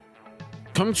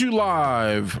Coming to you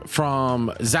live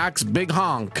from Zach's Big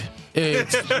Honk.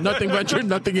 It's Nothing Ventured,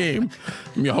 Nothing Game.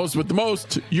 I'm your host with the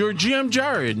most, your GM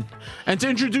Jared. And to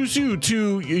introduce you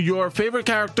to your favorite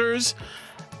characters,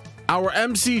 our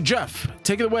MC Jeff.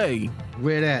 Take it away.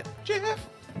 Where that? Jeff.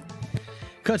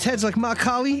 Cuts heads like Mark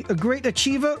Holly, a great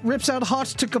achiever, rips out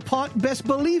hearts to kaput, best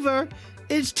believer.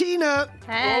 It's Tina.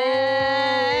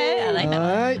 Hey, I like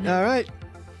that. All right.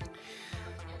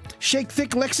 Shake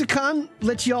thick lexicon,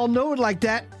 let y'all know it like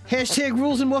that. Hashtag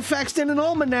rules and more facts than an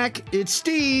almanac. It's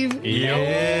Steve.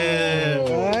 Yeah.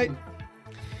 All right.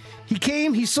 He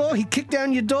came, he saw, he kicked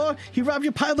down your door, he robbed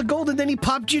your pile of gold, and then he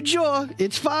popped your jaw.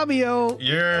 It's Fabio.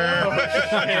 Yeah.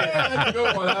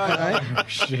 All right.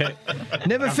 Shit.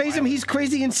 Never phase him, he's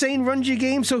crazy, insane, runs your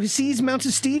game, so he sees, mounts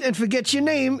his steed, and forgets your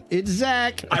name. It's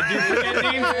Zach. I do forget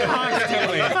names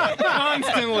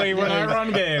constantly when I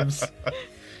run games.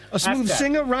 A smooth that.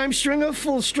 singer, rhyme stringer,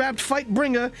 full strapped fight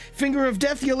bringer, finger of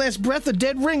death, your last breath, a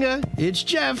dead ringer. It's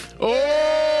Jeff.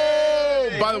 Oh!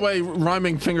 By the way,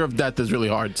 rhyming Finger of Death is really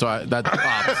hard, so that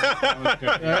pops.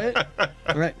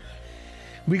 All right.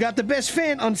 We got the best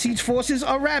fan on Siege Forces,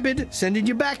 are rabid, sending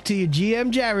you back to your GM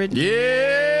Jared.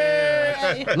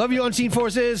 Yeah! Love you, Unseen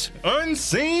Forces.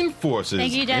 Unseen Forces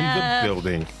Thank you, in Jeff. the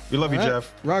building. We love you, All right.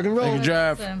 Jeff. Rock and roll. Thank you,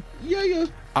 Jeff. Awesome. Yeah.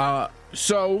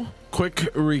 So, quick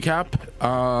recap.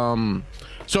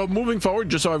 So moving forward,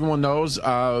 just so everyone knows,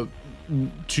 to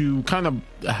kind of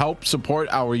help support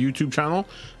our YouTube channel,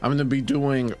 I'm going to be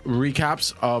doing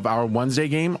recaps of our Wednesday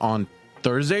game on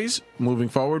Thursdays moving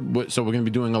forward. So we're going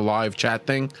to be doing a live chat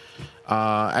thing.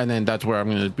 And then that's where I'm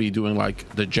going to be doing like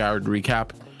the Jared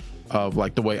recap of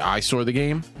like the way I saw the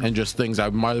game and just things I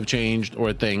might have changed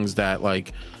or things that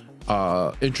like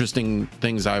interesting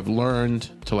things I've learned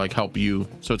to like help you.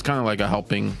 So it's kind of like a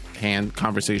helping hand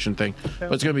conversation thing,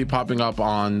 but it's gonna be popping up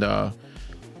on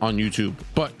YouTube.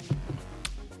 But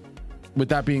with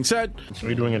that being said, Are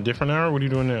you doing a different arrow? What are you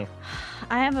doing now?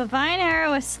 I have a vine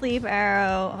arrow, a sleep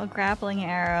arrow, a grappling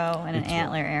arrow, and an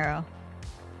antler arrow.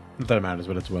 Not that it matters,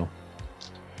 but it's will.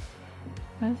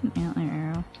 What is an antler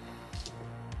arrow?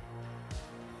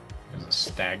 There's a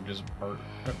stag just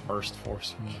burst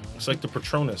force. It's like the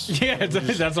Patronus. Yeah, that's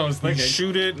what I was You thinking.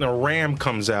 shoot it and a ram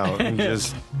comes out and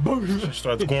just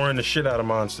starts goring the shit out of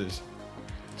monsters.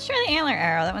 Let's try the antler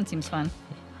arrow. That one seems fun.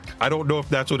 I don't know if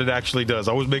that's what it actually does.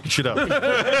 I was making shit up.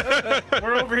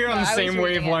 We're over here on the I was same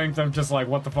reading it. wavelength of just like,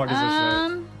 what the fuck is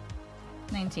this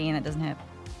 19. That doesn't hit.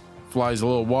 flies a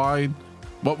little wide.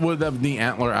 What would have the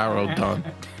antler arrow done?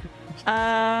 You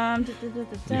have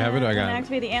it? I got it.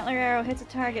 Activate the antler arrow. Hits a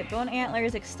target. Bone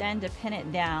antlers extend to pin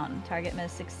it down. Target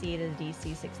must succeed a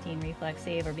DC 16 reflex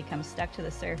save or become stuck to the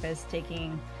surface,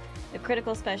 taking the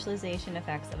critical specialization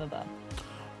effects of a bow.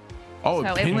 Oh,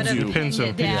 So it it would pins have you. pinned Pins it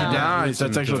him. down. Nice.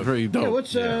 That's actually pretty dope. Yeah,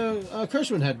 what's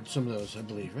Kirschman had some of those, I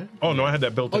believe, right? Oh, no, I had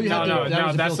that built in. Oh, you had No, that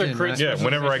was that's built a in, crit. right? Yeah,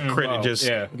 whenever I specialization crit, it bow. just-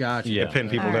 Yeah. Gotcha. Yeah. Pin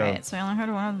people All down. right, so I only heard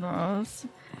one of those.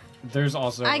 There's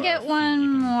also. I get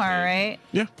one more, right?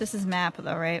 Yeah. This is map,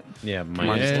 though, right? Yeah, Minus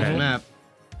minus 10. 10. Map.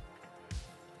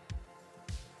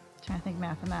 Trying to think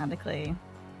mathematically.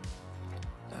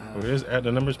 It is add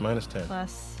the numbers minus 10.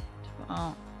 Plus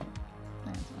 12.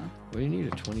 What do you need,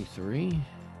 a 23?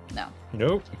 No.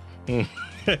 Nope.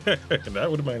 That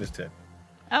would have minus 10.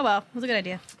 Oh well, it was a good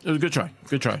idea. It was a good try.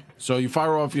 Good try. So you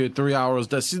fire off your 3 arrows.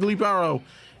 The sleep arrow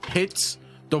hits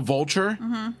the vulture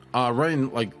right in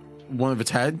like one of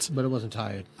its heads. But it wasn't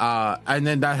tired. And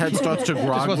then that head starts to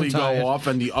groggily go tired. off,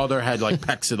 and the other head like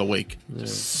pecks it awake.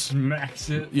 Smacks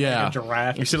it. Yeah. Like a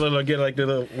giraffe. You see get like the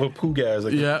little poo guys.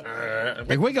 Like, Yeah.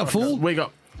 Like, wake up, fool. Wake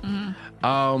up.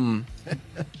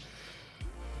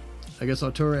 I guess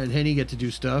Artura and Henny get to do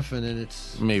stuff, and then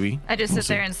it's... Maybe. I just sit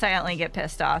there and silently get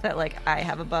pissed off that like I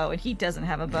have a bow and he doesn't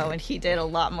have a bow and he did a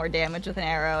lot more damage with an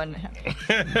arrow and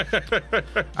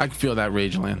I can feel that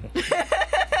rage land.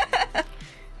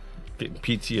 getting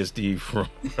PTSD from.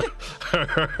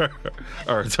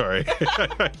 Or sorry.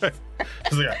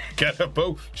 It's like, get a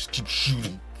bow, just keep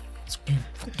shooting. Just keep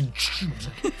fucking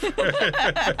shooting.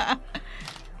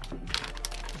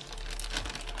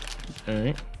 All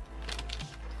right.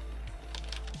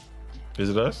 Is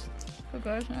it us? oh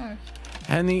gosh, no.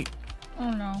 Henny,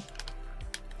 Oh no.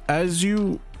 as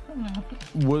you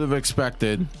would have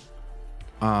expected,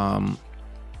 you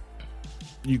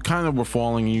kind of were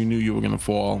falling. You knew you were going to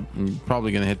fall and you're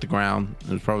probably going to hit the ground.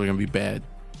 It was probably going to be bad.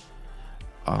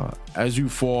 As you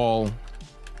fall,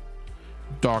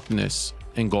 darkness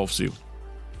engulfs you.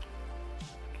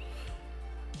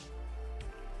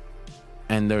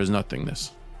 And there's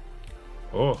nothingness.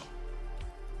 Oh.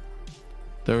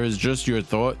 There is just your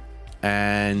thought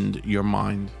and your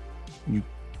mind. You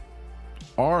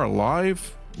are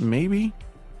alive, maybe.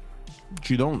 But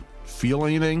you don't feel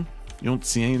anything. You don't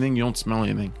see anything. You don't smell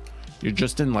anything. You're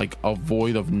just in like a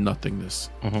void of nothingness.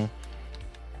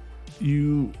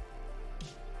 You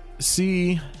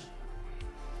see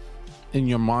in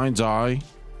your mind's eye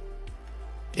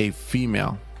a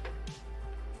female.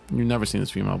 You've never seen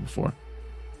this female before.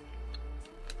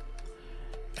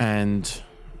 And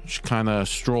she kind of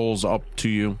strolls up to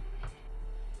you.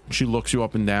 She looks you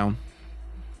up and down.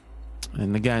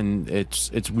 And again,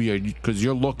 it's weird because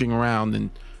you're looking around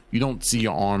and you don't see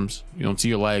your arms, you don't see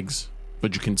your legs,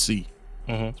 but you can see.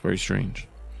 It's very strange.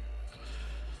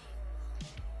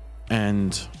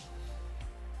 And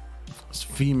this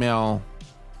female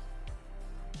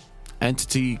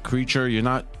entity, creature, you're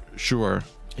not sure.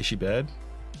 Is she bad?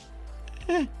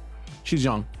 She's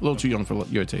young, a little too young for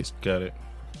your taste. Got it.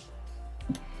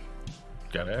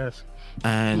 Gotta ask.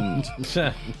 And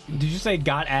Did you say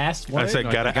got asked? What? I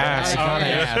said gotta ask.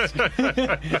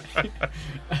 Gotta ask.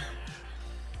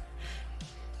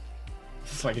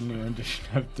 It's like a new edition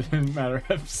of Matter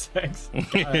of Sex.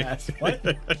 Gotta ask.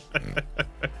 What?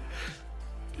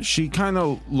 she kind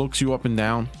of looks you up and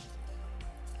down,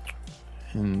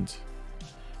 and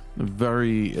a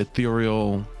very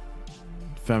ethereal,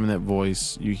 feminine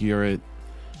voice. You hear it.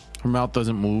 Her mouth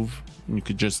doesn't move, and you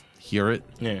could just hear it.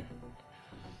 Yeah.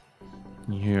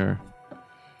 You hear,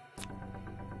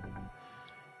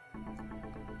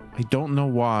 I don't know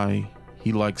why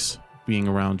he likes being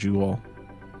around you all.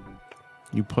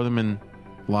 You put him in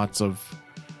lots of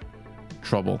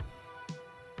trouble.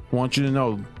 I want you to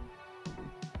know,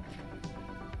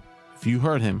 if you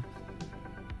hurt him,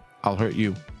 I'll hurt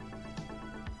you.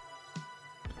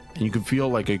 And you can feel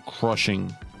like a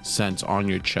crushing sense on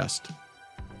your chest.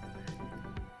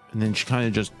 And then she kind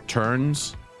of just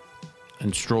turns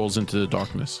and strolls into the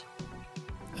darkness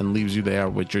and leaves you there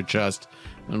with your chest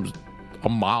and a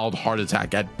mild heart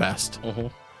attack at best.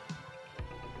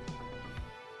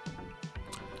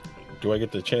 Do I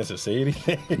get the chance to say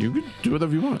anything? You can do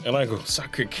whatever you want. And I go,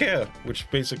 Sacre Coeur, which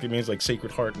basically means like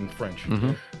Sacred Heart in French,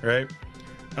 right?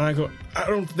 And I go, I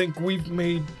don't think we've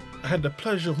had the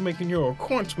pleasure of making your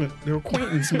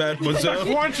acquaintance, mademoiselle.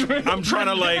 I'm trying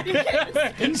to like,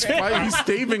 He's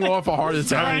staving off a heart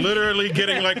attack. I'm literally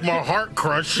getting like my heart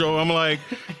crushed. So I'm like,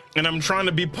 and I'm trying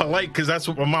to be polite because that's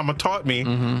what my mama taught me,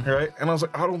 right? And I was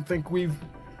like, I don't think we've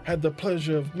had the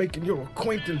pleasure of making your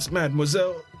acquaintance,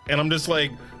 mademoiselle. And I'm just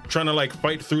like trying to like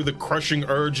fight through the crushing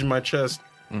urge in my chest.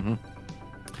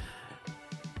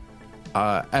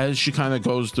 As she kind of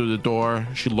goes through the door,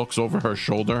 she looks over her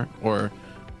shoulder or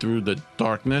through the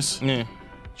darkness. Yeah.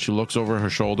 She looks over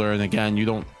her shoulder, and again, you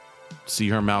don't see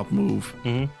her mouth move.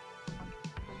 And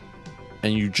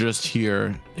you just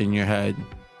hear in your head,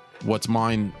 what's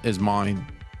mine is mine.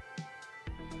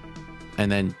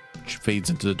 And then she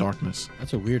fades into the darkness.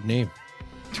 That's a weird name.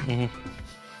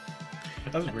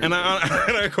 And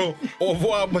I go, au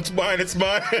revoir, what's mine, it's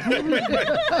mine.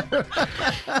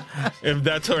 If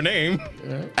that's her name.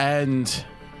 And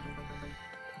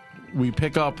we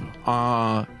pick up,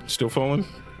 Still falling?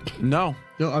 no,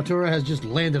 No, Arturo has just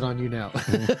landed on you now.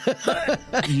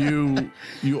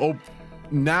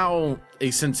 now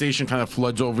a sensation kind of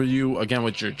floods over you again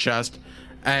with your chest,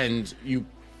 and you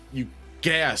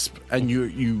gasp, and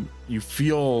you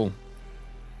feel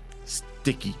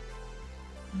sticky,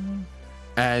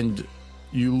 and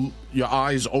your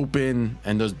eyes open,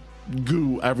 and there's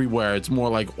goo everywhere. It's more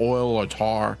like oil or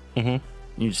tar.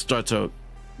 You start to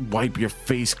wipe your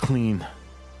face clean.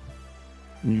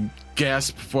 You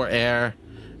gasp for air.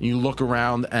 You look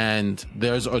around, and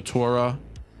there's Artura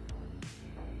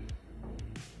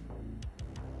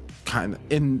kind of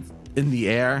in the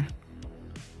air,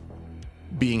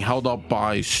 being held up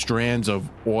by strands of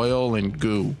oil and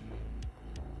goo.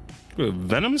 Will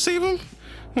Venom save him?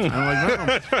 I'm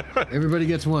like, Venom. Everybody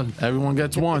gets one. Everyone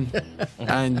gets one.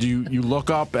 And you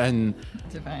look up, and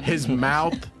Divine. his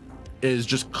mouth is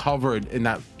just covered in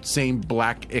that same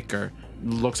black ichor.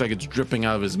 Looks like it's dripping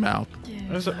out of his mouth.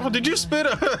 I was like, oh, did you spit?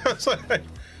 I was like,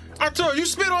 Arturo, you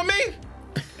spit on me?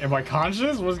 Am I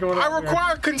conscious? What's going on? I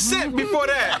require consent before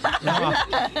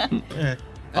that.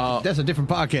 That's a different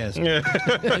podcast.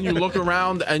 And you look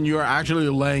around, and you're actually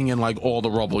laying in like all the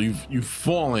rubble. You've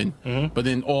fallen, but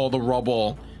in all the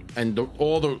rubble, and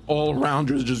all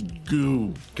around you is just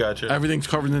goo. Gotcha. Everything's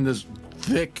covered in this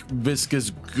thick,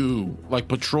 viscous goo, like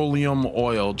petroleum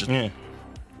oil. Just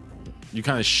you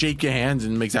kind of shake your hands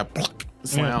and it makes that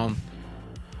sound.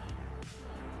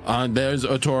 There's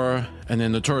Artura, and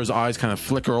then Artura's eyes kind of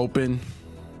flicker open,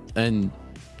 and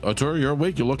Artura, you're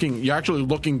awake. You're actually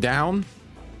looking down,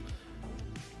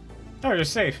 Oh, you're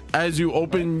safe. As you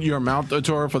open your mouth,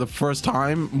 Arturo, for the first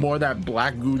time, more of that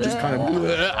black goo just kind of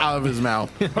out of his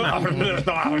mouth.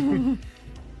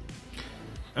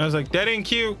 I was like, that ain't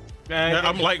cute.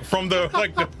 I'm like from the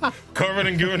covered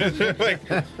in goo, like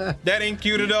that ain't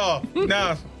cute at all.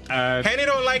 No, Henny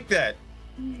don't like that.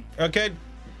 Okay,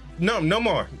 no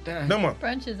more, no more.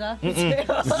 Brunch is off the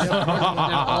table.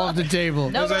 Off the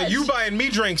table. I was like, you buying me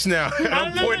drinks now? And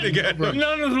I'm pointing again. No.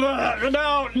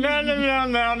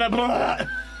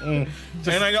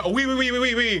 And I go,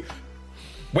 wee.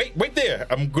 Wait there.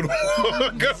 I'm gonna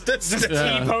walk up the stairs.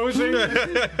 T-posing.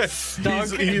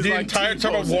 He's The like entire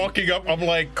time I'm walking up, I'm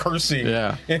like cursing.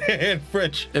 Yeah. In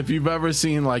French. If you've ever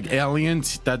seen like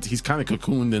Aliens, that he's kind of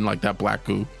cocooned in like that black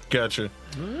goo. Gotcha.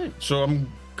 So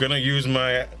I'm gonna use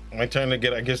my turn to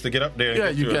get up there. And Yeah,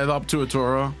 you to it. get up to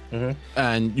Arturo,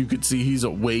 and you could see he's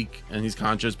awake and he's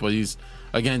conscious, but he's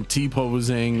again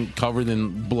T-posing, covered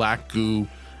in black goo,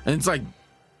 and it's like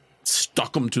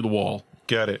stuck him to the wall.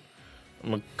 Got it. I'm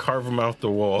gonna carve him out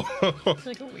the wall. It's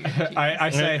like a weird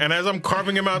I say, and as I'm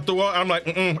carving him out the wall, I'm like,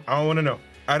 I don't want to know.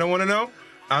 I don't want to know.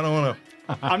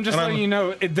 I'm just letting you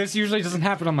know, this usually doesn't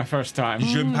happen on my first time.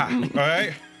 Je ne pas. All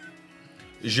right.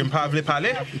 Je ne pas veux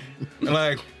parler.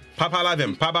 Like, papa lave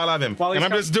him. While he's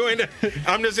And I'm just doing that.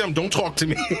 I'm just saying, don't talk to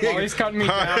me. While he's cutting me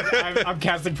down, I'm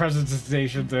casting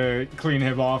Prestidigitation to clean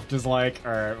him off, just like,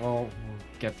 alright, well, we'll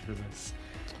get through this.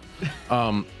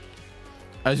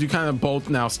 As you kind of both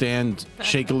now stand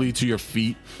shakily to your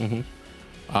feet,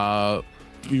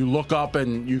 you look up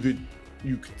and you could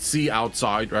see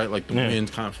outside, right? Like the wind's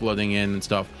kind of flooding in and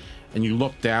stuff. And you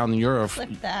look down and Flip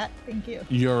that. Thank you.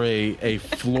 you're a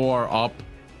floor up,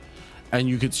 and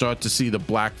you could start to see the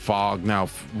black fog now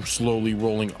slowly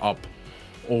rolling up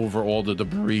over all the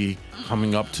debris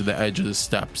coming up to the edge of the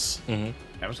steps.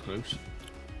 That was close.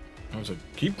 I was like,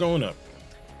 keep going up.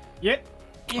 Yep.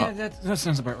 Yeah, that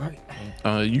sounds about right.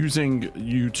 Using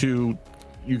you two,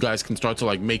 you guys can start to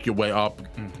like make your way up,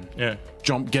 Yeah.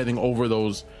 getting over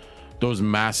those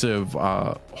massive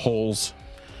holes,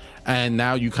 and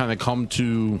now you kind of come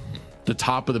to the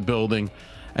top of the building,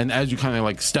 and as you kind of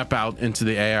like step out into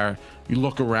the air, you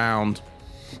look around,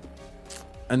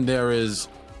 and there is,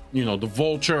 the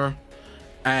Vulture,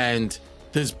 and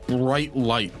this bright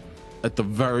light at the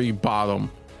very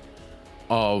bottom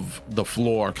of the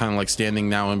floor, kind of like standing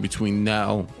now in between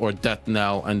Nell or Death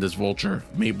Nell and this Vulture,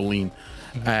 Maybelline.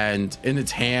 And in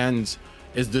its hands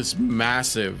is this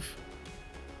massive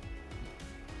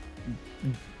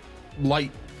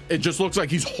light. It just looks like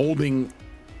he's holding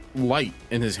light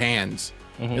in his hands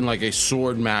in like a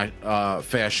sword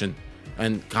fashion.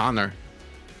 And Connor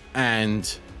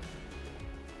and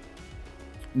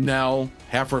Nell,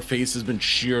 half her face has been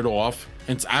sheared off,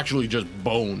 and it's actually just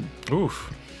bone.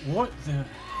 Oof. What the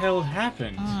hell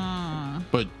happened?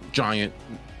 But giant,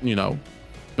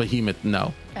 behemoth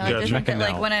Nell. I like to think that, like,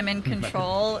 Mechanel. when I'm in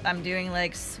control, I'm doing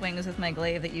like swings with my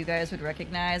glaive that you guys would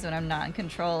recognize. When I'm not in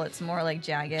control, it's more like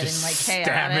jagged and like chaotic.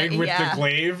 Stabbing with the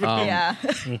glaive. Yeah.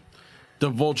 The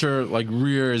Vulture like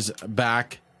rears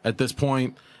back at this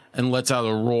point and lets out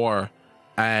a roar,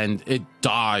 and it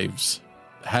dives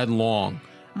headlong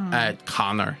at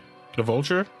Connor, The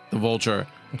Vulture? the Vulture.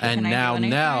 And Can I do now anything?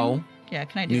 Nell Yeah,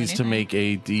 can I do needs to anything? make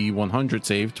a D100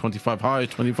 save, 25 high,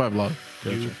 25 low.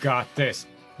 You got this.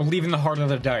 Believe in the heart of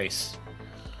the dice.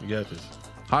 You got this.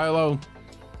 High or low?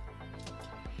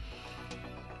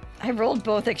 I rolled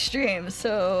both extremes,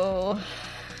 so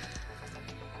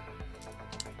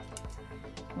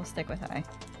we'll stick with high.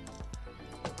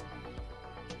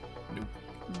 No,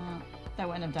 that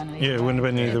wouldn't have done anything. Yeah, it wouldn't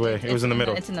have been either way. It was in the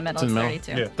middle. It's in the middle. It's in the middle?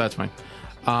 32. Yeah. That's fine.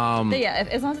 But yeah,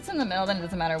 as long as it's in the middle, then it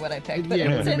doesn't matter what I picked. But Yeah,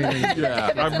 if it's in the, yeah.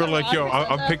 if it's I've in been the like, yo, wrong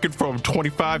I'm percentile, picking from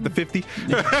 25 to 50.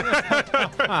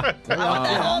 I want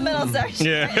that whole middle section.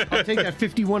 Yeah. I'll take that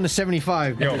 51 to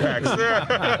 75. Yo, Max.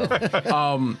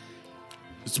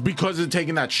 It's because of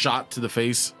taking that shot to the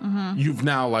face, you've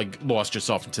now like lost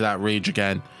yourself into that rage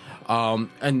again.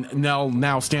 And Nell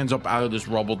now stands up out of this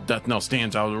rubble. Death Nell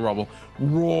stands out of the rubble,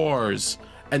 roars,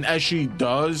 and as she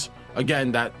does,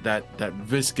 again that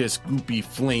viscous, goopy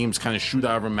flames kind of shoot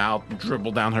out of her mouth, and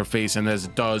dribble down her face, and as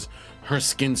it does, her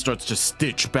skin starts to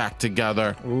stitch back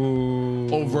together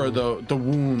over the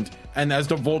wound. And as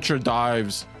the Vulture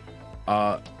dives,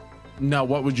 Nell,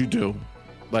 what would you do?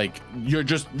 Like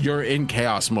you're in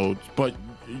chaos mode, but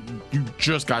you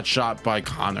just got shot by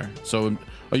Connor. So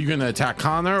are you gonna attack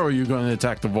Connor or are you gonna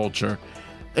attack the Vulture?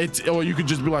 Or you could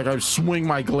just be like, I swing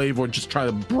my glaive, or just try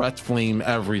to breath flame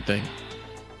everything.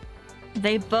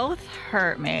 They both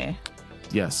hurt me.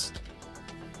 Yes.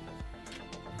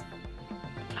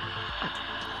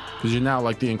 Because you're now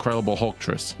like the Incredible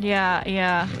Hulktress.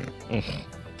 Yeah.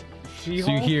 So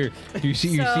you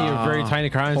see a very tiny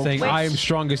crown saying, Which- "I am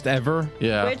strongest ever."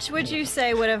 Yeah. Which would you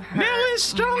say would have hurt? Nell is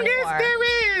strongest more? there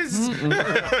is.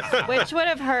 Which would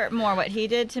have hurt more, what he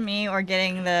did to me or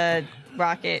getting the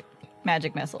rocket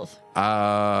magic missiles?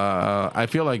 I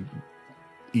feel like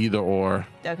either or.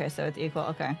 Okay, so it's equal.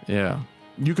 Okay. Yeah.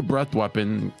 You could breath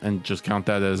weapon and just count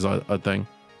that as a thing.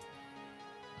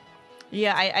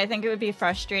 Yeah, I think it would be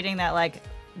frustrating that like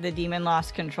the demon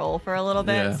lost control for a little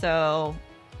bit. Yeah. So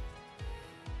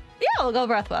yeah, we'll go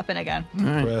breath weapon again. All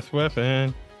right. Breath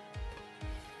weapon.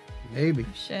 Maybe.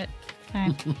 Shit.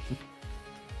 Okay.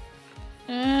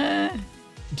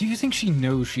 Do you think she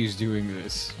knows she's doing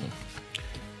this?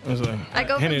 I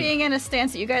go from being in a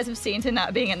stance that you guys have seen to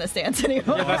not being in the stance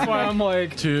anymore. Yeah, that's why I'm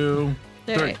like, 2,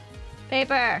 3. Alright.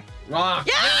 Paper. Rock.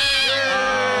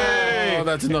 Oh,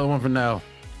 that's another one for now.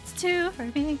 It's 2 for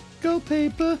me. Go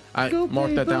paper. I go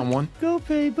marked that paper, down 1. Go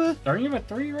paper. aren't you at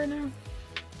 3 right now?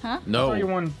 Huh? I thought you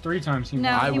No. won 3 times. No,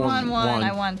 I he won won 1. 1.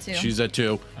 I won 2. She's at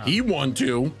 2. He won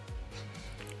 2.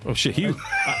 Oh shit! He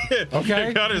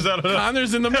Okay. Connor's out of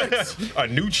Connor's in the mix. a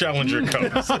new challenger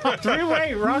comes.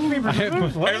 3-way rock paper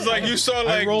scissors. What? It's like you saw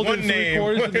like rolled in one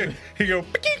three-quarters of name. He go,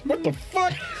 what the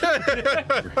fuck?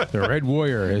 The Red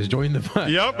Warrior has joined the fight.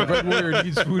 Yup. The Red Warrior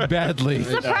needs food badly.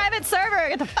 It's a private server.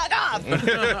 Get the fuck off.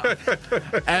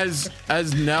 As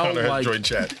Nell Connor has like joined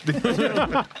chat.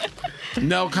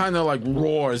 Nell kind of like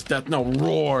roars, Death Note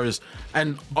roars,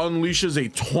 and unleashes a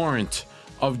torrent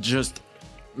of just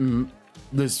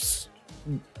this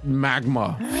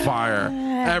magma fire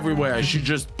everywhere. She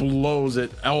just blows it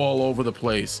all over the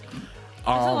place. There's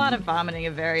a lot of vomiting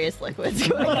of various liquids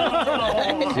going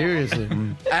on. Seriously.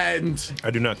 And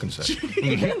I do not consent.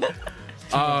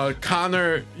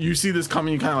 Connor, you see this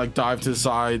coming, you kind of like dive to the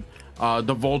side.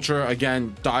 The vulture,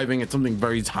 again, diving at something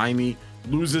very tiny,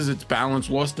 loses its balance,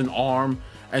 lost an arm,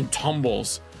 and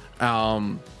tumbles.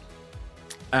 And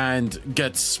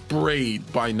gets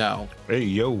sprayed by Nell. Hey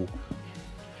yo.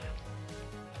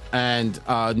 And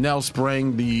Nell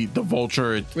spraying the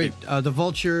vulture. Wait, the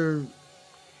vulture.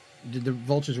 Did the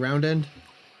vulture's round end?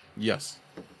 Yes.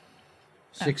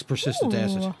 6 persistent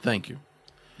acid. Thank you.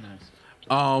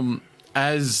 Nice.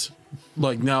 As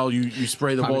like Nell, you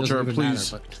spray the Probably doesn't vulture, even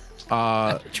please.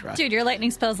 matter, Dude, your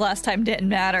lightning spells last time didn't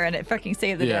matter and it fucking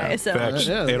saved the Yeah, day. So Facts.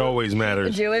 Yeah. It always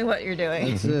matters. doing what you're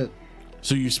doing. That's it.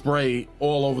 So you spray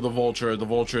all over the vulture. The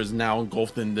vulture is now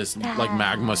engulfed in this like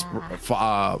magma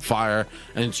fire,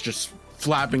 and it's just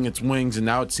flapping its wings. And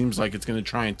now it seems like it's going to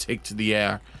try and take to the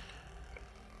air.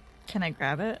 Can I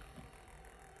grab it?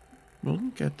 We'll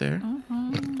get there.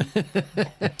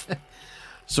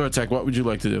 Sortek, what would you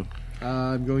like to do?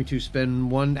 I'm going to spend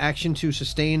 1 action to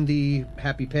sustain the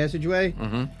happy passageway.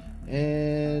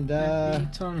 And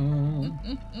Tunnel.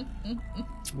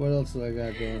 what else do I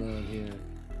got going on here?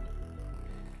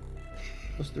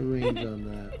 What's the range on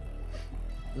that?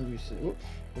 Let me see. Whoop,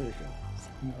 there we go.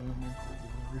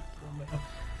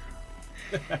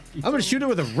 I'm going to shoot it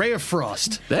with a ray of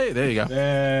frost. Hey, there you go.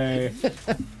 Hey.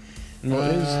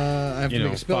 I have to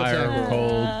make a spell fire, attack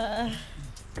roll. cold.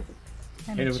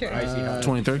 Hit it with the icy hot.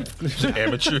 23.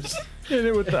 Amateurs. Hit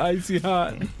it with the icy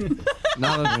hot.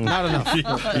 Not enough.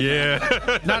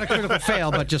 Yeah. Not a critical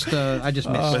fail, but just I just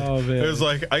missed. Oh man. It was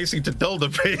like icy to dull the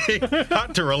pain,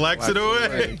 hot to relax it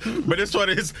away. But this one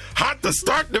is hot to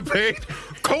start the pain,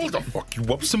 cold to fuck you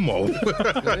up some more.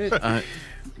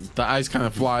 The ice kind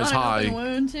of flies high.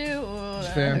 Wound too.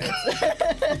 Fair.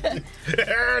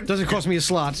 Doesn't cost me a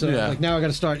slot, so Yeah. like now I got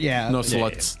to start. Yeah. No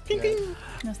sluts.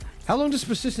 How long does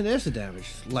persistent acid damage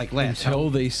like last? Until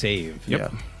they save.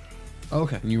 Yeah.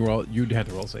 Okay. And you'd have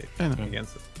to roll save I know.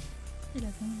 against it.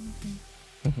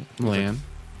 Land.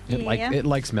 Yeah. It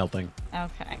likes melting.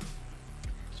 Okay. I'm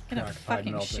gonna Crack,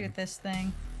 fucking melting. shoot this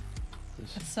thing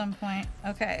at some point.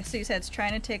 Okay, so you said it's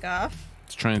trying to take off.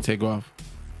 It's trying to take off.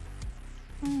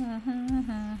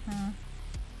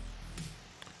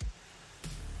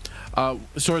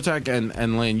 Sortak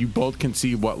and Lane, you both can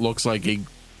see what looks like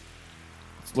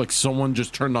someone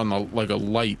just turned on a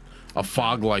light, a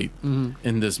fog light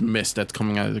in this mist that's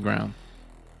coming out of the ground.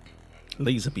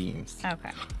 Laser beams.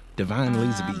 Okay. Divine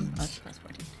laser beams. That's plus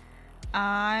 14.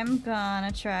 I'm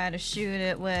gonna try to shoot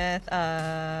it with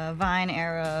a vine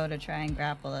arrow to try and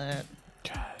grapple it.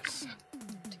 Yes.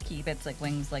 To keep its like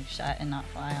wings like shut and not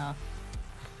fly off.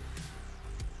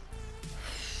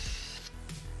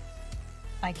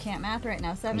 I can't math right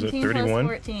now. 17 plus 31?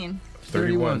 14.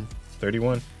 31.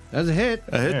 31. That's a hit.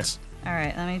 That hits. All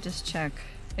right, let me just check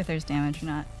if there's damage or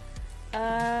not.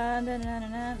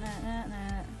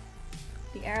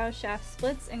 The arrow shaft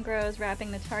splits and grows,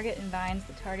 wrapping the target in vines.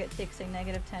 The target takes a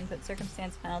negative 10-foot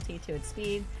circumstance penalty to its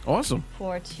speed Awesome.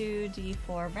 for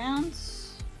 2d4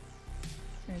 rounds.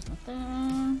 There's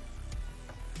nothing.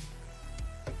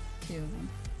 2 of them.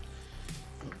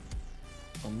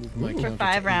 I'll move my For counter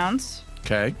 5 to- rounds.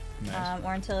 Okay.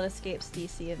 Or until it escapes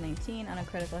DC of 19 on a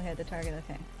critical hit. The target.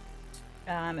 Okay.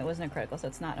 It wasn't a critical, so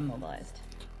it's not immobilized.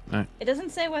 Alright. It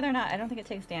doesn't say whether or not. I don't think it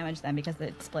takes damage then because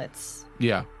it splits.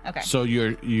 Yeah. Okay. So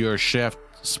your shaft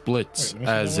splits Wait, let me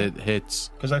see as that it hits.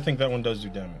 Because I think that one does do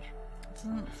damage. It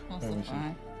doesn't specify.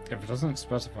 If it doesn't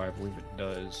specify, I believe it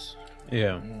does.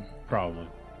 Yeah, probably.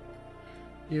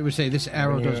 You would say this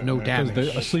arrow does no Because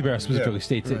damage. the sleep arrow specifically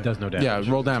states it does no damage.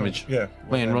 Yeah. Roll damage. Yeah.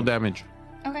 Land. Roll damage.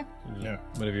 Okay. Yeah.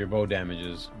 But if your bow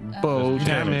damages, Bow Damage.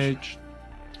 damage.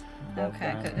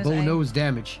 Okay. Good. 'cause Bow I- nose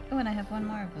damage. Oh, and I have one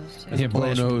more of those too. yeah, bow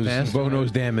blast from the nose, past. bow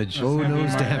nose damage. Bow That's gonna be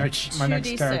nose my damage. My next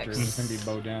 2d6. character is going to be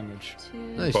bow damage.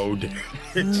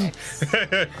 2,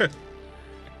 Bow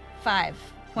 5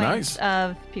 points Nice.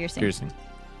 of piercing. Piercing.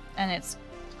 And it's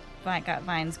got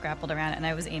vines grappled around it, and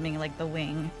I was aiming like the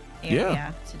wing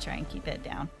area to try and keep it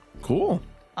down. Cool.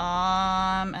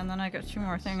 And then I got 2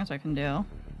 more things I can do.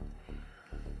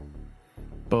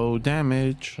 Bow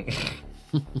damage.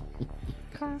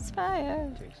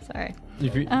 Crossfire. Sorry.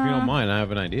 If you don't mind, I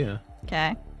have an idea.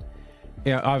 Okay.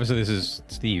 Yeah, obviously this is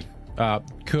Steve.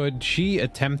 Could she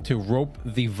attempt to rope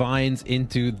the vines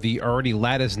into the already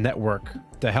lattice network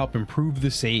to help improve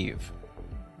the save?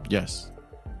 Yes.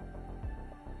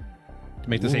 To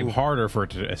make the save harder for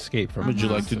it to escape from. Would you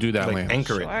like to do that, Like Lance?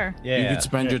 anchor it. Sure. Yeah. You could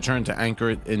spend your turn to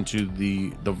anchor it into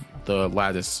the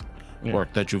lattice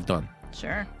work that you've done.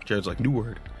 Sure. Jared's like, new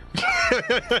word.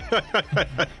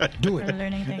 Do We're it.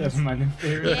 learning That's things. my new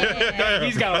favorite. Yeah.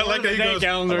 He's got I a like that he day goes,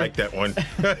 calendar. I like that one.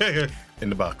 In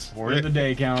the box. Word of the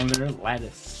day calendar,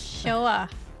 lattice. Sure.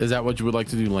 Is that what you would like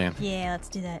to do, Lan? Yeah, let's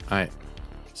do that. All right.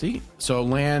 See? So,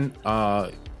 Lan,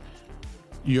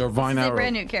 your vine This is a arrow.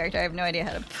 brand new character. I have no idea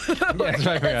how to. Yeah, that's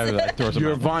right. I was like, throw some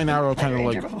Your out. vine arrow kind of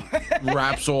like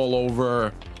wraps all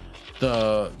over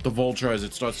the vulture as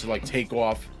it starts to like take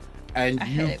off, and I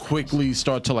hit you it. quickly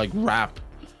start to like wrap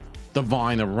the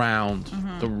vine around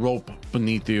the rope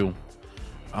beneath you.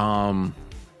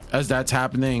 As that's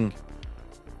happening,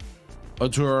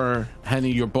 Atur,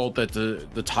 Henny, you're both at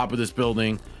the top of this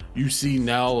building. You see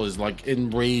Nell is like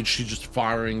enraged. She's just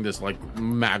firing this like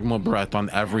magma breath on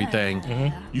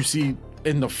everything. You see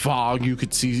in the fog, you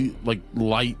could see like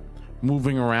light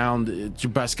moving around. It's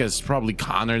your best guess. It's probably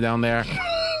Connor down there.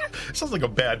 Sounds like a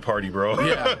bad party, bro.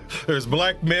 Yeah. There's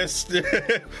black mist.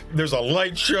 There's a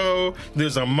light show.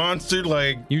 There's a monster.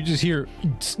 Like, You just hear.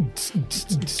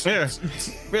 yeah.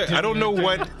 I don't know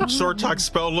what Sortok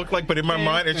spell looked like, but in my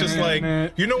mind, it's just like,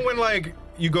 you know when like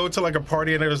you go to like a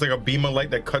party and there's like a beam of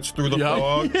light that cuts through the Yup.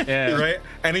 fog, Yeah. right?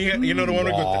 And you know the one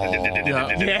that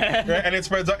goes, Yeah. right? And it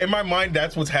spreads out. In my mind,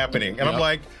 that's what's happening, and I'm Yup.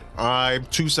 like, I'm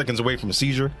 2 seconds away from a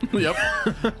seizure. Yep.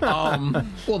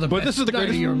 Well, But this is the night of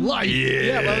greatest your life.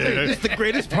 Yeah, but this is the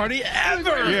greatest party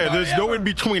ever. Yeah, there's no in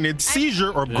between. It's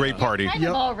seizure or great party. Kind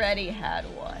of already had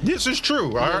one. This is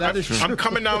true. that is true. I'm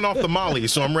coming down off the Molly,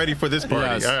 so I'm ready for this party.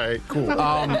 Yes. All right, cool.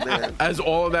 As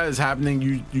all of that is happening,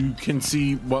 you can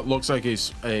see what looks like a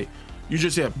you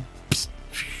just hear psst,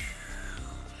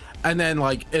 and then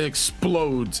like it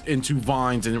explodes into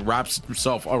vines and it wraps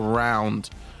itself around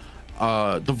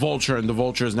the vulture, and the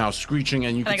vulture is now screeching,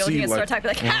 and you And I can go see looking at like Sortok, be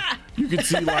like, ha! you can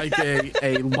see like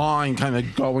a line kind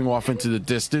of going off into the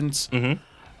distance.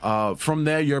 From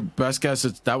there, your best guess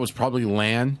is that was probably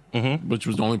Lan, which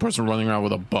was the only person running around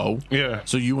with a bow. Yeah.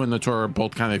 So you and the Torah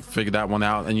both kind of figured that one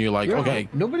out, and you're like, okay,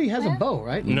 Nobody has a bow,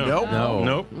 right? No, Nope. No.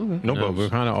 nope, no No, bows. we're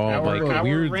kind of all like Our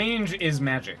weird. range is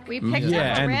magic. We picked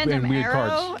Yeah, up a and random weird arrow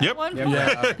cards. at Yep. one Yep. point.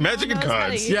 Yeah. Magic and Who knows how to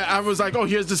cards. use Yeah, I was like, oh,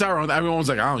 here's this arrow. And everyone was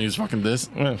like, I don't use fucking this.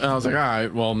 And I was like, all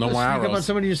right, well, no more Sneak up on arrows.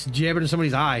 somebody, just jab it in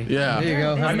somebody's eye. Yeah. There you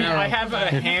go. I Have an mean, arrow. I have a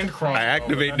hand crossbow. I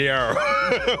activate the arrow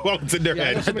while it's in their Yeah,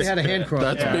 head. somebody had a hand cross.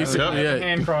 That's Yeah, basically I have a it.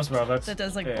 hand crossbow. That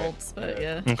does like bolts, but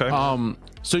yeah. Okay.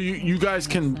 So you guys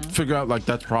can figure out like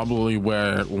that's probably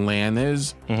where Lan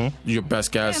is. Your best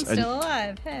I'm guess. And still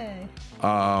alive. Hey.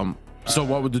 so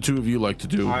what would the two of you like to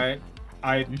do? I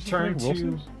turn will to.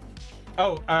 saves?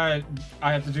 Oh, I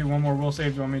have to do one more will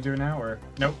save. Do you want me to do it now or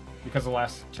nope? Because the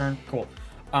last turn. Cool.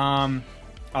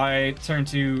 I turn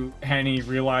to Henny,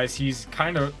 realize he's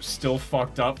kind of still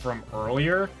fucked up from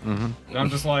earlier. And I'm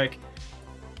just like,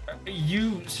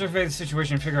 you survey the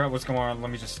situation, figure out what's going on.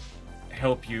 Let me just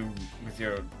help you with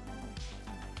your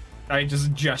I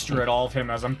just gesture at all of him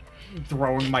as I'm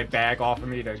throwing my bag off of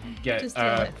me to get Just do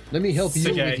it. Let me help you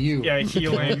to get, with you. yeah,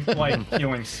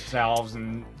 healing salves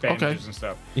and bandages and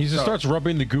stuff. He just So- starts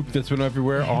rubbing the goop that's been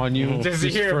everywhere on you. Just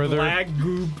hear further. black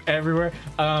goop everywhere.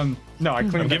 No, I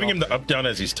cleaned I'm giving it him the up down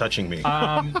as he's touching me.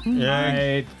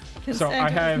 I, so I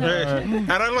have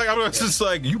and I was just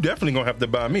like, you definitely gonna have to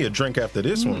buy me a drink after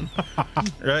this one,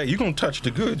 right? You gonna touch the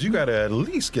goods? You gotta at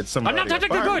least get some. I'm not touching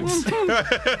the goods.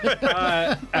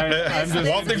 I'm just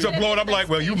While things are blowing up, like,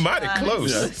 well, you mighty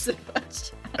close. So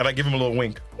much. And I give him a little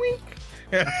wink.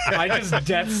 I just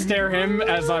death stare him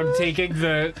as I'm taking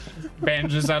the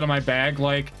bandages out of my bag.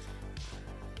 Like,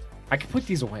 I can put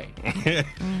these away.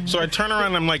 So I turn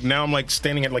around and I'm like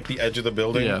standing at like the edge of the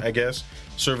building, Yeah. I guess,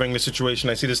 surveying the situation.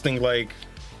 I see this thing like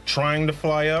trying to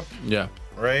fly up, Yeah.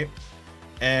 right?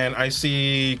 And I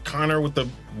see Connor with the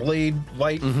blade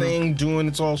light thing doing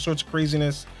its all sorts of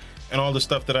craziness and all the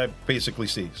stuff that I basically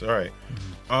see. So all right.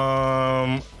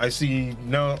 I see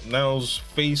Nell's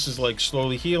face is like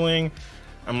slowly healing.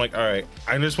 I'm like, all right,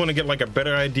 I just want to get like a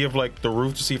better idea of like the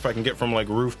roof to see if I can get from like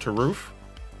roof to roof.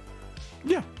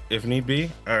 Yeah. If need be.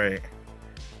 All right.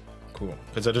 Cool.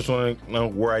 Because I just want to know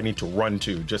where I need to run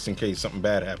to, just in case something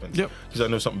bad happens. Yep. Because I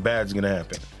know something bad's gonna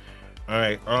happen. All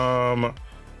right.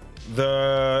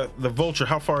 The vulture.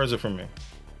 How far is it from me?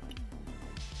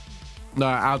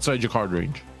 Outside your card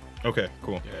range. Okay.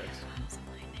 Cool.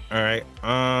 All right.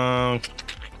 All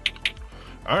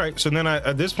right. So then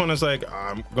at this point, it's like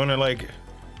I'm gonna like,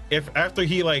 if after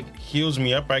he like heals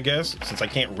me up, I guess, since I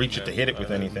can't reach it to hit it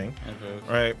with anything.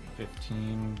 All right.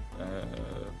 15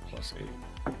 plus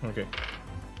 8. Okay.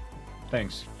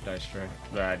 Thanks, Dice Tray.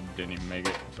 I didn't even make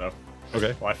it, so.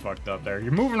 Okay. Well, I fucked up there.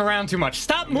 You're moving around too much.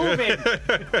 Stop moving!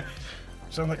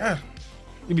 So I'm like,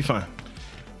 you'll be fine.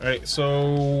 All right,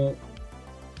 so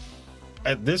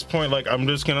at this point, like, I'm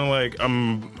just gonna like,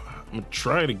 I'm gonna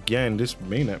try it again. This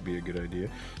may not be a good idea.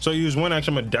 So I use one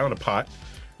action, I'm gonna down a pot,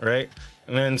 right?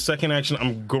 And then second action,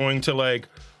 I'm going to like,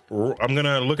 I'm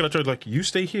gonna look at each other like, you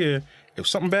stay here. If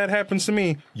something bad happens to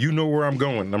me, you know where I'm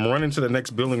going. I'm running to the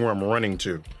next building where I'm running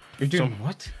to. You're doing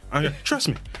what? Trust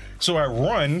me. So I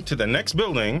run to the next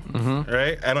building,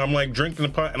 right? And I'm like drinking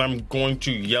the pot and I'm going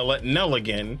to yell at Nell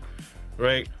again,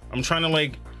 right? I'm trying to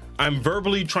like, I'm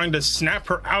verbally trying to snap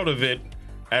her out of it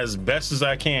as best as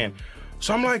I can.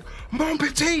 So I'm like, Mon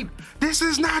Petite, this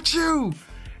is not you.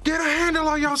 Get a handle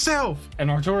on yourself. And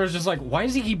Artura's just like, why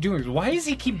does he keep doing this? Why does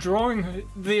he keep drawing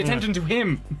the attention to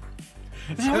him?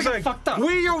 This is how we It's got like, fucked up.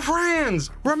 we your friends.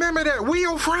 Remember that. We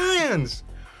your friends.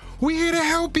 We here to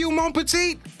help you, Mon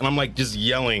Petite. And I'm like just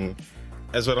yelling.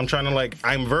 That's what I'm trying to like,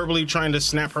 I'm verbally trying to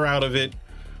snap her out of it,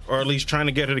 or at least trying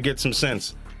to get her to get some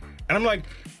sense. And I'm like,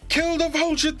 kill the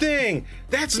vulture thing.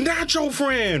 That's not your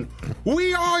friend.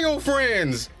 We are your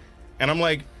friends. And I'm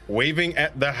like waving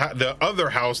at the other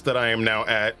house that I am now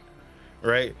at,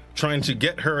 right? Trying to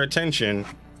get her attention.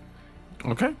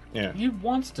 Okay. Yeah. He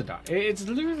wants to die. It's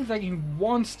literally like he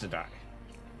wants to die.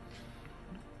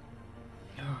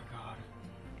 Oh, God.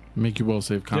 Make you will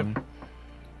save, Connor.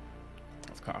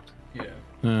 It's cocked. Yeah.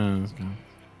 Let's go.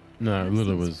 No,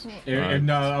 Lula was.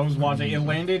 No, I was watching. It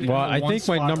landed. Well, in the I one think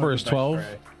my spot number of is the 12. dice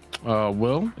tray.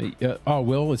 Will,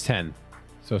 Will is 10.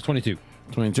 So it's 22.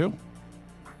 22.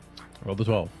 Roll the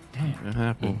 12. It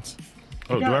happens.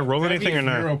 Oh, do I roll Gotta anything be or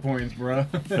not? 0 points, bro.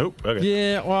 Nope. Okay.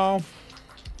 Yeah, well.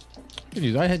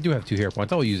 I do have 2 hero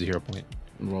points. I'll use a hero point.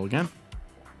 Roll again.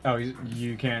 Oh,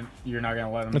 you can't. You're not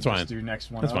gonna let him. That's just fine. Do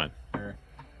next one. That's up? fine. Or-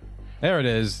 There it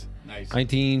is. Nice.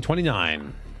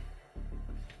 1929.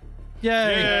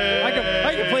 Yay!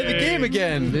 I can play the game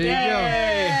again. There you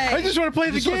go. I just want to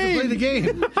play the Just wants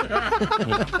game. to play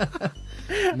the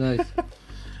game. Nice.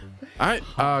 All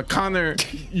right, Connor,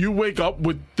 you wake up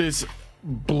with this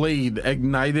blade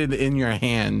ignited in your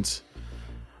hands.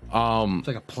 It's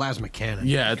like a plasma cannon.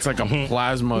 Yeah, it's like a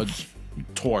plasma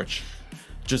torch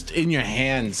just in your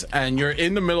hands, and you're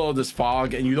in the middle of this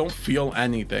fog and you don't feel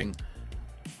anything.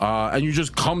 And you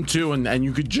just come to, and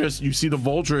you could you see the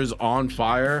vulture is on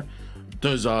fire.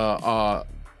 There's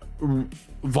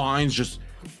vines just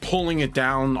pulling it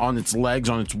down on its legs,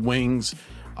 on its wings.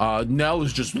 Nell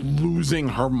is just losing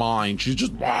her mind. She's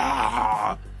just,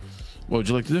 What would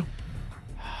you like to do?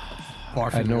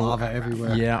 Barfing lava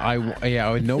everywhere. Yeah,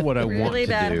 I know what I want Really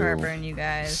to bad do. heartburn, you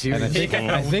guys. And I think I'm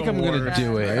gonna worst.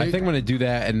 do it. I Right? think I'm gonna do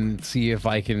that and see if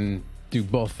I can do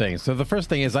both things. So the first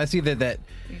thing is I see that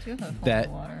You do have cold that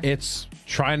water. it's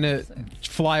trying to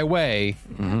fly away,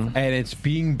 and it's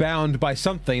being bound by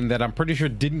something that I'm pretty sure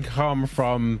didn't come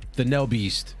from the Nell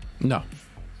Beast. No.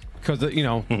 Because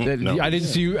No. I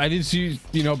didn't see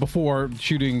before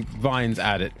shooting vines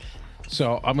at it.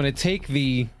 So I'm gonna take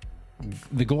the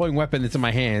the glowing weapon that's in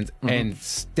my hands and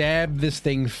stab this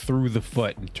thing through the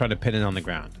foot and try to pin it on the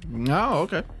ground. Oh,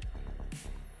 okay.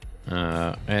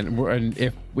 And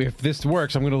if this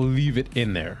works, I'm gonna leave it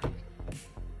in there.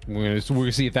 We're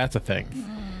gonna see if that's a thing.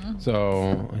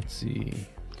 So let's see.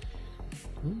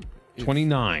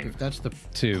 29. If that's the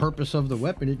Two. purpose of the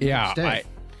weapon, it Yeah, stay.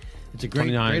 It's a great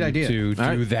 29 idea. to do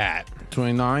Alright. that.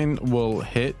 29 will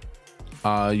hit.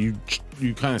 You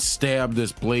kind of stab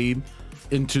this blade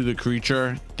into the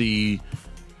creature.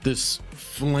 This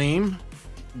flame,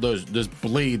 this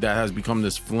blade that has become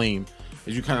this flame,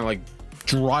 as you kind of like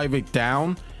drive it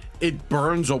down, it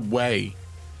burns away.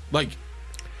 Like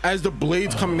as the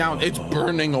blade's coming down, it's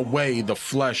burning away the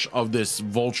flesh of this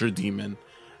vulture demon,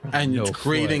 and it's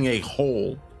creating a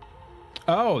hole.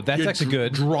 Oh, that's You're actually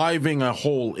good. Driving a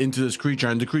hole into this creature,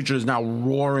 and the creature is now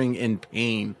roaring in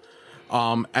pain.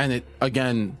 And it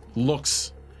again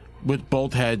looks with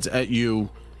both heads at you,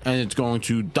 and it's going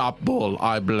to Doppel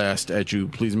Eye Blast at you.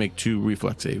 Please make 2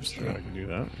 reflex saves. I can do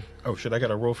that. Oh shit! I got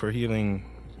to roll for healing.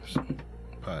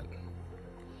 Pot.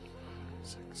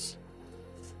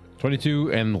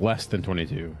 22 and less than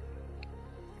 22.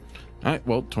 All right.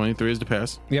 Well, 23 is the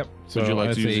pass. Yep. Would you like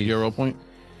that's to use a a- hero point?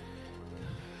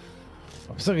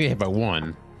 I'm still gonna get hit by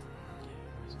 1.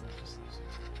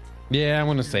 Yeah, I'm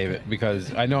gonna save it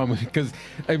because I know because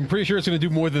I'm pretty sure it's gonna do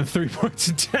more than 3 points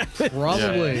of damage.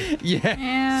 Probably. Yeah.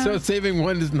 Yeah. So saving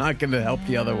 1 is not gonna help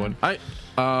the other one. All right.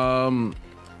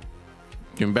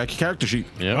 Give me back your character sheet.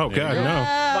 Yeah. Oh god, no!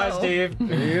 Bye, Steve.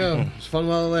 There you go. It's fun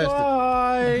while it lasted.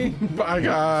 Bye. Bye,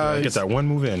 guys. Get that one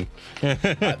move in.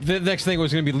 The next thing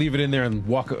was gonna be leave it in there and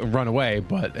run away,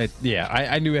 but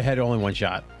I knew it had only 1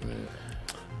 shot.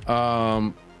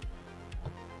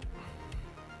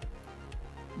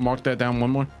 Mark that down one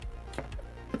more.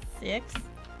 6.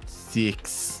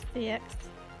 6. 6.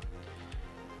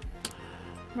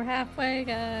 We're halfway,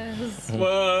 guys.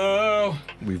 Whoa.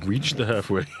 We've reached the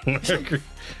halfway.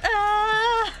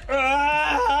 Ah!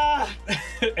 Ah!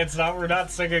 It's not. We're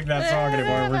not singing that song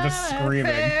anymore. We're just screaming.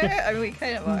 Fair. I mean, we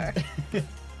kind of are.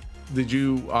 Did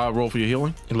you roll for your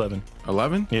healing? 11.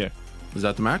 11? Yeah. Is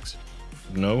that the max?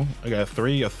 No, I got a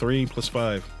 3 plus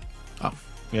 5. Oh,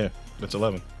 Yeah, that's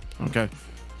 11. okay.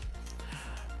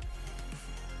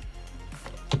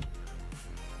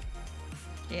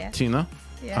 Yeah. Tina,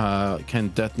 Yeah. can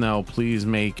Death Knell please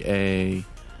make a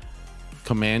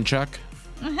command check?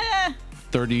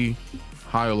 30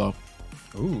 high or low?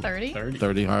 Ooh. 30?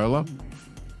 30 high or low?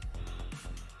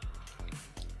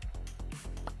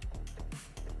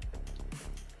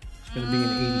 It's going to be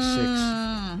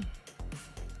an 86.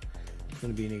 It's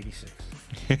going to be an 86.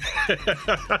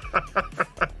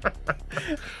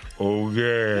 Oh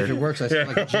yeah. If it works, I sound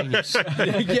like a genius.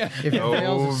 Yeah. If it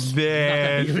fails, Oh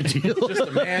man. it's not that big of a deal.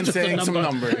 A man saying some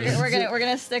numbers. We're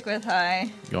gonna stick with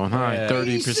high. Going high,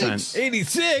 30%.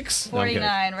 86.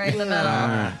 49, right in the middle.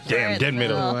 Ah, Damn, Right in dead the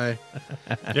middle. No way.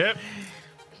 Yep.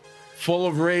 full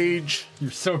of rage,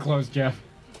 You're so close, Jeff.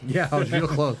 Yeah, I was real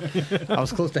close. I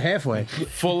was close to halfway.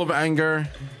 full of anger.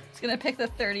 It's gonna pick the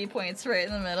 30 points right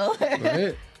in the middle.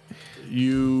 Right?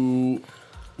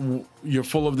 You're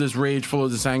full of this rage, full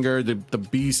of this anger. The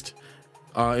beast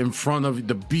in front of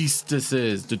the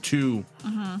beastesses, the two.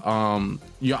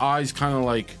 Your eyes kind of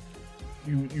like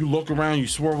you look around, you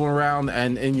swivel around,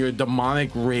 and in your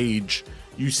demonic rage,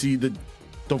 you see the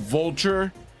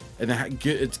vulture, and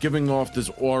it's giving off this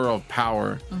aura of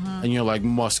power, and you're like,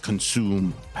 must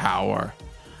consume power.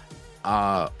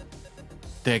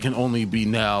 There can only be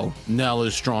Nell. Nell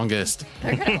is strongest.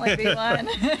 There can only be one.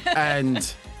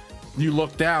 And you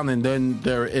look down, and then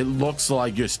it looks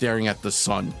like you're staring at the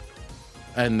sun,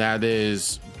 and that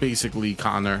is basically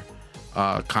Connor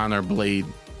Blade.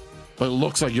 But it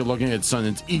looks like you're looking at the sun.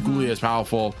 It's equally as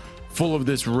powerful, full of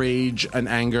this rage and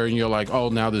anger, and you're like, oh,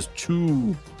 now there's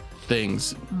two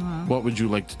things. What would you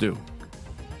like to do?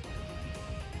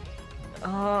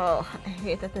 Oh, I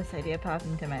hate that this idea popped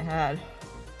into my head.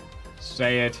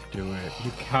 Say it. Do it.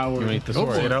 You coward. You make the Say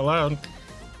sword. it out loud.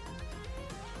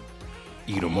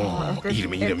 Eat them all. If this- Eat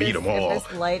them, eat if them, eat this- them all. If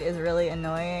this light is really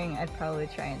annoying, I'd probably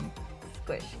try and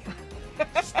squish.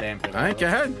 Stamp it. All right, go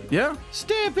ahead. Yeah,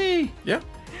 Stampy! yeah.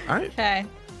 All right, Okay.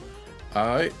 all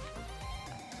right.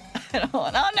 Oh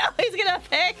no, he's gonna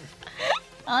pick.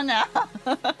 Oh no.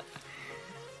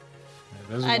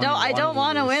 I don't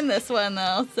want to win this one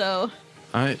though. So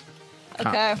All right.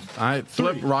 okay. All right.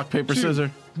 Flip, rock, paper, scissors.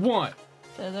 One.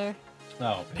 Scissor.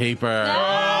 Oh. Paper.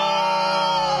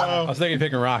 I was thinking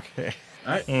pick a rock. All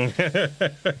right.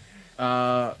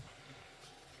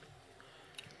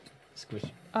 Squish.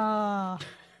 Oh.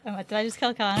 Did I just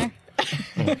kill Connor?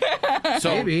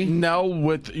 So Maybe. Nell,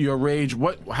 with your rage,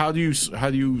 how do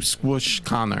you squish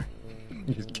Connor?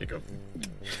 Just kick him.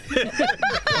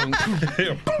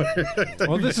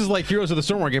 Well, this is like Heroes of the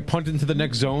Storm where I get punted into the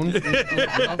next zone.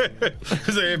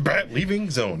 Is a bat leaving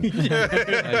zone?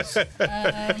 Nice.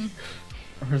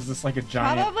 Or is this like a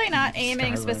giant? Probably not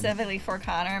aiming Skyrim? specifically for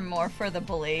Connor, more for the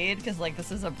blade, because like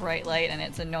this is a bright light and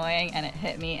it's annoying and it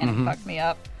hit me and it fucked me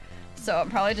up. So I'm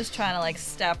probably just trying to like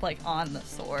step like on the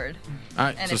sword. All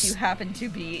right, And so if you happen to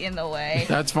be in the way,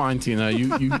 that's fine, Tina. You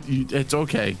it's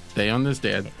okay. They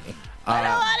understand. I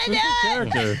don't want to do it.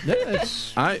 Character.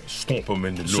 Yes. All right. Stomp him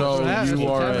in the nose. So That's you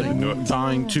what's are happening.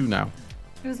 dying too now.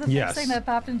 It was the Yes. first thing that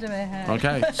popped into my head.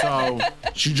 Okay. So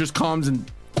she just comes and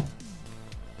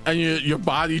your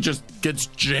body just gets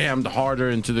jammed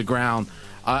harder into the ground.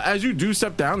 As you do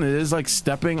step down, it is like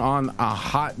stepping on a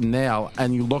hot nail,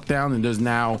 and you look down, and there's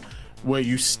now where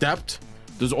you stepped.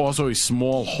 There's also a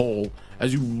small hole.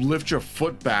 As you lift your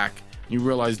foot back, you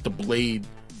realize the blade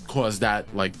caused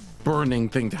that like burning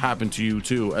thing to happen to you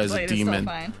too as Blade a is still demon.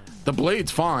 fine. The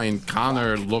blade's fine.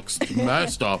 Connor looks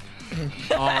messed up.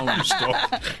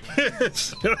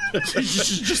 You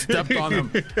just stepped on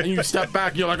him, and you step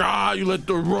back. You're like, you let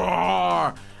the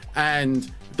roar,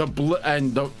 and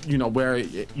the you know where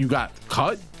you got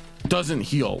cut doesn't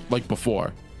heal like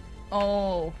before.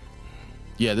 Oh,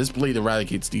 Yeah, this blade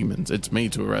eradicates demons. It's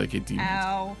made to eradicate demons.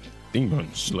 ow.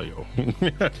 Demon Slayer.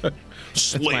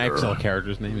 That's my Excel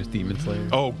character's name is Demon Slayer.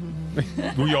 Oh,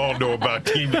 we all know about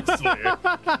Demon Slayer.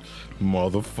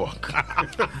 Motherfucker.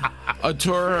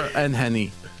 Atura and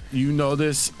Henny, you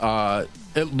notice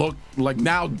it looked like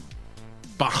now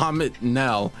Bahamut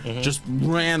Nell just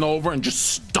ran over and just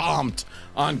stomped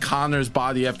on Connor's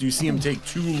body after you see him take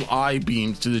 2 eye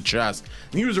beams to the chest.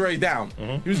 And he was already down.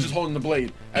 He was just holding the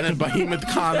blade. And then Behemoth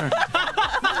Connor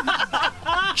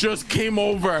just came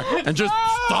over and just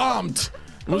stomped.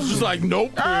 It was just like,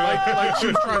 nope. Like she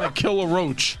was trying to kill a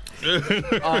roach.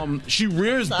 She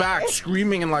rears back,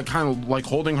 screaming and like kind of like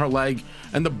holding her leg,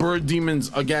 and the bird demon's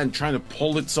again trying to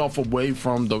pull itself away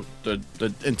from the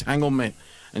entanglement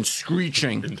and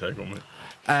screeching. Entanglement.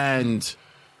 And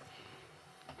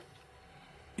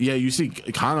yeah, you see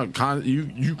Connor,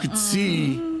 you could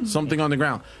see something on the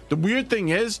ground. The weird thing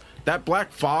is that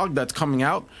black fog that's coming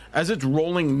out as it's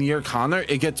rolling near Connor,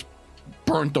 it gets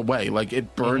burnt away, like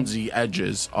it burns the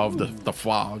edges of the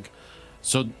fog.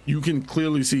 So you can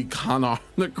clearly see Connor on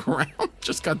the ground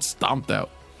just got stomped out.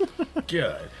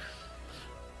 God.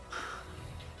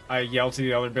 I yelled to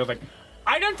the other build like,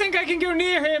 I don't think I can go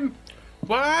near him.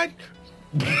 What?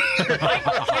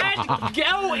 I can't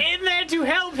go in there to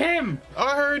help him.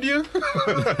 I heard you.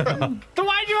 Then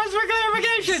why'd you ask for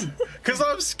clarification? Because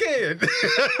I'm scared.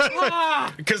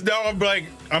 Ah, Because now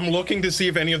I'm looking to see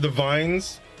if any of the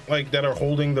vines like that are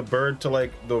holding the bird to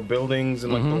like the buildings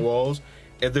and like the walls,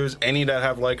 if there's any that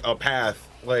have like a path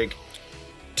like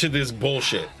to this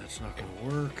bullshit. That's not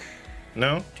gonna work.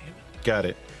 No? Got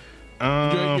it.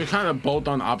 You're kind of both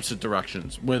on opposite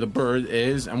directions. Where the bird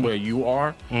is and where you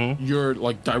are, you're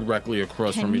like directly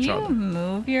across Can from each you other.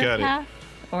 move your Got it. path?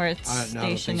 Or it's no, I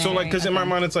don't think stationary? so. So like, because in my Okay.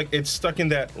 mind it's like it's stuck in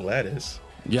that lattice,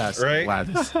 Yes, Right?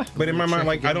 Gladys. but in my mind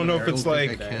like I don't know if it's I don't like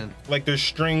think I can. like there's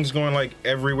strings going like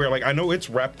everywhere. Like I know it's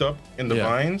wrapped up in the Yeah.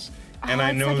 vines, and Oh,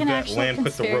 I it's know like an that actual Land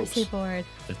put the ropes. conspiracy board.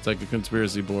 It's like a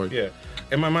conspiracy board. Yeah.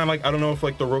 In my mind, like I don't know if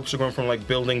like the ropes are going from like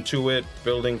building to it,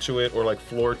 or like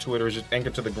floor to it, or is it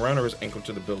anchored to the ground, or is it anchored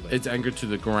to the building? It's anchored to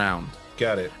the ground.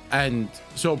 Got it. And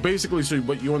so basically, so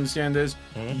what you understand is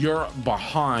you're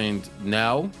behind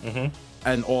Nell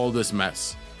and all this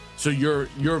mess. So you're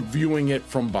viewing it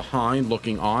from behind,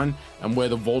 looking on, and where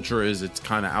the vulture is, it's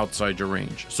kind of outside your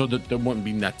range, so that there wouldn't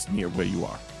be nets near where you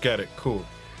are. Got it. Cool.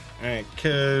 All right,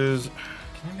 cause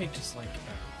can I make just like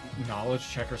a knowledge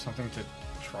check or something to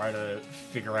try to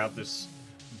figure out this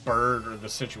bird or the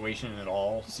situation at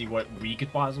all? See what we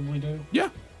could possibly do. Yeah.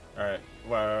 All right.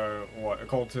 What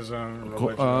occultism,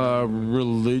 religion?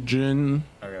 Religion.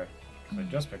 Okay. 'Cause I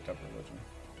just picked up religion.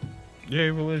 yeah,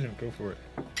 religion. Go for it.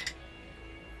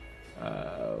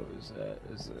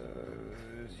 Is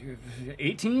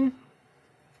 18?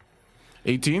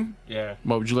 18. Yeah.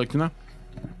 What would you like to know?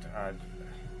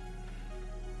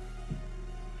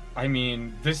 I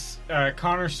mean, this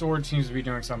Connor's sword seems to be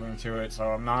doing something to it, so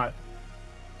I'm not.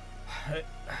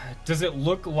 Does it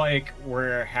look like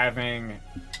we're having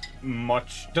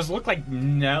much? Does it look like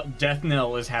Death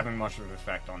Knell is having much of an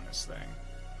effect on this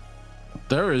thing?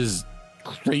 There is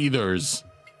craters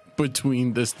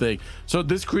between this thing. So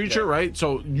this creature, Yeah. right?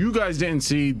 So you guys didn't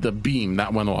see the beam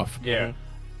that went off. Yeah.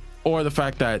 Or the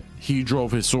fact that he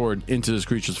drove his sword into this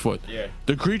creature's foot. Yeah.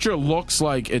 The creature looks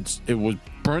like it was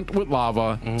burnt with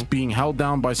lava. It's being held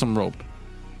down by some rope.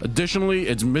 Additionally,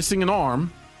 it's missing an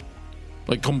arm,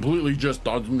 like completely just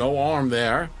no arm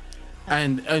there,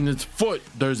 and its foot,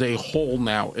 there's a hole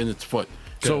now in its foot.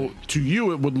 So to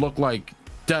you, it would look like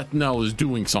Death Knell is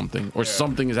doing something, or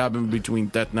something is happening between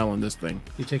Death Knell and this thing.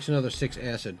 He takes another 6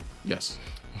 acid. Yes.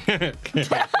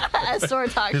 Sword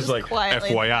talk He's just like, quietly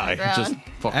in the FYI, background. Just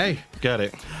fuck. Hey, Got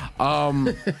it. I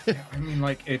mean,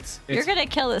 like it's You're gonna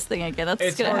kill this thing again. That's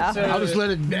what's it's gonna hard happen. to- I'll just let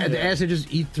it, the acid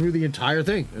just eat through the entire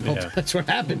thing. And hope Yeah. that's what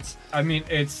happens. I mean,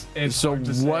 it's So hard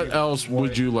to say what else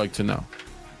would you like to know?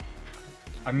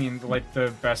 I mean, like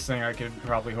the best thing I could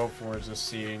probably hope for is just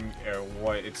seeing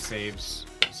what it saves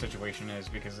situation is,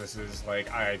 because this is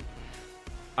like I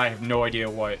have no idea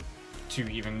what to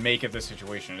even make of this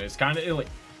situation. It's kind of like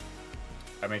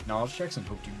I make knowledge checks and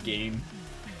hope to gain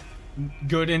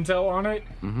good intel on it.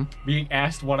 Being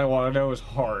asked what I want to know is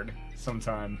hard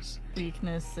sometimes.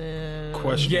 Weaknesses.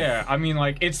 Question. Yeah, I mean,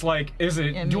 like it's like, is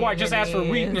it? Do I just ask for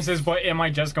Immunities. weaknesses, but am I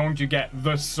just going to get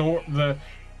the sword,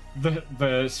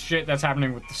 the shit that's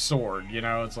happening with the sword? You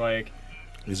know, it's like,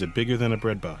 Is it bigger than a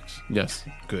bread box? Yes.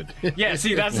 Good. yeah.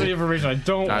 See, that's the information I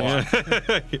don't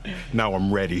Gotcha. want. Now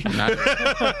I'm ready. All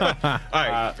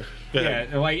right. Go ahead.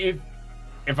 Yeah, like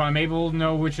if I'm able to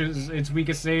know which is its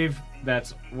weakest save,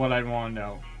 that's what I'd want to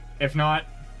know. If not,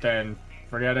 then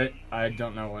forget it. I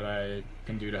don't know what I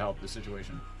can do to help the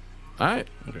situation. All right.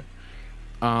 Okay.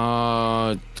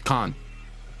 Con.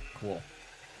 Cool.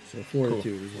 So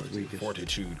fortitude is his weakest.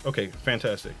 Fortitude. Okay,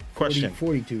 fantastic. Question.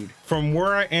 Fortitude. From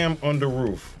where I am on the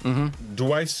roof,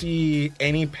 do I see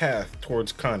any path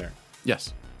towards Connor?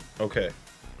 Yes. Okay.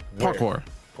 Where? Parkour.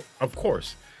 Of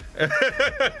course.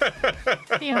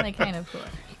 The only kind of cool.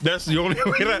 That's the only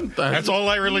way that's all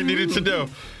I really needed to do.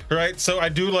 Right? So I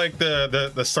do like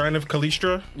the sign of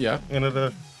Kalistra. Yeah. You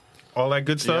know, all that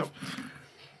good stuff.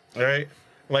 All right.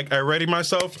 Like I ready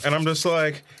myself and I'm just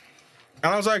like,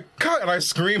 and I was like, and I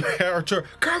scream at Archer,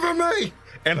 cover me!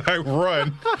 And I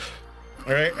run.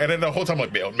 All right. And then the whole time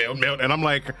I'm like, melt. And I'm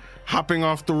like hopping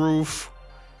off the roof,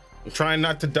 trying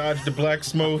not to dodge the black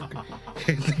smoke,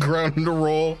 hit the ground in the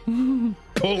roll,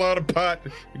 pull out a pot,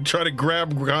 try to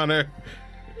grab Connor,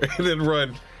 and then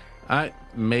run. I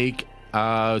make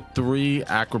 3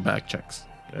 acrobat checks.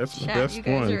 That's the Chat, best you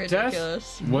guys one. are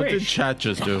ridiculous. What did Wish. chat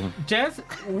just do? Death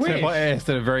Well, I asked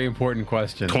a very important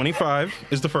question. 25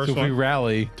 is the first So if we one.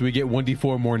 rally, do we get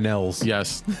 1d4 more Nells?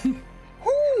 Yes.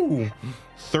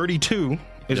 32 is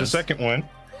the Yes. second one.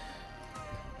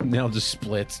 Nell just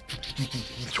splits.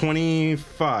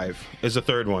 25 is the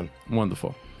third one.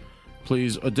 Wonderful.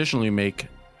 Please additionally make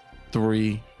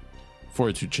 3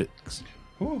 fortitude checks.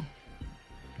 Ooh.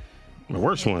 The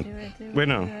worst Do one. it, do it, Wait,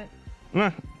 no. do it.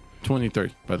 Nah,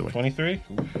 23, by the way. 23?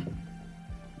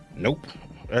 Nope.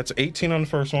 That's 18 on the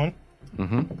first one.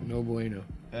 No bueno.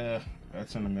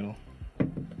 That's in the middle.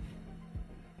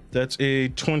 That's a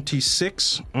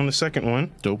 26 on the second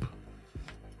one. Dope.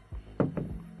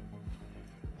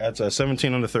 That's a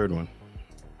 17 on the third one.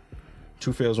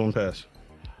 2 fails, 1 pass.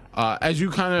 As you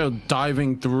kind of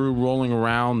diving through, rolling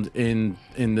around in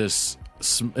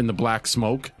the black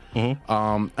smoke,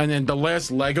 and then the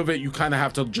last leg of it, you kind of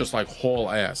have to just like haul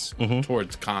ass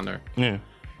towards Connor. Yeah.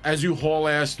 As you haul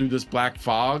ass through this black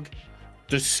fog,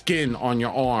 the skin on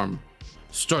your arm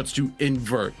starts to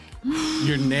invert.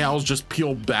 Your nails just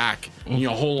peel back, and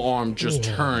your whole arm just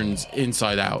turns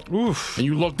inside out. Oof. And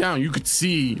you look down, you could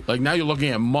see, like now you're looking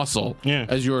at muscle Yeah.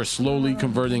 as you're slowly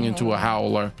converting into a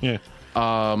howler. Yeah.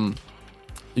 And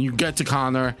you get to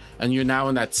Connor, and you're now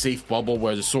in that safe bubble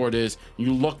where the sword is.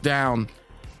 You look down,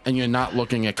 and you're not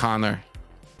looking at Connor.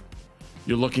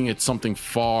 You're looking at something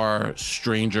far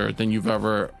stranger than you've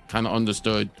ever kind of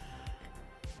understood.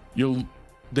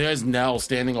 There's Nell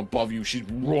standing above you. She's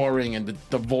roaring, and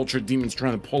the vulture demon's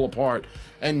trying to pull apart.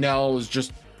 And Nell is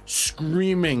just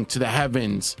screaming to the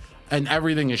heavens, and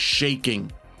everything is shaking.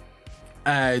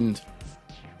 And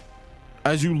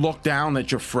as you look down at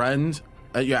your friend,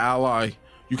 at your ally,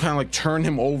 you kind of like turn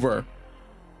him over.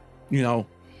 You know,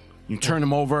 you turn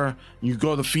him over, you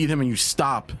go to feed him, and you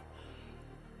stop.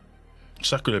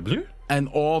 Sacre bleu? And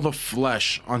all the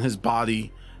flesh on his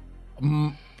body,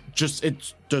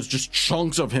 there's just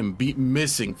chunks of him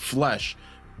missing flesh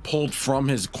pulled from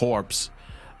his corpse.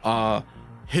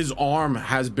 His arm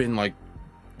has been like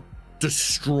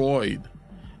destroyed,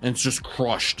 and it's just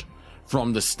crushed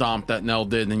from the stomp that Nell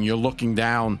did. And you're looking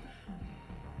down,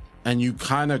 and you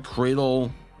kind of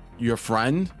cradle your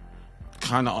friend,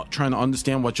 kind of trying to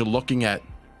understand what you're looking at.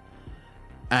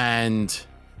 And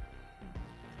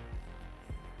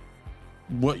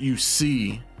what you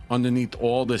see underneath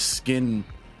all the skin,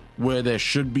 where there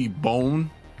should be bone,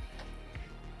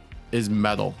 is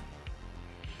metal.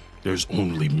 There's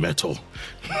only metal.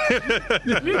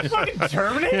 You fucking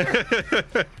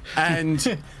Terminator.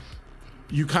 And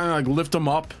you kind of like lift him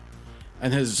up,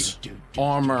 and his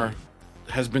armor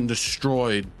has been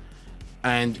destroyed.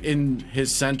 And in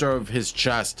his center of his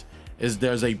chest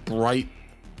there's a bright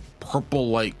purple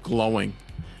light glowing.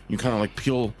 You kind of like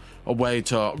peel away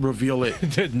to reveal it.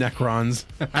 Necrons.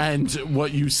 And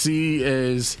what you see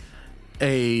is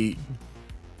a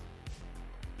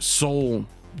soul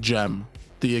gem,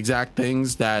 the exact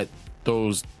things that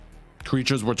those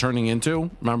creatures were turning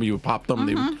into. Remember, you would pop them,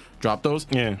 they would drop those.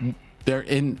 Yeah.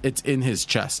 It's in his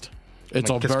chest. It's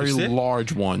Like a very Kiss Kiss?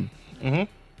 large one.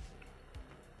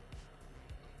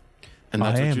 And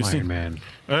that's I what am you see. Iron Man.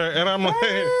 And I'm like,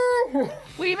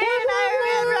 We made an Iron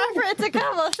Man reference a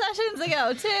couple of sessions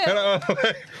ago too. and I'm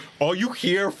like, all you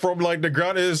hear from like the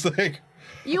ground is like,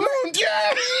 You were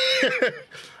yeah.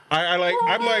 I'm like,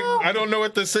 I don't know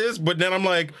what this is, but then I'm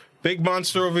like, big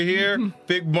monster over here,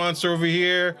 big monster over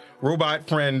here, robot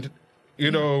friend,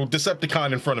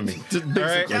 Decepticon in front of me. All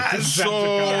right? So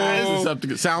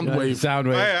Soundwave.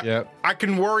 Soundwave. Yep. I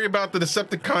can worry about the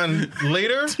Decepticon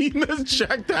later. Tina's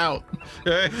checked out.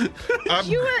 Okay?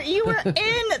 you were in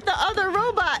the other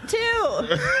robot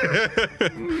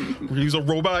too. He's a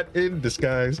robot in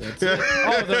disguise.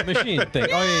 Oh, the machine thing.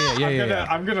 Oh, yeah.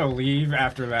 I'm gonna leave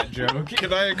after that joke.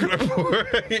 Can I pour?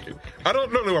 I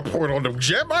don't know to pour it on the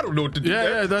gem. I don't know what to do.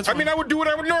 Yeah, that's I mean, I would do what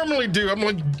I would normally do. I'm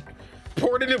like,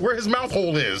 pour it in where his mouth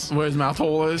hole is. Where his mouth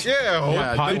hole is?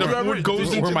 Yeah. pie- the where- food goes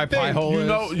where into my the thing. pie hole You is.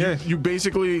 know, you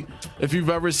basically, if you've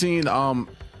ever seen Hank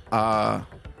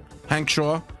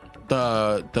Shaw,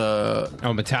 the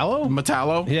Oh, Metallo?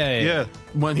 Metallo, Yeah.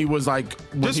 when he was like,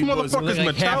 when This he was motherfucker's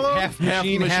Like Metallo? half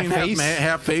machine, half face.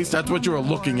 half face. That's what you were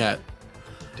looking at.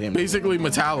 Damn. Basically,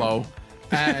 Metallo.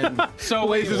 And So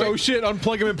wait, Says, oh shit,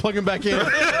 unplug him and plug him back in.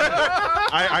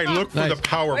 I look for the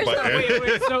power button.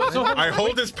 wait. So I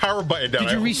hold this power button down.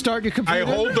 Did you restart your computer? I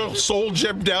hold the soul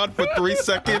gem down for 3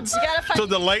 seconds gotta find- till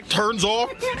the light turns off,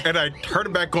 and I turn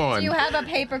it back on. You have a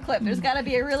paper clip. There's got to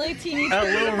be a really teeny.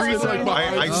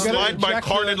 I slide my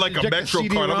card in like a Metro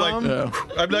card.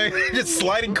 I'm like just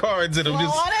sliding cards, and I'm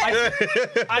just.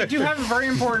 I do have a very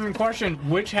important question.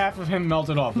 Which half of him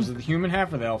melted off? Was it the human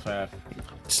half or the elf half?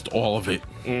 just all of it.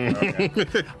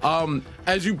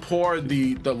 As you pour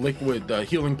the liquid, the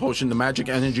healing potion, the magic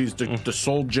energies, the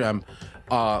soul gem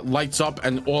lights up,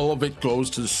 and all of it goes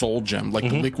to the soul gem. Like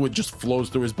the liquid just flows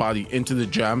through his body into the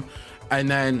gem, and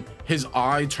then his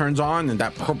eye turns on, and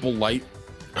that purple light.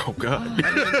 Oh god!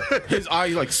 His eye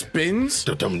like spins,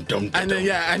 and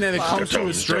then it comes to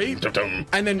his straight,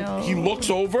 and then he looks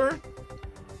over,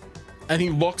 and he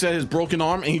looks at his broken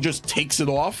arm, and he just takes it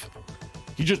off.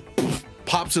 He just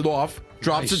pops it off,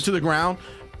 drops it to the ground,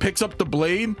 picks up the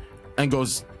blade, and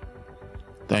goes,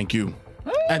 "Thank you,"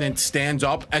 and then stands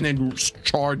up and then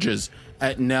charges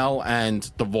at Nell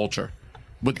and the vulture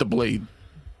with the blade.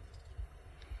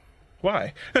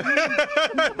 Why?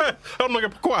 I'm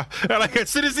like, why? And like as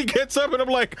soon as he gets up,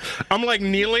 and I'm like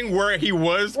kneeling where he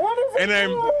was, and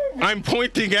I'm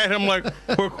pointing at him like,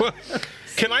 what?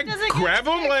 Can I grab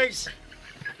him? Like,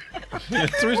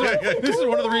 This is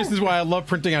one of the reasons why I love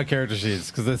printing out character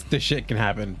sheets, because this shit can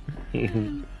happen.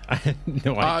 I had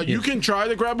no idea. You can try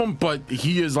to grab him, but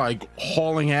he is like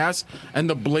hauling ass, and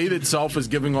the blade itself is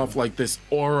giving off like this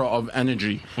aura of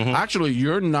energy. Actually,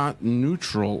 you're not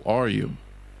neutral, are you?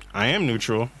 I am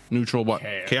neutral. Neutral what?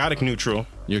 Chaotic neutral.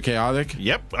 You're chaotic?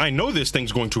 Yep, I know this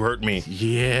thing's going to hurt me.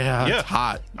 Yeah, Yeah. it's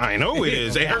hot. I know it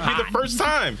is. It hurt me the first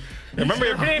time. Remember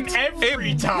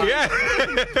Every time. Yeah,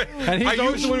 And he's I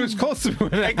always used- the one who's close to me.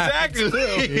 when it happens.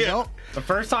 exactly. Yeah. The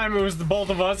first time it was the both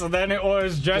of us, and then it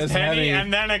was just Henny, Henny.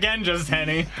 and then again just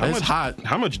Henny. It's hot.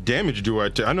 How much damage do I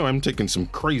take? I know I'm taking some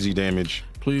crazy damage.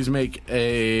 Please make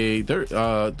a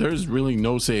there's really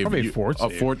no save. Probably a fort A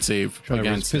save. fort save Trying to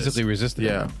against physically this. resist it.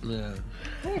 Yeah.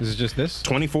 This is just this?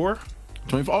 24.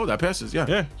 24. Oh, that passes. Yeah.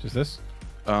 Yeah. Just this?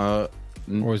 Uh,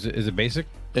 Or is it basic?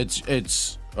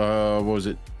 it's what was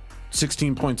it?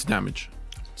 16 points damage.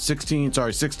 16,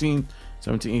 17,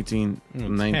 18, Half, 'cause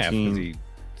 19, he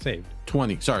saved.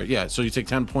 20. Sorry. Yeah. So you take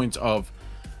 10 points of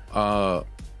hot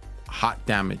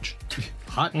damage.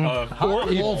 Hot,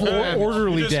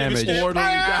 Orderly damage.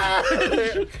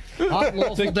 hot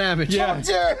lawful damage. Yeah.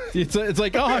 It's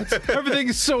like, oh,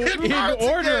 everything's so in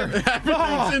order.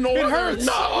 Everything's in order. It hurts.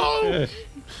 No.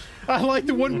 I like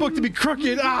the one book to be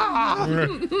crooked.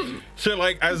 So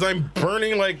like as I'm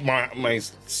burning, like my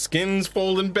skin's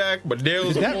folding back, my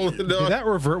nails are folding Did up. that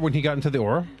revert when he got into the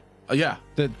aura? Yeah.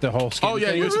 The whole skin Oh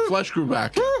yeah. thing? Your flesh grew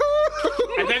back.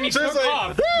 And then he So took it's like,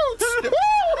 off.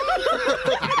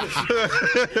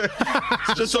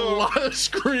 Just a lot of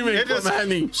screaming It from just-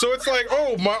 Henny. So it's like,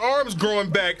 oh, my arm's growing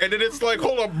back, and then it's like,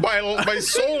 hold up, my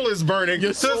soul is burning.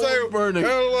 Your So it's soul is like, burning.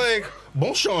 And I'm like,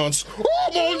 bon chance,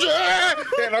 oh mon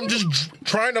Dieu, and I'm just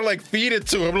trying to like feed it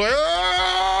to him, like,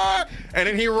 ah! And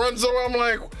then he runs over. I'm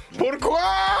like, pourquoi?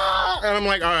 And I'm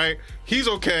like, all right, he's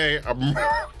okay.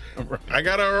 I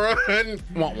gotta run.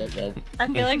 I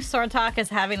feel like Sortok is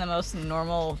having the most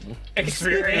normal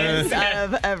Experience. experience out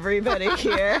of everybody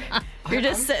here. You're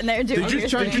just sitting there doing Did you your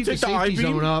Trying to thing. keep the take the safety IV?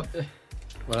 zone up.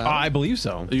 I believe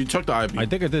so. You took the IV. I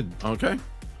think I did. Okay.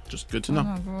 Just good to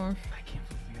know.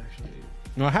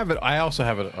 No, I have it. I also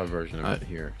have a version of it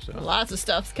here. So Lots of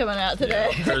stuff's coming out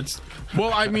today.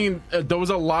 Well, I mean, there was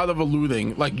a lot of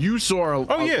alluding. Like you saw,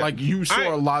 yeah. like you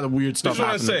saw a lot of weird stuff Just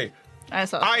want to happening. say, I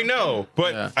saw. I know,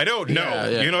 but Yeah. I don't know. Yeah,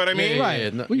 yeah. You know what I mean?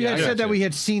 Right. no, Well, you yeah, had I said that got we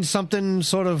had seen something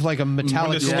sort of like a On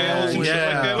metallic the scales and shit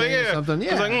like that. Like, yeah. Something,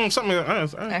 I was like, yeah.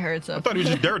 something. I heard so. I thought he was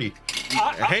just dirty.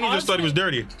 Haney just thought he was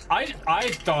dirty.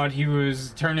 I thought he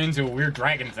was turned into a weird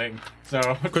dragon thing. So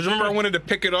Because remember, I wanted to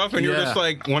pick it off, and you were Yeah. just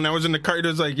like, when I was in the car, it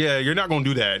was like, yeah, you're not gonna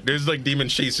do that. There's like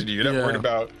demons chasing you. You're not Yeah. worried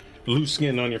about loose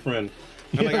skin on your friend.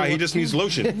 I'm like, he just needs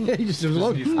lotion. He just was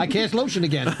lotion. I cast lotion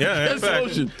again. Yeah, in It's fact.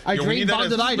 lotion. I Yo, we drain need that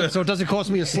bonded as- items so it doesn't cost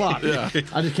me a slot. Yeah.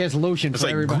 I just cast lotion It's for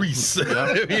like everybody. grease.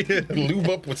 Lube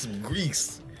up with some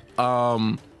grease.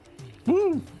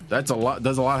 Woo. That's a lot.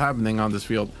 There's a lot happening on this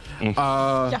field.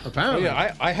 Oh, Apparently.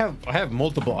 yeah, I have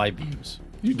multiple IBUs.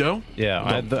 You do? Yeah,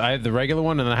 I had the regular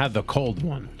one and I had the cold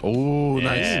one. Oh,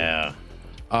 nice.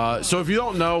 Yeah. So if you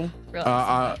don't know,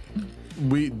 Real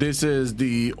this is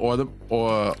the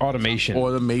Automation.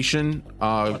 automation.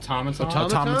 automaton.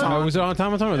 Automaton. Oh, was it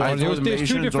automaton? I thought There's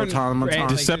two automations, different automaton. like,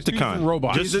 there's two different Decepticon.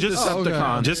 robots. Just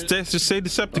Decepticon. Just say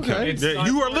Decepticon. Okay. Yeah,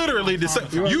 you are literally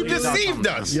Decepticon. You deceived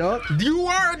us. Yup. You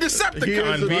are a He is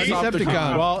Decepticon, a B.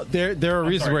 Decepticon. well, there are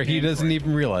reasons sorry, where he Android. doesn't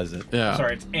even realize it. Yeah.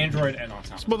 Sorry, it's Android and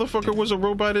automaton. This motherfucker was a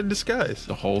robot in disguise.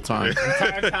 The whole time.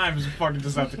 Entire time is a fucking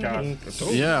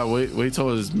Decepticon. Yeah. Wait till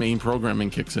his main programming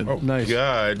kicks in. Nice.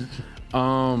 God.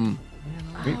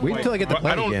 Wait until I get to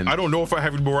play again. I don't know if I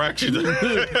have more action.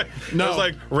 No. It's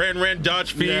like ran,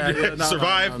 dodge, feed, no,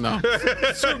 survive. No.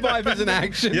 Survive is an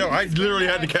action. Yo, I literally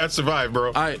had to cast survive,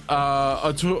 bro.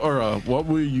 What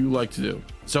would you like to do?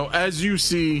 So as you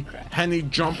see Henny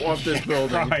jump off this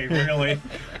building, Right, really?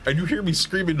 And you hear me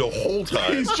screaming the whole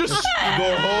time. he's just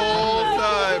The whole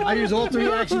time. I use all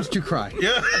three actions to cry.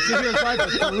 Yeah. Sit here and cry for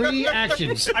 3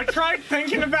 actions. I tried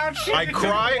thinking about shit. I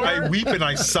cry, I weep, and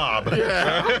I sob.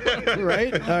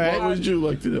 Right? All what right. would you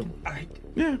like to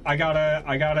do? I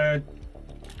gotta.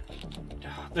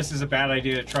 This is a bad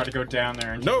idea to try to go down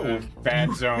there and No. a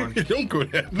bad zone. Don't go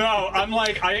there. No, I'm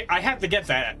like, I have to get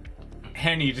that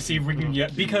Henny to see if we can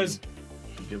get, because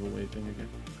Giveaway thing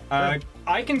again.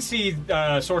 I can see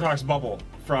Sortok's bubble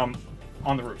from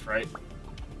on the roof, right?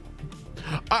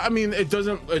 I mean, it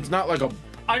doesn't. It's not like a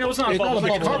I know it's not a bubble, not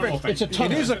a it's like bubble. a tunnel thing. It's a It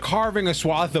tunnel. is a carving a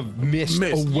swath of mist,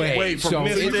 Mist. away. Wait, from so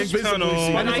mist. it's, Mystic tunnel.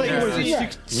 and it's like, what is it, Yeah.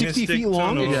 60 Mystic feet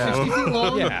long? tunnel. Yeah. 60 feet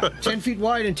long, Yeah. 10 feet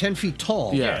wide, and 10 feet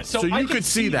tall. yeah. Yeah, So so I you could could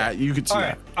see see that. You could see All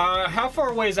right. that. How far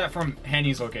away is that from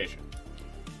Henny's location?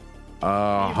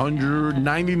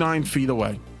 199 feet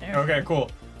away. Okay, cool.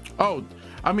 Oh,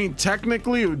 I mean,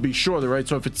 technically it would be shorter, right?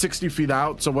 So if it's 60 feet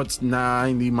out, so what's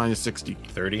 90 minus 60?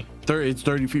 30. 30. It's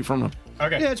 30 feet from him.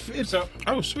 Okay. Yeah, it's so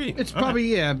Oh, sweet. it's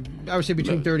probably, yeah, I would say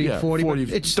between 30 Yeah, and 40. 40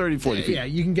 but it's 30, 40 feet. Yeah,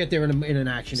 you can get there in an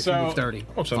action if you So- move 30.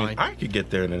 Oh, so I mean, Fine. I could get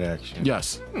there in an action.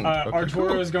 Yes.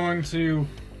 Arturo is going to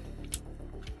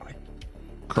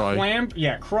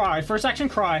Cry. cry. First action,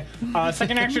 cry.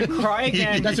 Second action, cry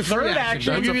again. That's a free Third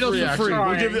action. action. I'll give you That's a those free for action.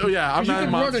 free. We'll give you, yeah, I'm You not in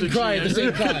can run Monster and cry at the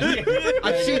same time.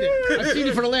 I've seen it. I've seen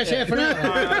it for the last half an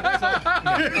hour.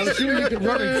 I'm assuming you can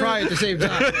run and cry at the same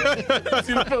time.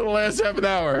 seen it for the last half an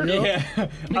hour. Yeah.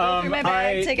 Through my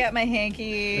bag, take out my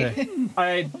hanky.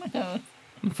 I,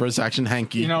 First action,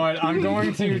 hanky. you know what? I'm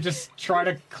going to just try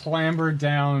to clamber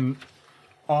down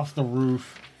off the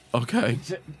roof Okay.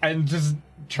 and just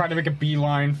try to make a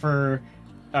beeline for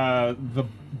the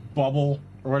bubble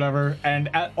or whatever. And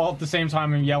all at the same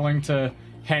time, I'm yelling to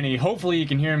Henny. Hopefully, you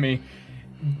can hear me.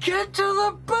 Get to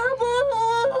the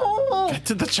bubble! Get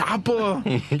to the chopper.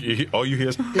 All you hear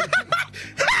is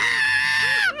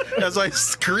as I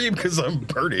scream because I'm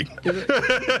burning.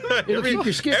 It'll keep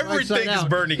your skin right side Everything is out.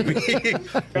 burning me.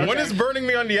 One is burning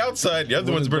me on the outside. The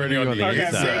other one's burning me on the Okay,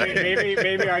 inside.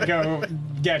 maybe I go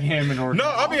get him in order. No,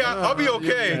 I'll be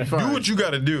okay. fine. Do what you got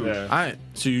to do. Yeah. All right.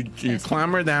 So you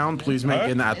clamber down. Please make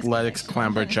an athletics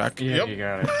clamber check. Yeah, Yep. you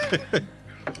got it.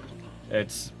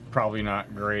 It's probably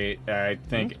not great. I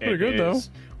think pretty good, is.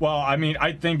 Well, I mean,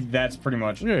 I think that's pretty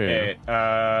much Yeah,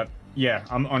 yeah. it. Yeah,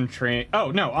 I'm untrained.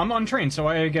 Oh no, I'm untrained. So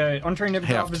I get untrained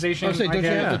improvisation. I say, don't you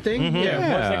get, have the thing? Yeah, what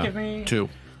does that Yeah. give me? 2.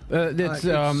 It's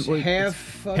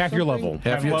half half your something? level.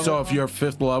 Half your, so if you're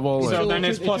 5th level, So So then it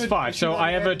it's should- plus it should- 5. it So should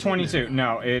I have a add 22.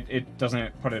 No, it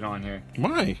doesn't put it on here.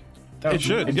 Why? Oh, It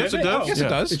should. did Yes, it does. Oh. Yes, it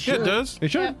does. It Yeah, it does.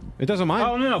 It should. It doesn't mind.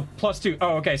 Oh no, plus 2.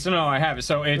 Oh, okay. So no, I have it.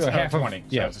 So it's Yeah, half 20. So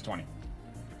yeah. it's a 20.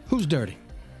 Who's dirty?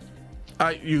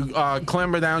 you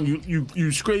clamber down.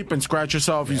 You scrape and scratch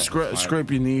yourself. You scrape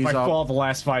your knees If I up. fall the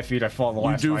last 5 feet, I fall the You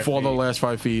last do 5 fall feet. the last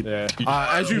 5 feet. Yeah.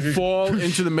 As you fall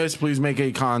into the mist, please make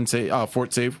a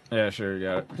fort save. Yeah, sure, you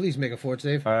got it. Please make a fort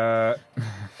save. That's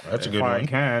a If good I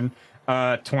one.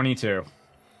 can. 22.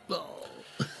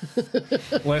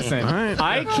 Listen, Alright.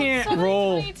 I can't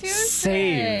roll 22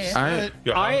 saves. Alright.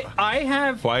 Yo, I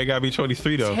have Why you gotta be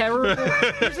 23 though? terrible.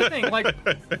 Here's the thing, like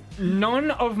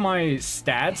none of my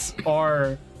stats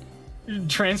are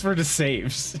transferred to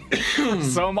saves.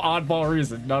 Some oddball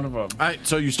reason, none of them. Alright,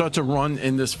 so you start to run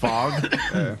in this fog.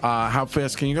 How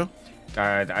fast can you go?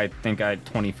 I think I had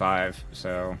 25,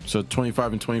 so So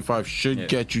 25 and 25 should Yeah.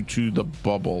 get you to the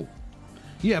bubble.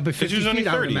 Yeah, but 50 usually feet,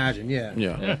 I would 30. imagine. Yeah.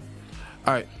 Yeah.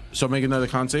 Alright, so make another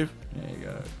con save. yeah, you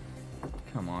got it.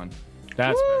 Come on,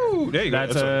 that's Woo! There you go.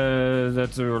 that's a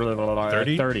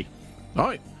 30? 30.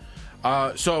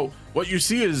 Alright. So what you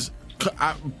see is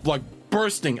like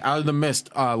bursting out of the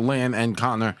mist, Lan and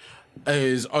Connor,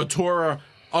 is Atura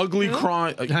ugly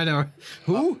crying. I know.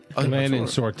 Who? Land and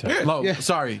sword tech. No, Yeah.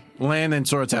 sorry, Lan and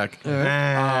Sortek.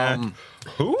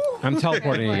 Who? I'm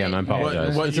teleporting again. I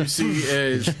apologize. What you see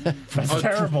is That's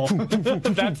terrible.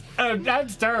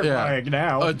 that's terrifying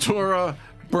now. Atura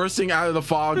bursting out of the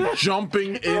fog,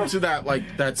 jumping into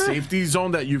that safety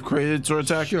zone that you've created,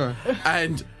 Sortek. Sure.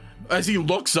 And as he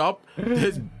looks up,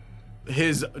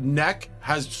 his neck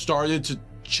has started to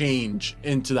change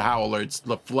into the Howlers.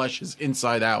 The flesh is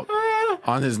inside out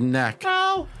on his neck.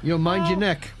 Yo, mind your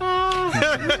neck.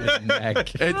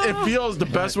 Neck. It feels, the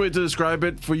best way to describe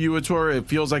it for you, Atura, it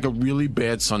feels like a really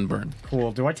bad sunburn.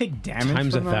 Cool. Do I take damage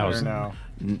Times from that or 1,000. No.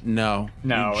 No.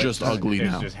 No, You're just it's ugly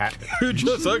it's now. Just You're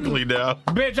just ugly now.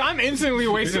 Bitch, I'm instantly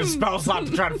wasting a spell slot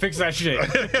to try to fix that shit.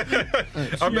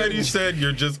 I bet he said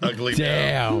you're just ugly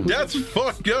Damn. now. That's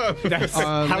fucked up. That's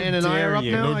how Lan and I are dare up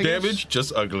you. now. No I guess. damage,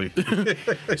 just ugly.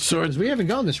 Sword. We haven't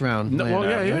gone this round. No, Lan.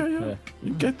 well, yeah.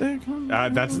 You get there. Come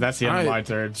on. That's the end of my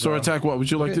turn. Sword attack, what would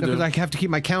you like to do? Because I have to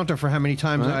keep my counter for how many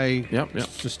times I Yep.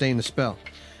 sustain the spell.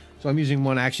 So I'm using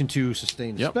one action to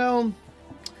sustain the Yep. spell.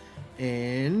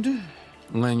 And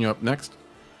Lan, you up next.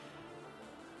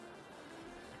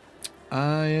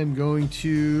 I am going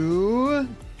to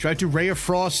try to Ray of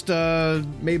Frost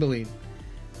Maybelline.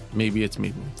 Maybe it's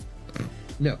me.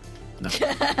 No.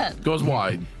 Goes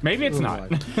wide. Maybe it's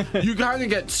not. You kind of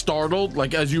get startled,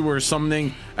 like as you were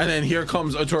summoning, and then here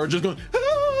comes Atura just going,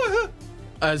 "Ah!"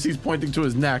 as he's pointing to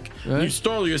his neck. Right. You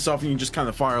startle yourself and you just kind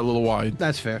of fire a little wide.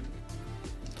 That's fair.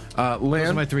 Those are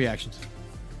Lan, my 3 actions.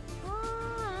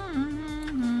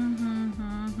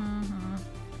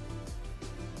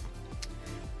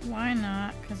 Why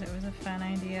not? Because it was a fun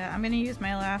idea. I'm gonna use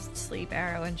my last sleep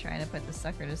arrow and try to put the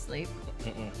sucker to sleep.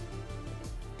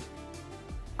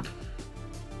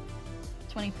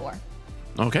 24.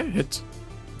 okay, hits.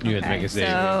 You had to make a save.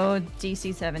 So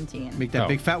DC 17. Make that Oh.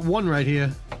 big fat 1 right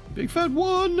here. Big fat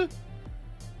 1.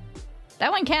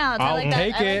 That one counts. I I'll like that.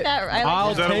 take I like it. that. I like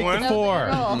I'll that. take one? the That was a 4.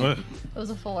 roll. It was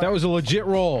a 4. That was a legit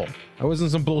roll. That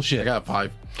wasn't some I bullshit. got a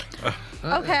 5.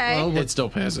 okay. Well, It still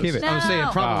passes. Keep it. I was saying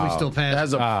No. probably still It passed.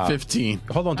 has a 15.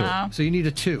 Hold on to Oh, it. So you need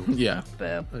a 2. Yeah.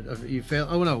 boo. You fail.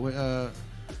 Oh no.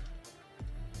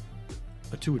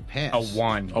 A 2 would pass. A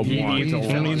 1. A He 1. needs a He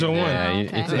 1. needs a 1. Yeah,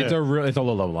 okay. it's a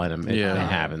low level item. It, Yeah. it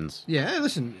happens. Yeah.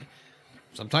 Listen.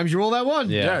 Sometimes you roll that 1.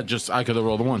 Yeah. Yeah, just I could have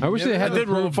rolled a 1. I wish they had I did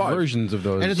roll a improved 5. versions of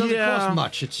those. And it doesn't Yeah. cost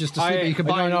much. It's just a sleep. I- You can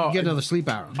buy. no, no, You get another sleep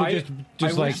arrow. I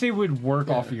just like- wish they would work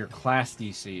off of your class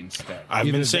DC instead. I've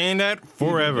been saying that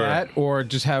forever. That or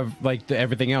just have like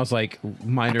everything else, like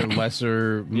minor,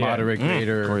 lesser, moderate,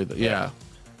 greater, Yeah.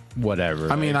 whatever.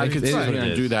 I mean, I Like, could it is sit what here it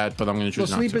and is. do that, but I'm going to Well,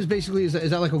 choose sleep not is to. basically is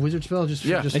that like a wizard spell? Just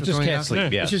Yeah. just It just throwing can't out?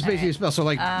 sleep. Yeah, It's just basically a spell. So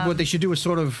like what they should do is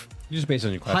sort of just based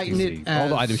on your class. heighten DC. it All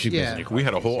the as- items should be yeah. based on your class. We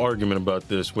had a whole argument about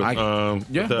this with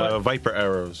Yeah. the Viper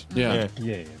arrows. Yeah.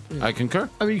 Yeah. I concur.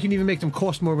 I mean, you can even make them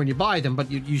cost more when you buy them, but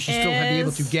you should still be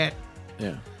able to Is- get.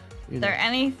 Yeah. Is there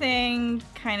anything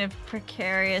kind of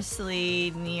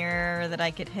precariously near that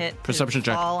I could hit to Perception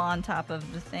check. fall on top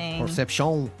of the thing?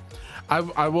 Perception.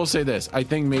 I will say this. I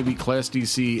think maybe class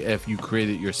DC if you create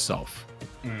it yourself.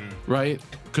 Right?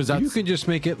 Because that's You can just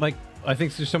make it like I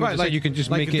think there's someone Right, that said like you can just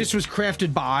like make if it. this was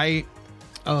crafted by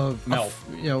Melt.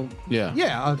 Yeah.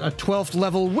 a 12th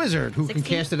level wizard who can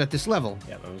 16? cast it at this level.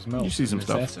 Yeah, those melt. You see some It's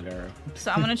stuff. acid arrow.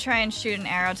 So I'm gonna try and shoot an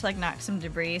arrow to like knock some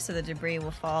debris, so the debris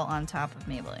will fall on top of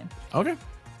Maybelline. Okay.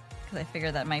 Because I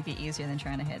figure that might be easier than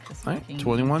trying to hit this All right. fucking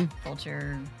 21.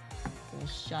 vulture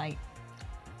bullshite.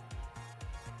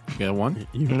 You get a 1.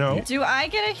 No. Do I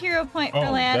get a hero point for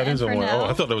Oh, Lan that and is a for 1. Nell? Oh,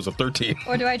 I thought that was a 13.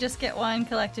 Or do I just get one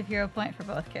collective hero point for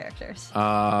both characters?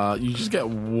 You just get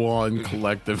 1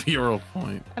 collective hero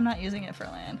point. I'm not using it for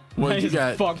Lan. What did you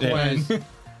get? Fuck Lan.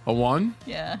 A 1?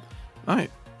 Yeah. All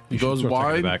right. He goes Sword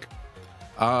Tackle wide. back.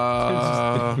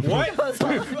 What? What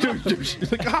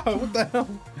the hell?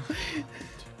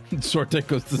 Sword Tech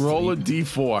goes to Roll a sleep.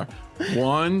 d4.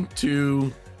 1,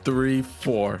 2, 3,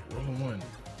 4. Roll a 1.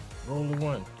 Roll a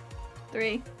 1.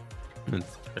 3.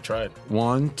 I tried.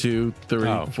 1, 2, 3,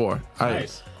 Oh. 4. All right.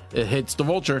 Nice. It hits the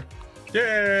vulture.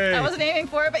 Yay! I wasn't aiming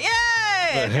for it, but yay!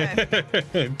 Okay.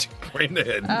 Right in the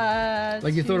head.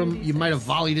 Like you thought you might have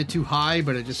volleyed it too high,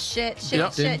 but it just Shit.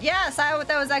 Yep. Yes, that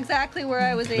was exactly where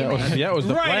I was That aiming. was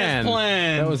the Right plan. as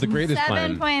planned. That was the greatest 7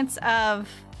 plan. points of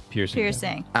Piercing.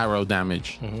 piercing. Arrow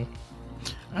damage. All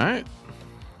right.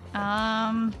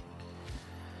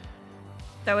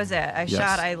 That was it. I Yes.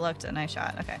 shot, I looked, and I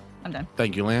shot. Okay, I'm done.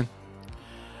 Thank you, Lan.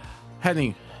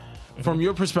 Henny, from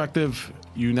your perspective,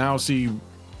 you now see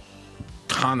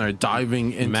Connor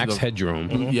diving into Max the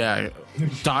Headroom. yeah,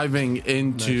 diving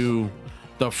into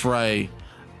the fray,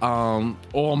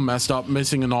 all messed up,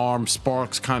 missing an arm,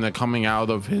 sparks kind of coming out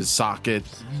of his socket.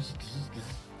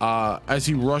 As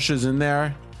he rushes in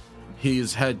there,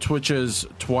 his head twitches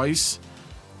twice,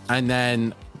 and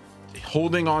then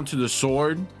holding onto the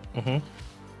sword,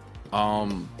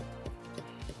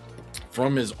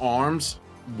 from his arms,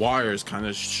 wires kind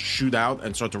of shoot out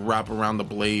and start to wrap around the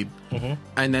blade,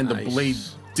 and then the blade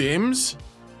dims,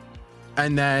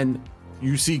 and then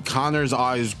you see Connor's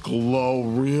eyes glow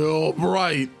real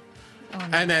bright,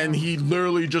 and then he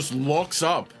literally just looks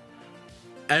up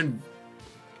and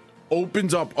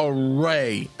opens up a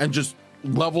ray and just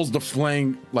levels the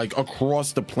flame like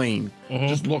across the plane,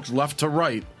 just looks left to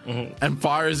right, and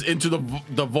fires into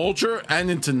the vulture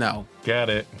and into Nell. Got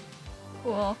it.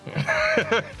 Cool.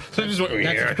 So it just went,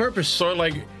 that's its purpose. So it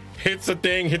like hits the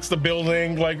thing, hits the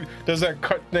building, like does that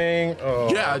cut thing.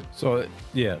 Oh. Yeah. So,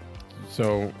 yeah.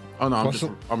 So, Oh no, Plus-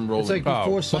 I'm rolling. it's like before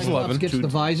plus Cyclops 11. gets the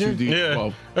visor.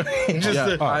 2d12. Just Yeah,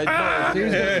 the- I- He's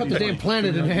gonna cut the damn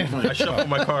planet in half. I shuffle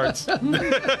my cards.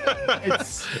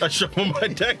 I shuffle my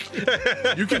deck.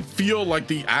 you can feel like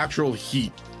the actual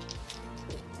heat.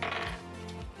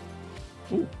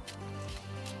 Ooh.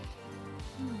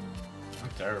 I'm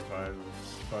terrified of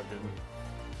this fucking.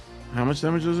 How much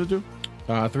damage does it do?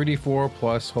 3d4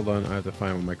 plus, hold on, I have to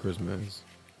find what my charisma is.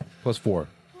 Plus 4.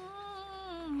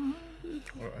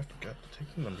 Oh, I forgot to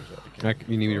take the numbers out again.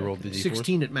 You need me to roll the d4?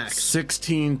 16 at max.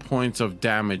 16 points of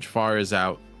damage fires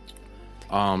out,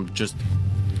 just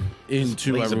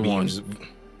into Laser everyone. beams.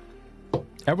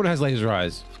 Everyone has laser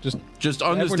eyes. Just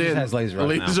Understand, just has laser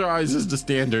eyes now. laser eyes is the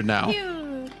standard now.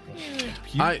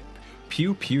 I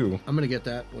Pew pew. I'm gonna get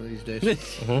that one of these days. Do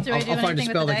I do I'll find a anything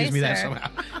spell with the that gives me that dice, or somehow.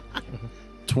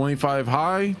 25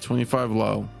 high, 25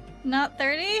 low. Not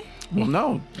 30? Well,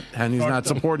 no, Henny's not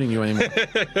supporting you anymore.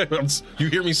 You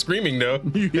hear me screaming though.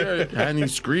 You hear Henny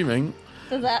screaming.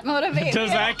 Does that motivate Does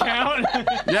me? that count?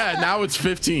 Yeah, now it's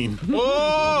 15.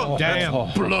 Oh damn.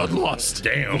 Bloodlust.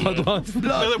 damn!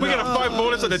 We got a 5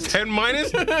 bonus and a 10 minus.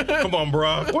 Come on,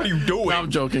 bro. What are you doing? No, I'm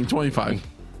joking. 25.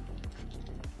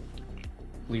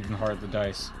 Leaving hard the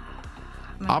dice.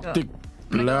 I'm gonna Optic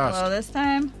go low blast. this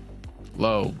time.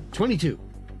 Low. 22.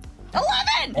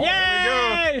 11!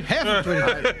 Yay! Half of 22.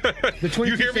 The 22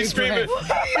 You hear me stays for screaming?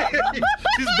 half.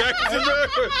 She's back to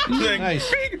the like, Nice.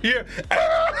 yeah.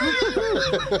 That's what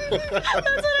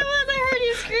it was. I heard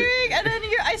you screaming, and then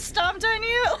I stomped on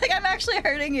you. Like, I'm actually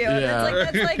hurting you. And Yeah.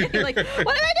 it's like,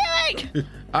 what am I doing?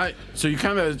 So you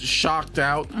kind of shocked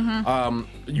out.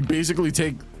 You basically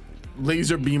take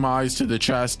laser beam eyes to the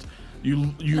chest.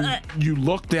 You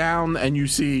look down and you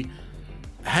see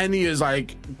Henny is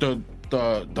like the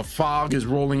fog is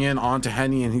rolling in onto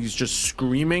Henny and he's just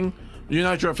screaming. You're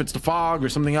not sure if it's the fog or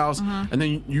something else. And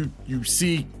then you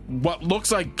see what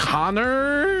looks like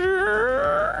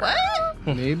Connor. What?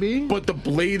 Maybe. But the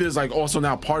blade is like also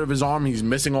now part of his arm. He's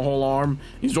missing a whole arm.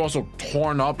 He's also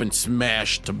torn up and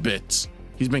smashed to bits.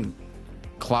 He's been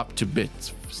clopped to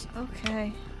bits.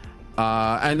 Okay.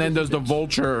 And then there's the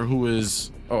vulture who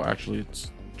is actually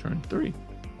it's turn 3.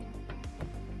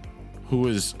 Who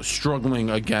is struggling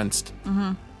against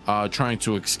trying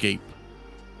to escape.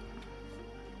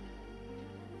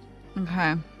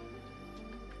 Okay.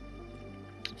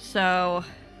 So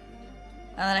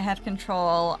Now that I have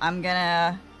control, I'm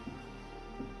gonna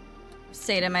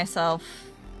say to myself,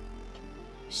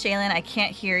 Shaylin, I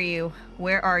can't hear you.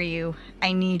 Where are you?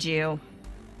 I need you.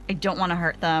 I don't want to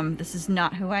hurt them. This is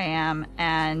not who I am.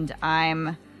 And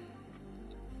I'm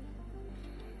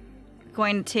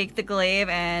going to take the glaive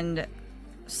and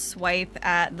swipe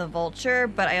at the vulture,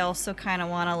 but I also kind of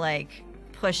want to like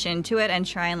push into it and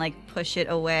try and like push it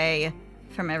away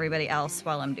from everybody else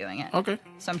while I'm doing it. Okay.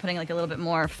 So I'm putting like a little bit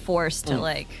more force to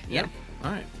like, yeah.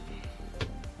 All right.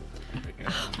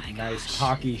 Oh my god. Nice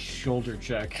hockey shoulder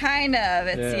check. Kind of.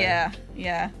 It's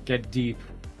yeah. Get deep.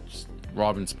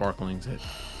 Robin Sparkling's it.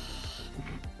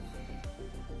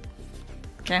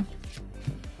 Okay.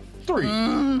 3,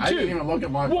 I didn't even look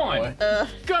at my 1,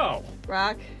 go.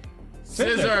 Rock.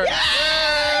 Scissor.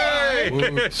 Hey!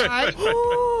 Ooh, it's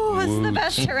the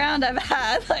best round I've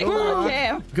had. Like all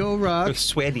game. Go Rock.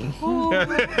 Sweating.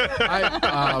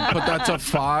 I put that to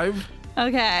 5.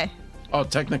 Okay. Oh,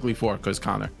 technically 4 because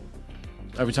Connor.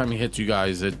 Every time he hits you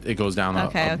guys, it goes down a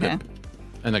Okay. bip.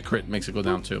 And the crit makes it go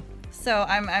down 2. So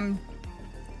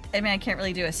I mean, I can't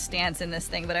really do a stance in this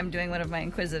thing, but I'm doing one of my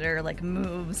Inquisitor like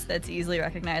moves that's easily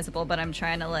recognizable. But I'm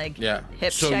trying to like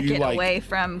hip So check you, it like- away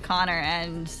from Connor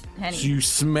and Henny. So you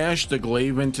smash the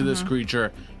glaive into this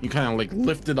creature. You kind of like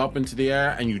lift it up into the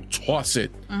air and you toss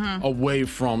it away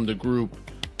from the group.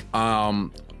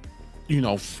 You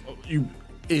know, you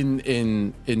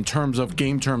in terms of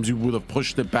game terms, you would have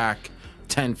pushed it back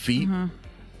 10 feet.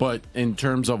 But in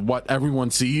terms of what everyone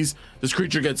sees, this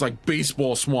creature gets like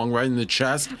baseball swung right in the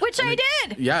chest. Which I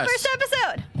did. Yes. First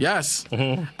episode. Yes.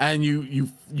 And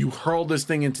you hurl this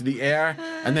thing into the air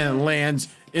and then it lands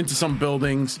into some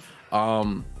buildings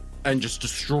and just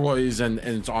destroys and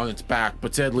it's on its back.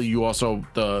 But sadly you also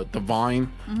the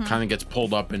vine kind of gets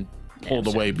pulled up and pulled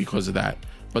away because of that.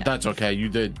 But that's okay. You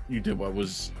did what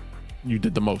was you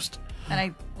did the most. And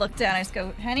I look down. I just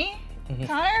go, Henny,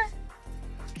 Connor,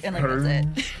 and like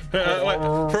that's it. Like,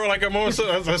 for like a moment,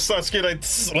 as I start getting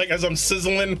like as I'm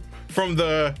sizzling from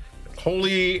the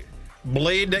holy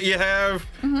blade that you have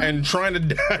and trying to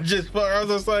dodge it, I was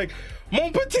just like,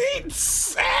 mon petit,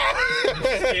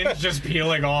 Skin's just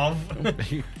peeling off.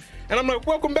 and I'm like,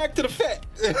 welcome back to the fet.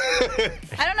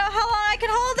 I don't know how long I can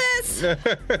hold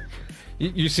this.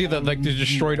 You see that like the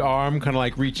destroyed arm kind of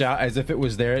like reach out as if it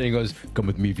was there, and he goes, "Come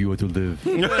with me if you want to live."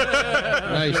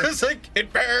 Nice. It's like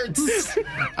it burns.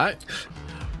 I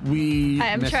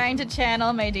am trying to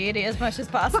channel my deity as much as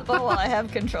possible while I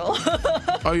have control.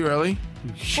 Oh, you really?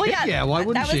 Well, Yeah, why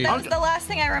wouldn't she? That was the last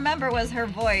thing I remember was her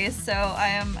voice. So I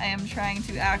am trying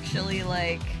to actually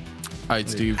like All right,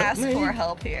 Steve. ask for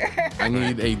help here. I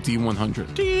need a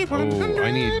D100. Oh,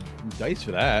 I need dice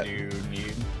for that. You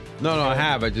need. No, I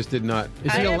have. I just did not.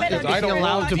 Is I he, am al- in a is he don't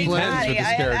allowed to fucking play? intense body. with this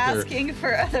I am character. asking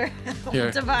for other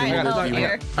Here. divine You want help the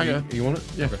here. I got it. You want it?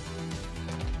 Yeah.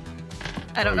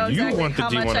 I don't know you exactly want the how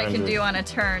much I can D100. do on a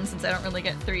turn since I don't really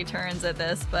get 3 turns at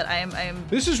this, but I am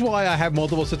This is why I have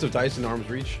multiple sets of dice in arm's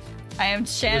reach. channeling.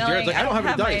 Jared's like, I don't have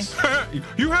any my- dice.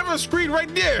 You have a screen right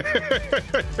there.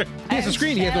 I has a am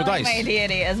screen, he has no channeling dice. my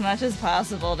deity as much as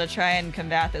possible to try and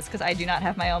combat this because I do not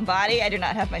have my own body. I do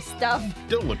not have my stuff.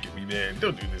 Don't look at me, man.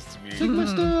 Don't do this to Take me. my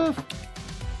stuff.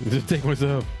 Just take what's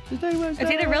up. Just take my It's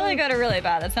stuff. either really good or really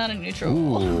bad. That's not a neutral.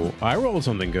 Ooh, I rolled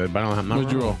something good, but I don't have.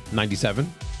 What'd you roll? 97.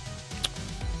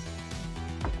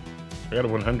 I got a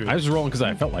 100. I was rolling because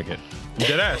I felt like it.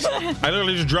 Dead ass. I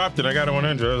literally just dropped it. I got a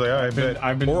 100. I was like, all right, bet.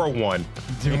 I've been- or a 1.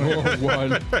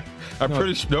 One. I'm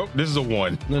pretty sure. Nope, this is a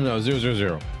 1. No,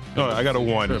 000. No, I got a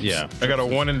 1. Yeah. I got a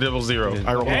 1 and double 0.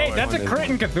 I rolled Hey, one. that's a crit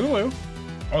in Cthulhu.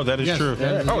 Oh, that is Yes, true.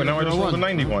 that is Oh, and now I just rolled a 001.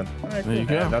 91. There you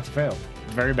go. That's a fail.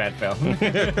 Very bad fail.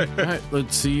 All right,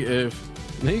 let's see if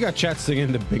Now you got chat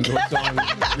singing the bingo song.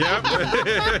 Yep.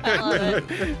 I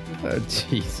love it. Oh,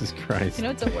 Jesus Christ. You know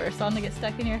what's a worse song to get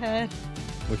stuck in your head?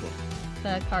 Which one?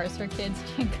 The Cars for Kids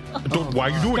jingle. Why are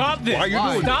you doing Stop this? this. Why are you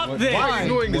doing Stop this? this. Why are you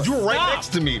doing this? You were right Stop. next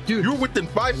to me. Dude. You were within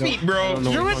 5 feet, bro. don't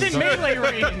know. You're within melee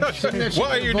range. Sing that shit Why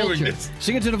to are the you doing vulture. this?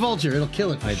 Sing it to the vulture. It'll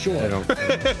kill it for sure. I don't.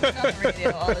 It's on the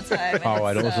radio all the time. and Oh,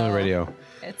 I don't it's listen to the so- radio.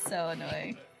 It's so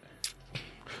annoying.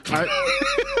 I,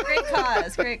 Great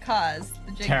cause. Great cause. The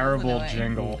jingle's Terrible annoying.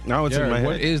 jingle. Now it's in my Jared,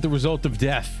 what head. is the result of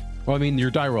death? Well, I mean, your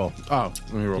die roll. oh,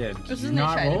 let me roll. Yeah, Just did you isn't they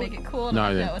not trying to roll make it cool? No,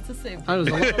 I No, didn't. it's the same. I was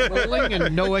a lot of rolling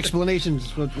and no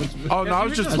explanations. Oh no, I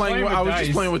was just playing. I was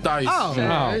just playing with dice. Oh,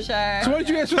 Oh. Sure. So what did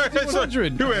you answer?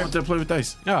 100. I wanted to play with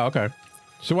dice. Oh, okay.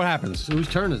 So what happens? So whose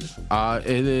turn is it?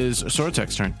 It is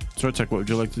Sortek's turn. Sortek, what would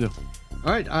you like to do?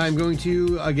 All right, I'm going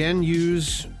to again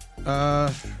use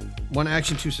one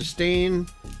action to sustain,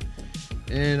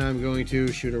 And I'm going to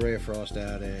shoot a ray of frost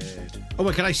at it. Oh,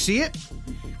 wait, can I see it?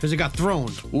 Because it got thrown.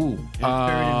 Ooh.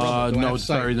 buried in rubble. Do I No, have it's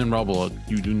sight? buried in rubble.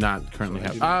 You do not currently I do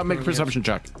have. not Make a currently perception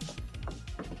check.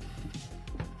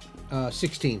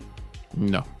 16.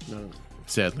 No, No.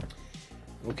 sadly.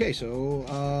 Okay, so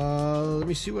let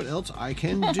me see what else I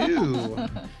can do.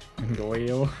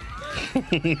 Goyo.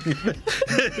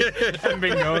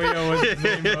 Bingoyo was his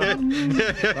name, bro.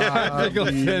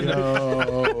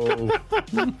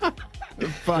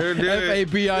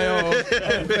 Fabio.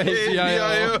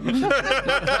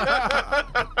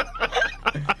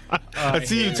 I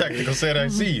see you, Tactical said I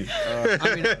see you.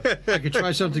 I mean, I could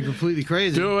try something completely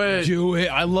crazy. Do it. Do it.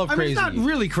 I love I mean, crazy. it's not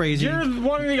really crazy. You're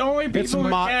one of the only It's people who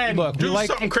can. look, we Do like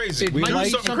something crazy. it Do might be something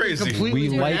something crazy. completely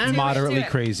we like random. moderately Do it.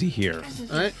 crazy here.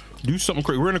 All right. Do something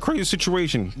crazy. We're in a crazy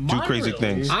situation. Do crazy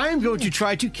things. I'm going to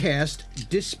try to cast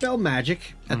Dispel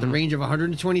Magic at the range of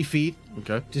 120 feet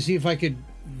Okay. to see if I could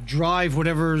drive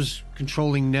whatever's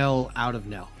controlling Nell out of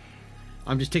Nell.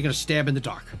 I'm just taking a stab in the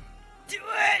dark. Do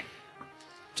it.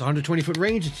 It's 120 foot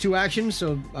range. It's 2 actions,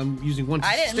 so I'm using one.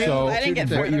 I didn't stab. know. So I didn't get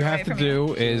what further you away have to from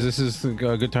do is, this is a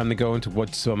good time to go into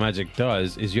what spell magic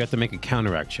does, is you have to make a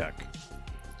counteract check.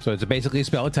 So it's basically a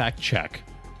spell attack check.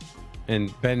 And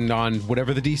depending on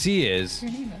whatever the DC is,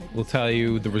 will tell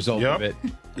you the result Yep. of it.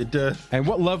 It And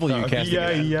what level are you casting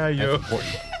it at? yo. That's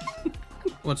important.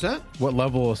 What's that? What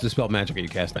level is Dispel Magic are you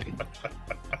casting?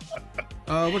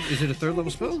 What is it? A third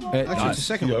level spell? Actually, it's a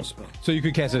second level spell. So you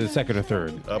could cast it at second or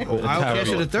third. I'll cast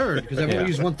it a third because I've Yeah. only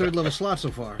used 1/3 level slot so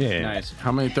far. Yeah. Nice.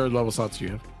 How many third level slots do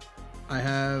you have? I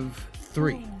have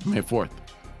 3. How many fourth?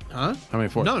 Huh? How many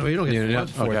fourth? No, you don't get You're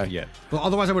fourth. not fourth Okay. yet. Well,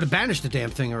 otherwise I would have banished the damn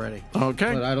thing already.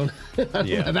 Okay. But I don't, I don't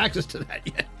Yeah. have access to that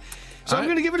yet. So I'm Alright.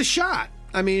 going to give it a shot.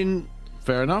 I mean,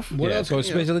 Fair enough. what Yeah, else? so it's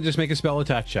you know, basically just make a spell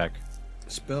attack check.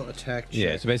 spell attack. Check.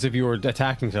 Yeah, so basically if you were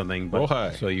attacking something, but Roll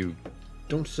high. so you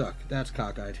Don't suck. That's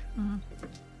cockeyed.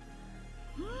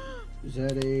 Is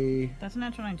that a? That's a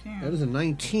natural 19. That is a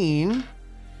 19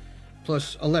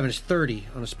 plus 11 is 30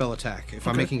 on a spell attack. If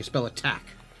I'm making a spell attack,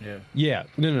 yeah,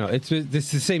 no, it's the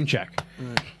same check.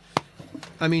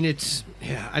 I mean it's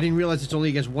I didn't realize it's only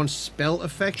against one spell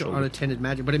effect or unattended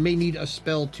magic, but it may need a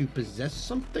spell to possess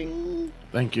something.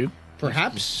 Thank you.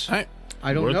 Perhaps All right.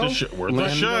 I don't Worth know. a shot. Worth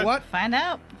But a you know shot. what? Find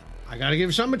out. I gotta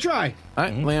give something a try. All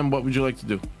right, Lamb, what would you like to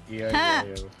do? Shit.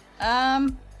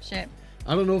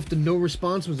 I don't know if the no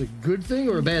response was a good thing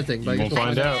or a bad thing, but I You guess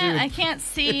won't we'll find out. I can't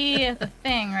see the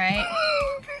thing, right?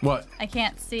 What? I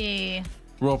can't see.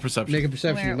 Roll perception. Make a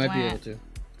perception. Where You it might be able went. to.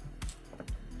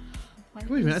 What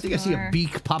Wait a minute. I think I see a score?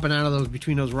 beak popping out of those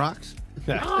between those rocks.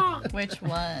 Which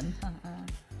one?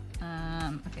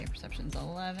 Okay, perception's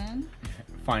 11.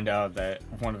 Find out that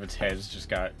one of its heads just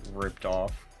got ripped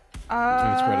off. spread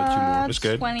out 2 more. That's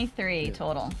good. 23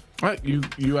 total. All right,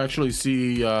 you actually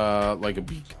see like a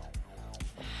beak.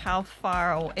 How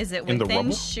far is it In the within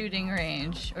rubble? shooting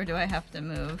range, or do I have to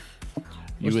move?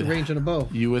 What's the range on a bow?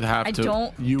 You would have I to.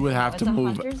 don't. You would have It's to a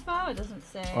move hunter's bow. It doesn't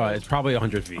say. It's probably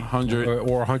 100 feet. 100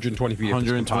 or 120 feet. if it's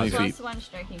 120 composite. feet. Plus 1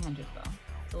 striking hunter's bow.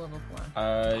 It's a level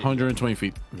 4. 120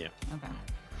 feet. Yeah. Okay.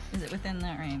 Is it within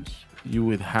that range? You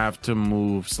would have to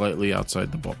move slightly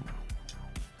outside the bubble.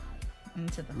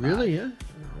 Into the Really? five.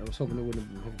 Yeah. I was hoping it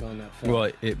wouldn't have gone that far.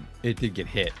 Well, it did get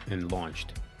hit and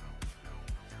launched.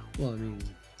 Well, I mean,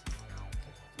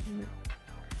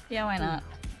 Yeah, why not?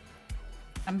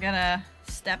 I'm gonna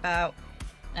step out,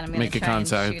 and I'm gonna Make a try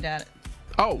contact. and shoot at it.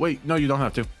 Oh wait, no, you don't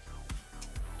have to.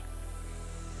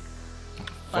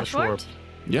 Flash warp. warped?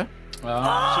 Yeah.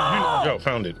 Yo,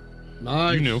 found it.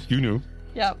 nice. You knew.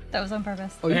 Yep, that was on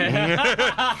purpose. Oh, you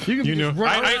can You knew. just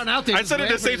run around out there. I said it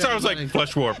at the same time. I was like,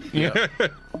 flesh warp. Yeah.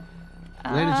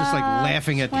 Landon's just like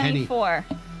laughing at Penny. 24.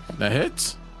 That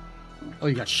hits. Oh,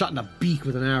 you got shot in the beak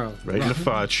with an arrow. Right in the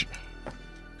fudge.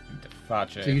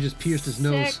 Fache. So you just pierced his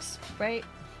nose. 6, right?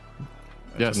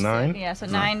 Yes. 9. Yeah, so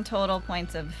 9 total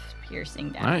points of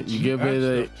piercing damage. All right, you give Add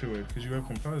it stuff to it because you have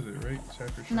composite, right?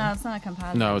 Sacrifice. No, it's not a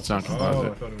composite. a. No, it's not Oh, I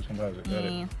composite. thought it was composite. Got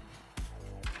it. Yeah.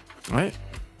 All right.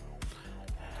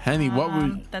 Henny, what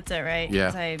would? That's it, right? Yeah.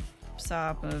 'Cause I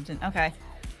saw it moved. And, okay.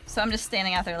 So I'm just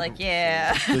standing out there like,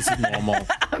 yeah, This is normal.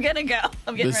 I'm gonna go.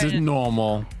 I'm getting This ready. is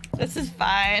normal. This is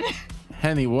fine.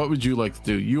 Henny, what would you like to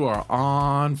do? You are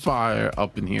on fire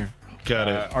up in here. Got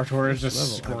it. Artur is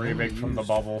just screaming from the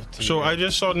bubble. To So you. I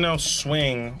just saw Nell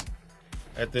swing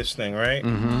at this thing, right?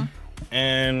 Mm-hmm.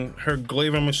 And her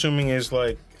glaive, I'm assuming, is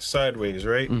like sideways,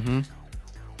 right? Mm-hmm.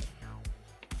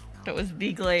 It was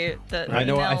the glade. I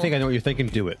know. I think I know what you're thinking.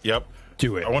 Do it. Yep.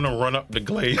 Do it. I want to run up the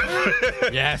glaive,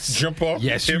 Yes. jump off,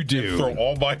 Yes, the you hip, do. and throw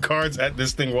all my cards at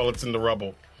this thing while it's in the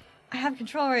rubble. I have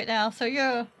control right now, so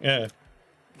you're. Yeah.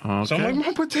 Okay. So I'm like,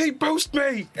 Mon Petit, boost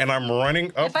me! And I'm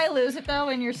running up. If I lose it though,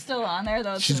 and you're still on there,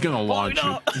 though, it's She's gonna launch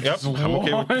you. Yep,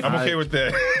 I'm okay with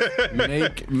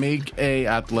that. Make a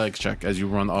athletics check as you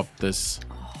run up this.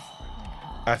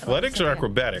 Athletics or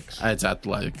acrobatics? It's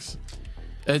athletics.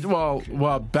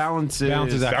 Well, balance is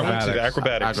Balance is Balance is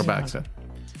acrobatics. acrobatics. Yeah.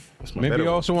 That's my Maybe better you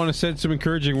one. also want to send some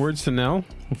encouraging words to Nell.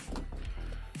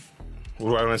 What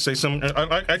do I want to say? Something?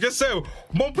 I just said,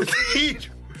 Mon Petit.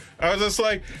 I was just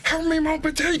like, help me, Mon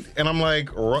Petit. And I'm like,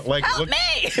 help me.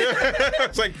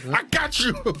 It's like, I got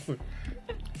you.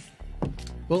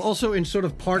 Well, also in sort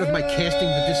of part of my casting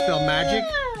the Dispel Magic,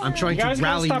 I'm trying You guys to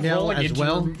gotta rally stop Nell rolling as into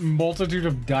well. a multitude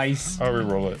of dice. I'll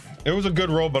re-roll it. It was a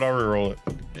good roll, but I'll re-roll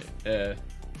it.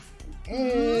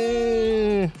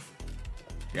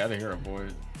 Yeah, the hero boy.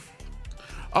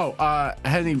 Oh,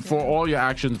 Henny, for all your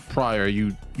actions prior,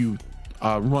 you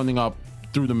running up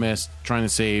through the mist, trying to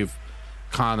save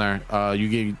Connor. You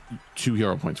gave 2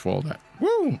 hero points for all that.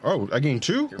 Woo! Oh, I gained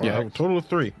 2? Yeah. I have a total of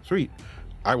 3. Sweet.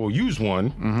 I will use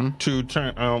one to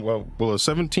turn. Well, will a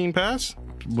 17 pass?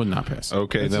 Would not pass.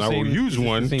 Okay, It's then the I will same- use it's the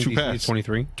one same to DC, pass.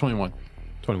 23, 21.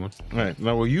 21. All right, and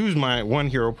I will use my 1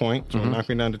 hero point, so knock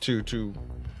me down to 2 to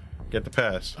get the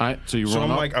pass. All right, so you So run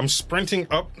I'm up. like, I'm sprinting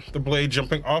up the blade,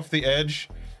 jumping off the edge,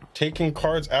 taking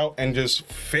cards out, and just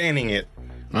fanning it.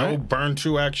 I will Alright. burn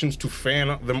 2 actions to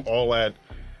fan them all at.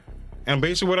 And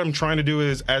basically, what I'm trying to do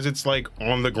is, as it's like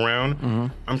on the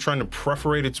ground, I'm trying to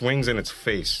perforate its wings and its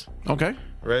face. Okay.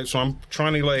 Right? So I'm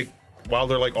trying to, like, while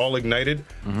they're like all ignited,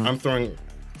 I'm going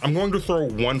to throw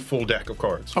 1 full deck of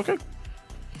cards. Okay.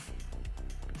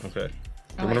 Okay.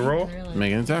 You want to roll?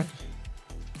 Make an attack.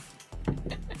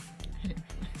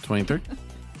 23.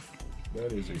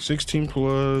 That is a 16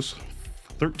 plus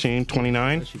 13,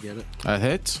 29. You get it. That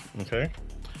hits. Okay.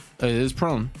 It is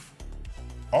prone.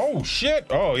 Oh, shit.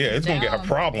 Oh, yeah, it's going to get her Down.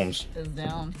 problems. Is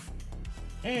down.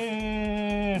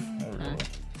 Eh.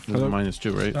 It's a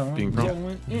 -2, right? Being prone.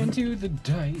 Going into the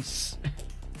dice.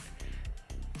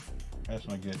 That's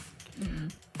not good.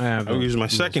 I have I'll use my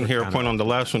second hero kind point of- on the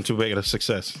last one to make it a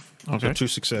success. Okay. So 2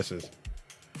 successes.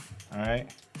 All right.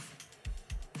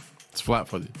 It's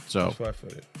flat-footed. So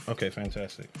Flat-footed. Okay,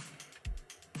 fantastic.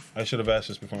 I should have asked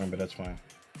this before, but that's fine.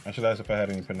 I should ask if I had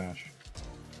any panache.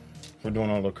 We're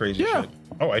doing all the crazy Yeah. shit.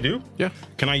 Oh, I do? yeah.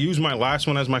 Can I use my last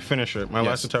one as my finisher? My Yes.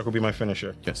 last attack will be my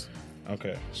finisher. Yes.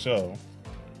 Okay, so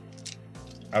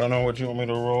I don't know what you want me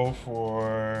to roll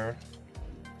for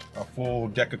a full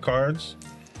deck of cards,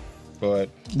 but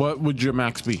What would your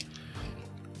max be?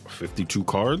 52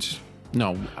 cards?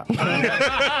 No.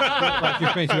 Like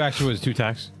your main 2 action was 2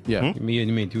 attacks. Yeah. You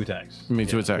made 2 attacks. You made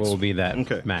 2 attacks. What will be that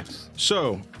Okay. max?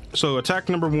 So attack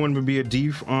number 1 would be a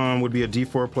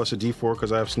D4 plus a D4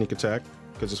 because I have sneak attack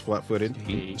because it's flat-footed.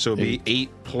 So it'd be 8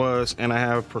 plus, and I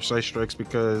have precise strikes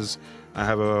because I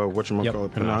have a Yep,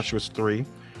 panache panache. was 3.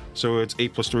 So it's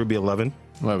 8 plus 3 would be 11,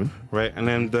 11. right? And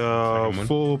then the Second one.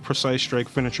 full precise strike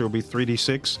finisher will be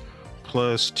 3d6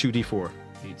 plus 2d4.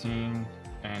 18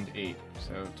 and 8,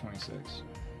 so 26.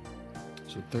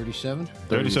 So 37.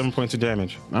 37 points of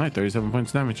damage. All right, 37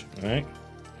 points damage. All right.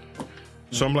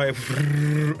 So I'm like,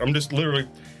 I'm just literally,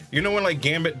 you know when like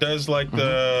Gambit does like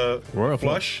the Royal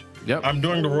flush? Yep. I'm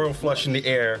doing the royal flush in the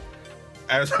air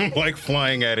as I'm like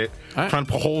flying at it, All right. trying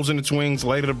to put holes in its wings,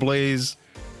 light it ablaze.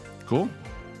 Cool.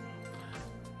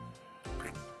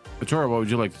 Atura, what would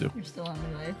you like to do? You're still on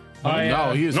the way.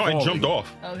 No, he is No, I falling. jumped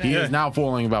off. Okay. He Yeah. is now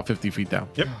falling about 50 feet down.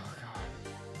 Yep.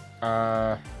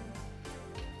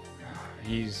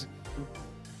 He's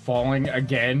falling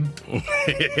again.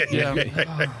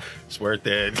 Yeah. Swear it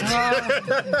dead. Tired.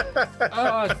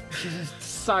 I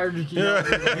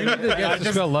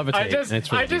just spell levitate. I just,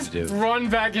 That's what I you need just to do. run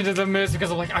back into the mist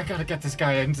because I'm like, I gotta get this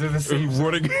guy into the safe zone.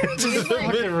 Running into He's the like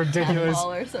Fucking ridiculous.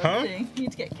 catfall or something. You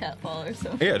need to get catfall or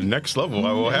something. Yeah, next level,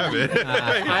 I will have it.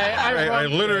 I I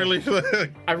literally.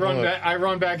 I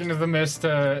run back into the mist.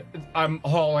 I'm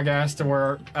hauling ass to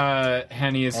where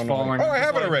Henny is falling. Oh, I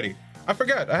have it already. I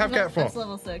forgot. I have That's Catfall.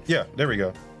 level 6. Yeah, there we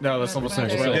go. No, that's level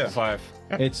 6. We're Yeah. level 5.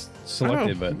 It's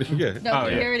selected, but Yeah, No, Oh,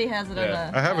 he yeah. already has it Yeah.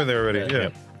 on I have it there already. Yeah.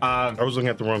 Uh, I was looking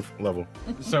at the wrong level.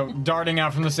 So darting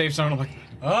out from the safe zone, I'm like,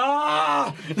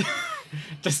 ah!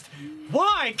 Just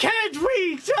why can't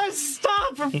we just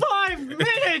stop for 5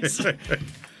 minutes? And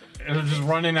I'm just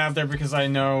running out there because I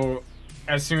know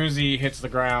as soon as he hits the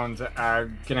ground,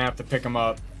 I'm gonna have to pick him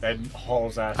up and haul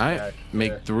his ass All right. back.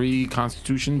 Make Yeah. 3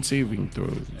 Constitution saving throws.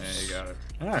 There you got it.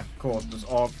 Ah, cool. There's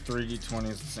all 3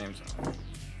 d20s at the same time.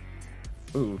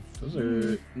 Ooh, those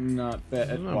are not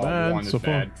bad. Not well, bad one is so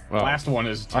far. bad. Well, Last one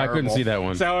is I terrible. couldn't see that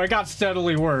one. So it got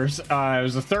steadily worse. It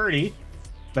was a 30,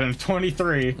 then a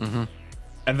 23,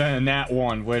 and And then a nat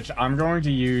 1, which I'm going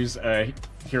to use a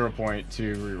hero point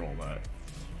to reroll that.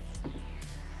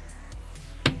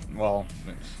 Well,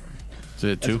 Is it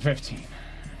it's a 2? 15.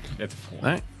 It's a 4. All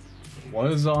right.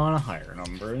 Was on a higher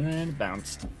number and then it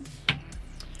bounced.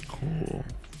 Cool.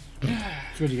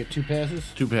 So you get 2 passes?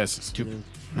 2 passes. 2.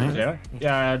 Right.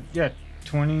 Yeah,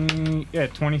 20,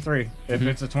 23. If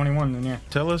it's a 21, then yeah.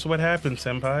 Tell us what happened,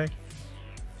 senpai.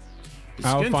 His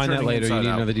I'll skin's find that turning later. You inside need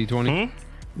out. another D20?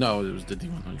 No, it was the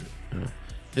D100.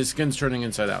 His skin's turning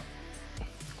inside out.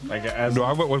 Like as No,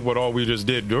 I went with what all we just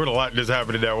did. There was a lot just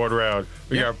happened in that one round.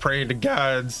 We got praying to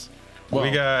gods. We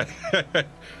Well- got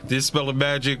this spell of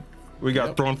magic. We got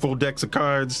Yep. throwing full decks of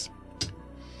cards.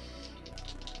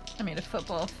 I made a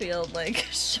football field like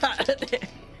shot at it.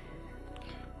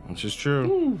 Which is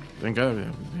true. Thank God we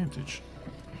have advantage.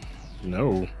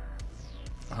 No.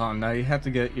 Oh, now you have to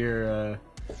get your.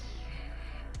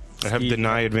 I have Speed.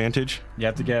 deny advantage. You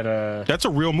have to get a. That's a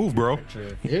real move, bro.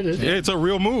 It is. Yeah, it's a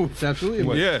real move. It's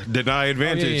absolutely. Yeah, deny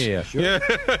advantage. yeah. Sure.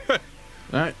 All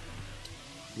right.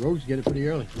 Rogues get it pretty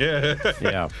early. Yeah.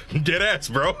 Yeah. Dead ass,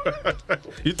 bro.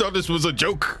 You thought this was a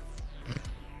joke.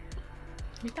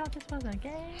 You thought this was a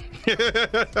game?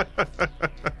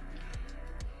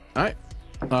 All right.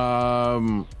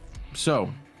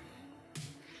 So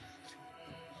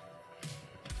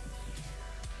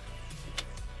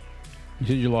You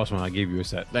said you lost one. I gave you a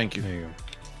set. thank you. There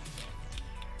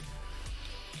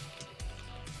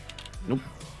you go.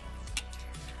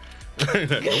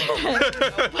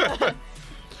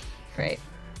 Great.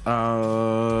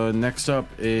 Next up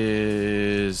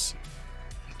is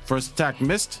first attack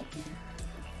missed.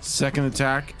 Second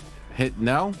attack hit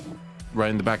Nell right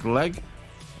in the back of the leg.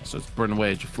 So it's burned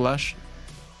away at your flesh.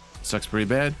 Sucks pretty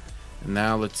bad. And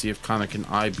now let's see if Connor can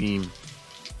eye beam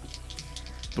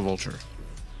the vulture.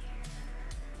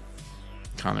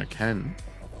 Connor can.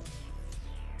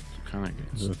 So Connor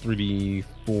gets So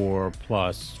 3d4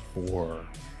 plus 4.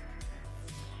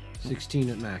 16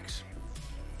 at max.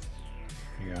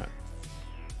 You got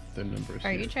the numbers.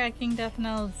 Are here. you tracking Death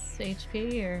Knell's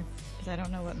HP or? Because I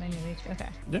don't know what menu HP. Okay.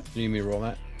 Do you need me to roll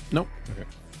that? nope. Okay.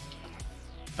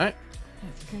 All right.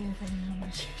 That's great if I didn't know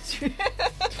much HP.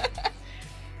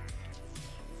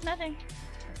 Nothing.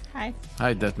 Hi.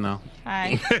 Hi, Death Knell.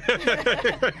 Hi.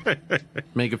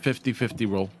 Make a 50-50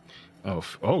 roll.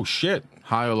 Oh shit.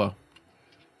 High or low?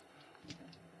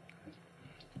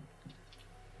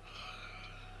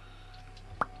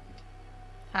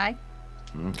 Hi.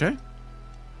 Okay.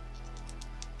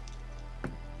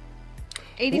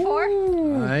 84. All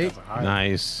right.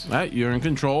 Nice. All right, you're in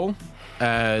control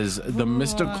as the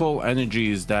mystical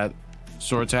energies that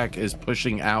Sortak is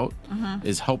pushing out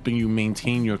is helping you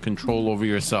maintain your control over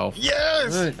yourself,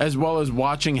 Yes. All right. as well as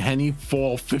watching Henny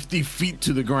fall 50 feet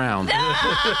to the ground.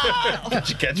 Did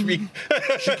you catch me?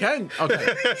 She can.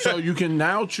 Okay, so you can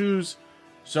now choose.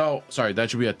 So, sorry, that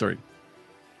should be at 3.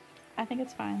 I think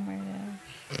it's fine where it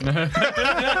is.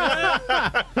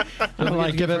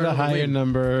 Like, give it a higher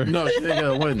number. No, she didn't get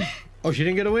a win. Oh, she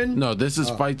didn't get a win? No, this is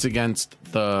fights against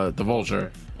the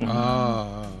vulture.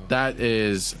 Oh. That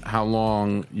is how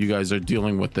long you guys are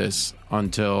dealing with this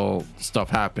until stuff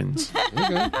happens.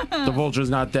 Okay. The vulture's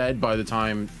not dead by the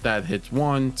time that hits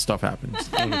 1. Stuff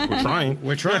happens. We're trying.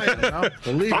 We're trying.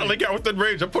 Believe Finally me. got within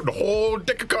range. I put the whole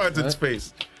deck of cards in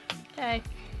space. Okay.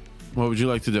 What would you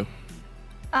like to do?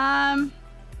 How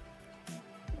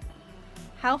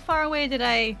far away did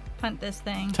I punt this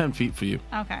thing? 10 feet for you.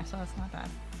 Okay, so that's not bad.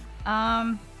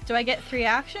 Do I get 3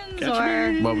 actions Catch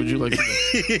or What would you like to do?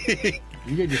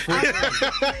 You get your first.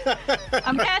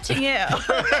 I'm catching you?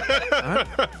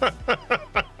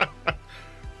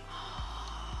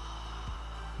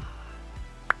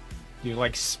 You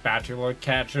like spatula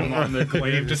catch him on the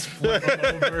glaive, just flip him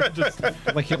over. Just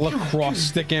Like, you lacrosse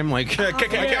stick him, like. Oh,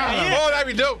 that'd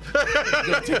be dope.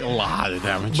 You'll take a lot of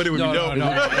damage. But it would be dope.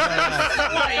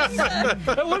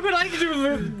 look what I can do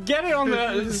to get it on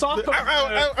the soft. Ow,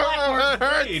 ow, ow, ow, it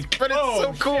hurts, but it's Oh,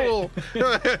 so cool.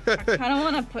 I kind of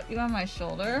want to put you on my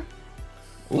shoulder,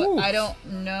 but I don't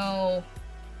know.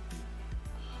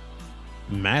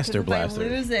 Master If I Blaster.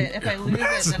 lose it, then I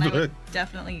would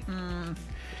definitely.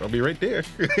 I'll be right there.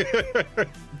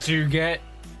 To get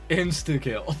insta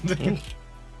kill.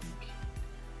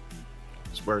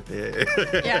 It's worth it.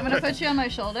 Yeah, I'm gonna put you on my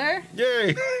shoulder.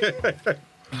 Yay. So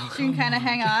you can kind of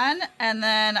hang on, and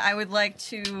then I would like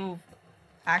to.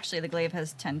 Actually, the glaive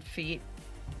has 10 feet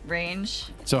range.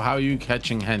 So how are you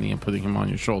catching Henny and putting him on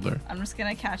your shoulder? I'm just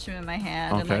gonna catch him in my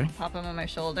hand and Okay. like pop him on my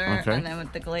shoulder, Okay. and then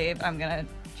with the glaive, I'm gonna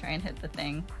try and hit the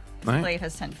thing. The Right? glaive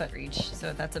has 10 foot reach,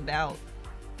 so that's about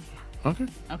Okay.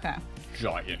 okay.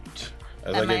 Giant.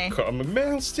 As Am I get I- caught, I'm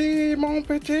merci, mon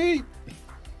petit.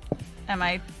 Am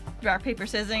I rock, paper,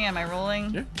 scissors? Am I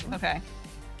rolling? Yeah. Okay.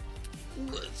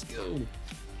 Let's go.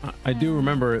 I do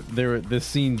remember this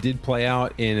scene did play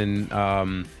out in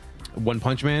One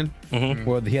Punch Man,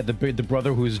 where he had the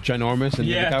brother who's ginormous, and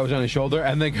Yeah. the guy was on his shoulder,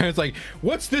 and the guy's like,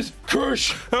 "What's this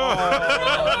Kirsch?"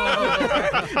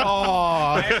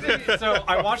 So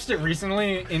I watched it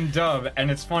recently in dub,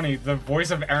 and it's funny. The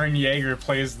voice of Aaron Yeager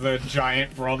plays the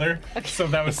giant brother, so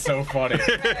that was so funny.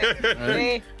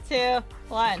 3, 2,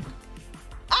 1.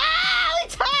 Ah, we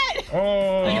tied.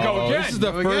 Oh, you go Oh, again. this is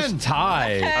the Go first again.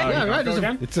 tie. Okay. Yeah, right. Go there's a-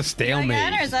 again? It's a Again,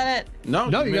 stalemate. or is that it? No,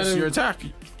 No, you you missed gotta- your attack.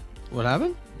 What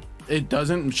happened? It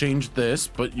doesn't change this,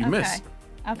 but you missed.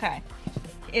 Okay.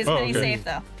 Is Oh, Penny okay. safe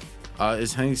though?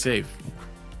 Is Henny safe?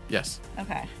 Yes.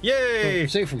 Okay. Yay!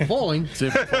 Safe from falling.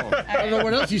 Safe from falling. I don't know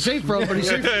what else he's safe from, but he's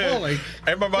safe from falling.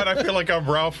 In my mind, I feel like I'm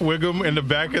Ralph Wiggum in the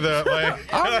back of the like.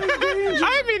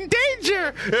 I'm in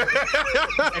danger.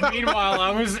 And meanwhile,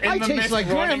 I was in I the taste mist like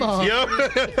running, grandma. Yup.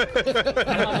 and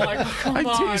I'm like, come I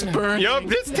on. taste burning. Yup.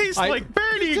 This tastes like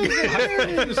burning.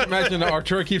 Just imagine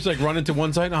Arturo keeps like running to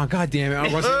one side. Oh God damn it!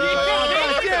 I'm rushing.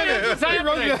 God damn it.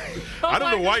 Exactly. I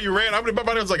don't know why you ran. In my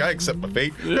mind, I was like, I accept my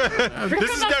fate. This Because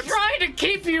is I'm not. trying to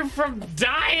keep you from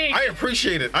dying. I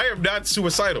appreciate it. I am not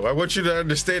suicidal. I want you to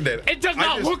understand that. It does I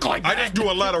not just- look like I that. just do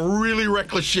a lot of really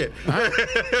reckless shit.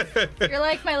 You're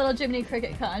like my little Jiminy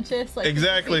Cricket conscious. Like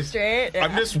Exactly. Straight.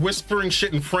 I'm just whispering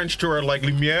shit in French to her, like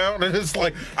meow, and it's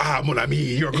like, mon ami,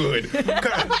 you're good.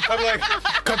 I'm like,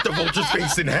 cut the vulture's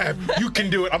face in half. You can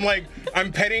do it. I'm like,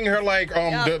 I'm petting her like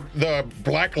the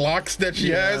black locks that she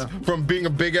has from being a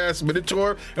big ass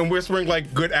minotaur, and whispering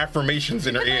like good affirmations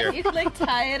in her ear. You could like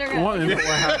tie it around. What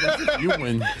happens if you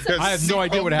win? I have no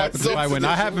idea what happens if I win.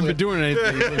 I haven't been doing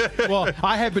anything. Well,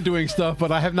 I have been doing stuff,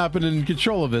 but I have not been in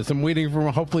control of this. I'm waiting for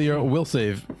hopefully a will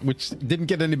save, which didn't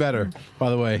get any better, by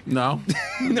the way. No.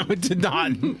 No, it did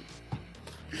not.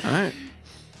 All right.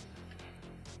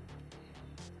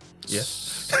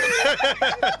 Yes.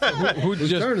 Who turn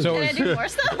just is so Can I do more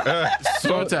stuff?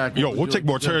 So attack. Yo, we'll take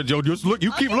more turns. Yo, just look.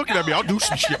 You keep looking at me. I'll do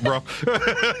some shit, bro.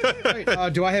 Right,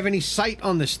 do I have any sight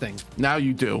on this thing? Now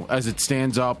you do, as it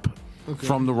stands up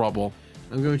from the rubble.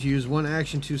 I'm going to use one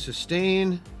action to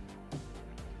sustain.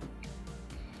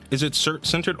 Is it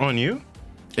centered on you?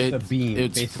 a beam,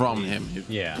 It's basically. from him.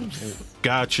 Yeah.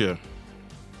 Gotcha.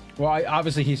 Well,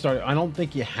 obviously he started. I don't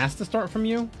think it has to start from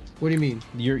you. What do you mean?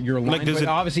 Your line, Like, does but it-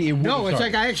 obviously it No, wouldn't it's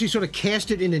start. like I actually sort of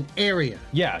cast it in an area.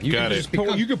 Yeah, you Got can it.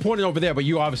 just you could point it over there, but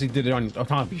you obviously did it on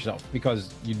top of yourself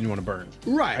because you didn't want to burn.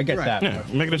 Right, I get right. that. Yeah,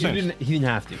 but making you sense. He didn't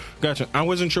have to. Gotcha. I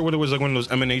wasn't sure whether it was like one of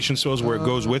those emanation spells where it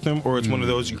goes with him, or it's one of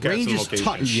those you cast Range in is location.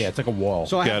 touch. Yeah, it's like a wall.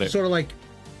 So I Got have to it. sort of like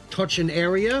touch an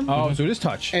area, oh, so it is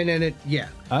touch. and then it, yeah.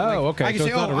 Oh, Like, okay, I can so say,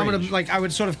 it's not a I'm gonna range. like I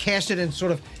would sort of cast it and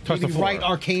sort of Touch the maybe floor. write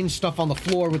arcane stuff on the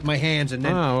floor with my hands, and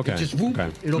then Oh, okay, it just whoop,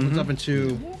 okay. it opens up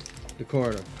into the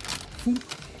corridor.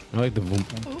 I like the boom.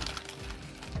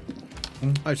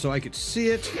 All right, so I could see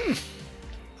it.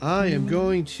 I am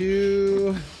going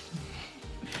to.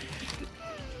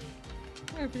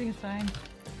 Everything is fine.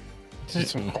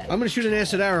 I'm going to shoot an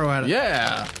acid arrow at it.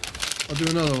 Yeah. I'll do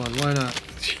another one. Why not?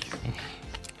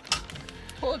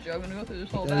 Told you I'm gonna go through this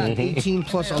whole battle. 18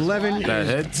 plus 11 That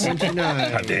is hits.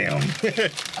 29. Damn.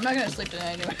 I'm not gonna sleep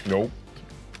tonight anyway. Nope.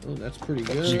 Oh, that's pretty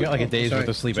good. You got like a Oh, day's sorry, worth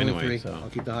of sleep it's only anyway, 3. so. I'll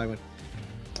keep the high one.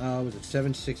 Was it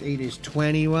 7, 6, 8 is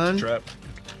 21. Trap.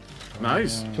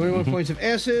 Nice. 21 points of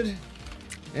acid.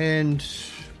 And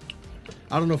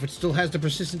I don't know if it still has the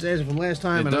persistence acid from last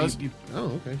time. It I know does.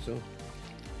 Oh, okay. So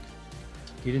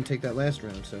he didn't take that last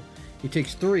round. So he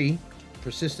takes 3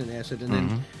 persistent acid. And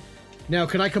then now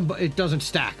can I combine? It doesn't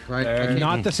stack, right? I can't-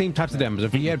 Not the same types of damage.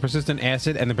 If he had persistent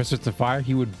acid and the persistent fire,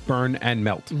 he would burn and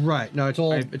melt. Right. No, it's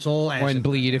all acid. Or and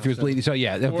bleed if he was So- bleeding. So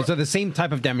yeah, so the same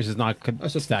type of damage is not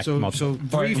So, stacked. so, multiple.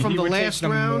 3 from he the would take last the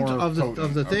round more of the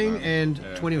potent. thing, Okay. and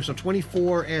Yeah. 20. So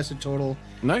 24 acid total,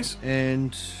 Nice.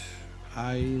 and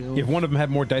I. If one of them had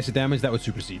more dice of damage, that would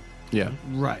supersede. Yeah.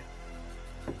 Right.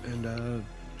 And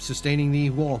sustaining the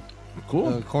wall,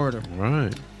 Cool. corridor,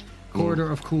 Right.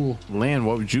 corridor of cool. Lan,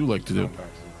 what would you like to do?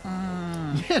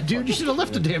 Yeah, dude, you should have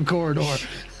left the damn corridor.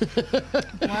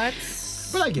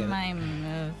 What's But I get it. my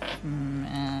movement?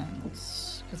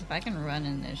 Because if I can run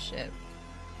in this shit.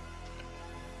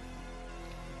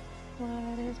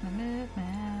 What is my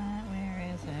movement?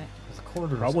 Where is it? The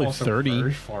corridor is Probably also 30.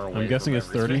 very far away I'm guessing from it's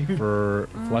 30 everything. for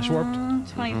flesh warped.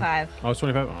 25. Oh, it's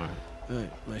 25. All right. All right,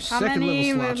 my How second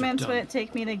many level slots are movements done. would it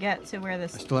take me to get to where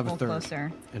this I still have a pull third.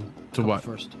 closer? And To couple what?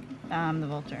 first? The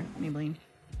vulture. Maybelline.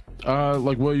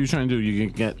 Like, what are you trying to do? You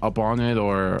can get up on it,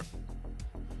 or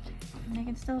I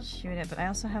can still shoot it, but I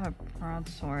also have a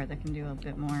broadsword that can do a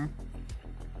bit more.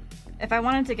 If I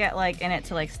wanted to get like in it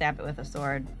to like stab it with a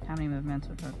sword, how many movements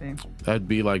would that be? That'd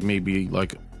be like maybe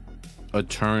like a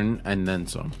turn and then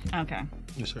some. Okay.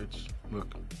 This hurts.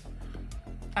 Look.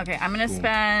 Okay, I'm gonna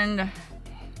spend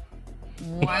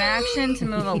one action to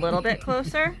move a little bit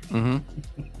closer. Mm-hmm.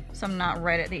 So I'm not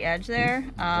right at the edge there.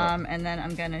 And then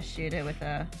I'm gonna shoot it with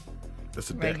a That's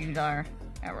a deck. regular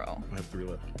arrow. I have 3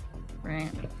 left.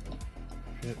 Right.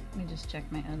 Yep. Let me just check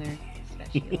my other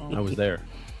special. I was there.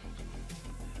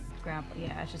 Grapple.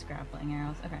 Yeah, it's just grappling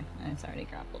arrows. Okay, and it's already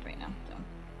grappled right now. So.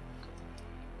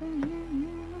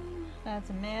 That's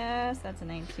a miss. That's a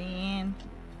 19.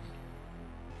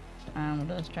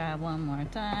 We'll just try one more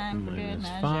time for good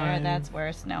measure. -5. That's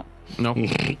worse. No. No. All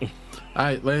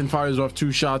right, Land fires off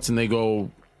 2 shots and they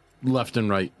go left and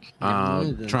right,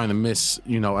 trying to miss,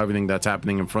 everything that's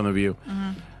happening in front of you.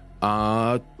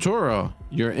 Tora,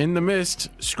 you're in the mist,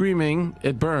 screaming.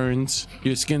 It burns.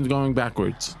 Your skin's going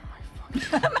backwards.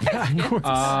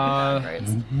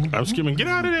 I'm screaming, get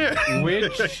out of there!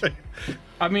 Which,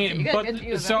 I mean, You got a good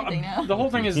view of everything now. the whole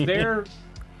thing is they're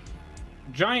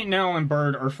Giant Nell and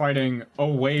Bird are fighting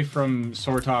away from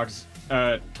Sortok's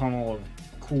tunnel of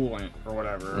coolant or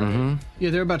whatever. Right? Yeah,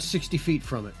 they're about 60 feet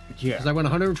from it. Yeah. Because I went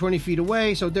 120 feet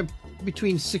away, so they're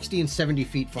between 60 and 70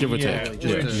 feet from Give or it. Yeah, take.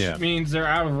 Just which to- Yeah. means they're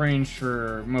out of range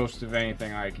for most of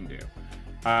anything I can do.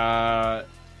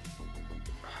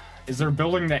 Is there a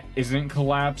building that isn't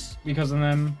collapsed because of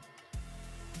them?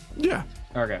 Yeah.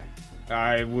 Okay.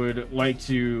 I would like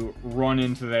to run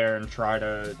into there and try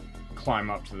to climb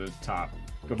up to the top.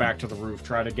 Go back to the roof,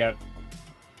 try to get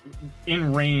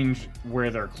in range where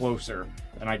they're closer,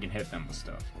 and I can hit them with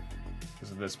stuff.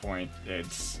 Because at this point,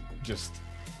 it's just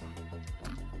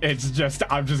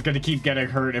I'm just gonna keep getting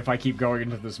hurt if I keep going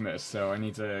into this mist, so I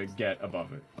need to get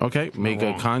above it. Okay, make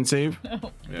a con save.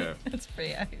 Yeah. That's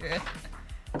pretty accurate.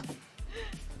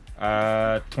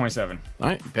 27. All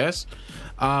right, pass.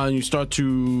 You start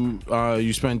to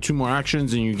you spend 2 more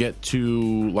actions and you get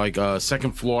to like a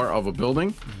second floor of a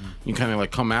building. You kind of like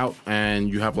come out and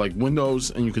you have like windows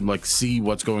and you can like see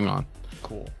what's going on.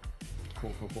 Cool.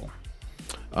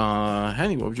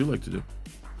 Henny, what would you like to do?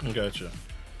 Gotcha.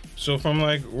 So if I'm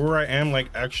like where I am, like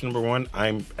action number 1,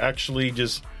 I'm actually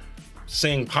just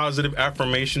saying positive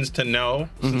affirmations to Nell,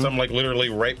 since I'm like literally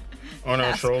right on her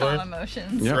Fast, calm shoulder.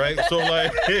 emotions. Yeah. Right? So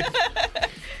like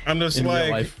I'm just In real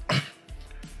like life.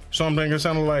 so I'm thinking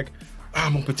something like,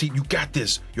 mon petit, you got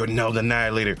this. You're Nell the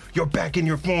Annihilator. You're back in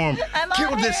your form. I'm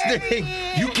Kill this thing.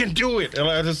 already. You can do it. And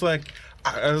I was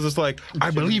just like,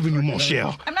 I believe in you, mon cher.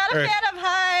 I'm not a Right. fan of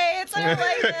heights. I don't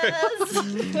like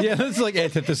this. Yeah, that's like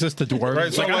antithesis to dwarves.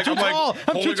 Right, so Like, like, I'm too tall.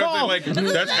 I'm holding too up tall. and,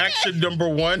 like that's action number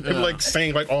 1. I'm like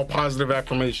saying like all positive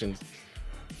affirmations.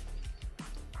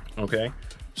 Okay,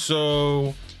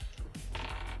 so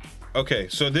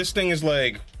this thing is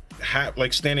like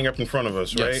like standing up in front of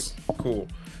us, right? Yes. Cool.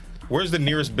 Where's the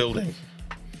nearest building?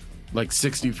 Like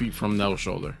 60 feet from Nell's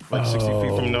shoulder. Like 60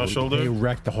 feet from Nell's They shoulder.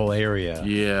 wrecked the whole area.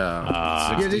 Yeah. Yeah,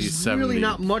 60, there's 70. really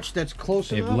not much that's close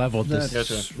They've enough leveled this-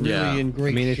 that's really Yeah. in I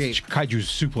great mean, shape. it's kaiju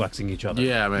suplexing each other.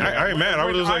 Yeah, man. I ain't mad. I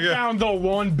was just like, I yeah. found the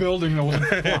one building that was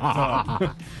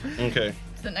Okay.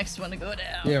 It's the next one to go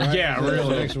down. Yeah, right. Yeah, That's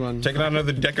really. The next one. Taking out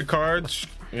another deck of cards,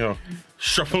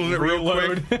 shuffling it real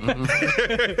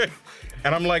quick.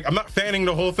 And I'm like, I'm not fanning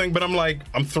the whole thing, but I'm like,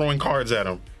 I'm throwing cards at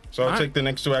him. So I'll Alright. take the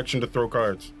next 2 action to throw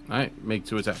cards. All right, make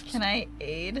 2 attacks. Can I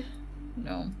aid?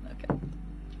 No. Okay.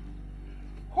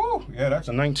 Whew, yeah, that's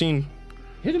a 19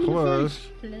 Hit him in the plus face.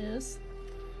 Please.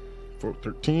 4,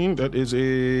 13. That is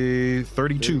a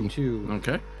 32. 2.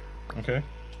 Okay. Okay.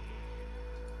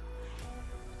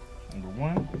 Number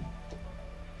 1.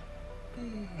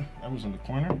 That was in the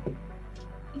corner.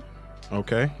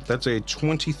 Okay, that's a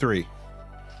 23.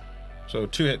 So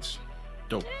 2 hits.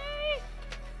 Dope.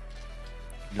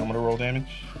 You want me to roll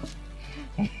damage?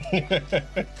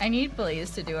 I need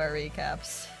Blaze to do our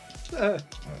recaps. I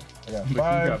got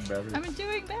 5 I'm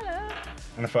doing better.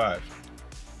 and a 5.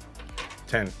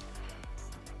 10.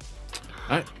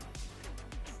 All right.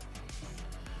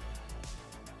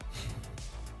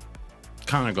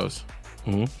 Connor goes.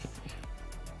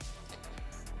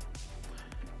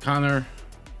 Connor,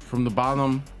 from the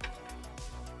bottom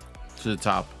to the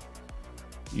top,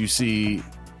 you see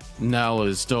Nell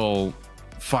is still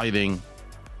fighting.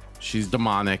 She's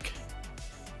demonic.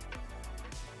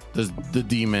 The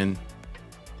demon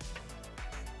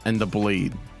and the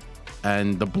blade.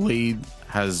 And the blade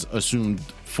has assumed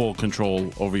full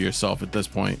control over yourself at this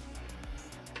point.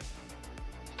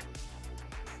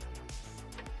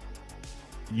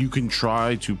 You can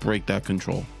try to break that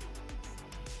control.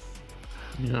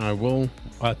 Yeah, I will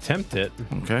attempt it.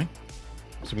 Okay.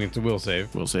 So it's a will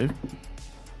save. Will save.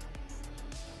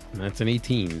 And that's an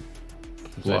 18. Which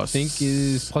I Plus- think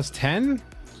is plus 10. So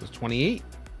it's 28.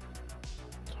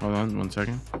 Hold on 1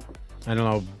 second. I don't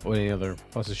know what any other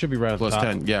plus. It should be right at Plus the top.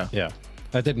 10. Yeah. Yeah.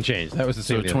 That didn't change. That was the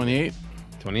So same. deal. 28.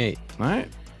 28. All right.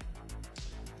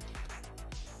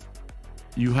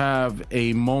 You have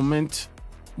a moment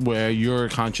where your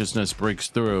consciousness breaks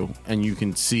through and you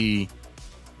can see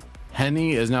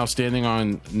Henny is now standing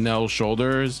on Nell's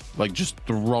shoulders, like just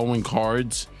throwing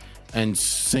cards and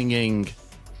singing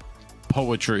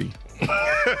poetry.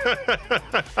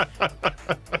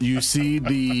 You see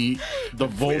the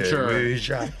vulture is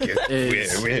just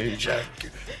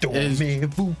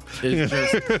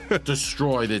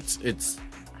destroyed. It's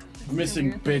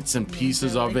missing bits and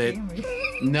pieces of it.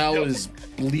 Nell is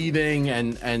bleeding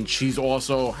and she's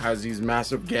also has these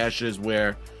massive gashes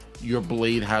where your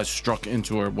blade has struck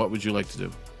into her. What would you like to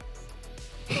do?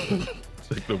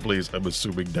 Signal, please. I'm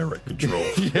assuming direct control.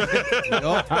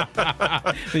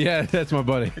 Yeah, that's my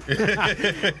buddy.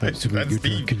 I'm assuming That's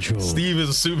Steve. control. Steve is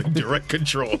assuming direct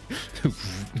control.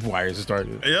 Wires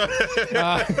started.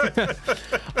 Yeah.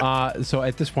 So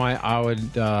at this point, I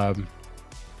would,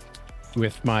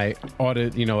 with my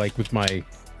audit, like with my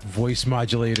voice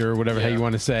modulator or whatever how you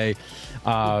want to say,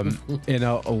 in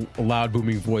a loud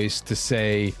booming voice to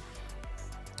say,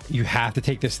 you have to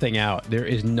take this thing out. There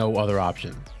is no other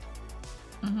option.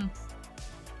 And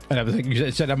I was like,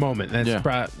 you said a moment. And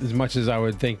that's as much as I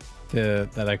would think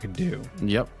that I could do.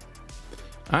 Yep.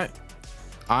 All right.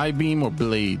 I-beam or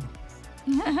blade?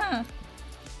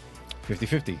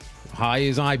 50-50. High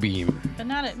is I-beam. But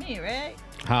not at me, right?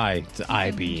 High to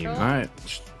I-beam. All right.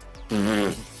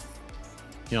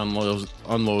 He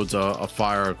unloads a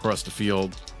fire across the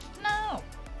field. No.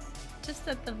 Just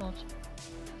at the vulture.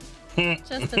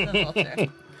 Just at the vulture.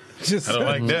 Just I don't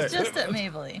like that. Just at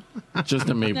Mabley. Just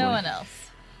a Maybelline. No one else.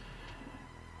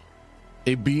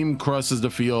 A beam crosses the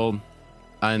field,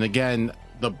 and again,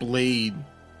 the blade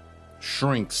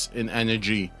shrinks in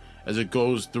energy as it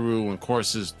goes through and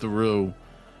courses through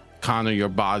Connor, your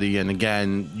body, and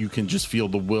again, you can just feel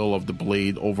the will of the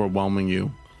blade overwhelming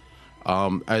you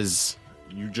as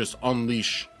you just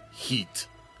unleash heat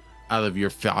out of your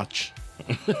fotch.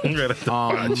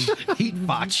 Heat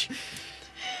fotch.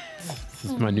 This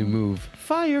is my new move.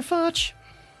 Fire fotch.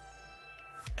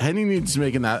 Henny needs to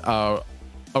make a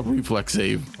reflex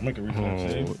save. I'll make a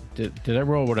reflex save. Did I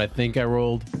roll what I think I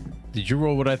rolled? Did you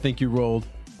roll what I think you rolled?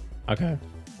 Okay.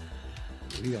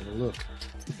 We gotta look.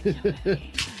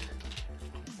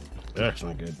 That's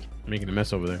not good. Making a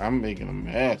mess over there. I'm making a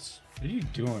mess. What are you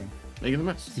doing? Making a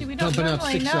mess. See, we don't dumping out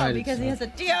normally know six-sided because he has a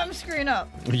DM screen up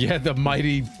Yeah, the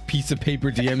mighty piece of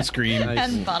paper DM screen.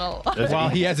 and bottle. While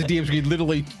he has a DM screen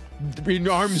literally in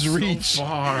arm's reach.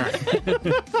 Far.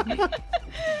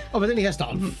 Oh, but then he has to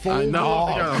unfold. I know.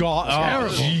 Oh, God. Oh,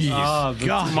 jeez.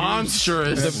 God.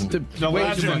 Monstrous. The Oh,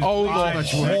 legend.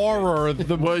 the horror.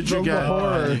 What did you get?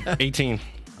 horror. 18.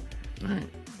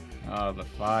 The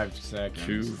 5 seconds.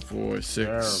 2, 4,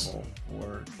 6. Terrible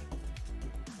work.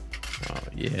 Oh,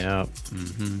 yeah.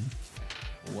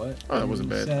 What? Oh, that wasn't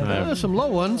bad. There's some low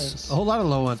ones. A whole lot of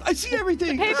low ones. I see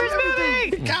everything. Paper's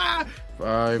moving!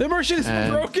 5, The merchant is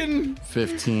and broken.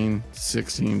 15,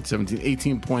 16, 17,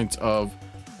 18 points of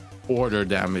order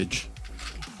damage.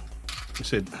 You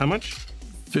said how much?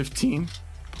 15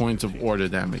 points of order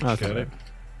damage. Okay.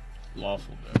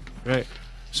 Lawful death. Right.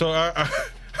 So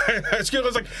Skill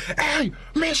was like, "Hey,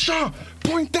 Misha,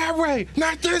 point that way,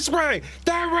 not this way,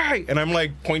 that way." And I'm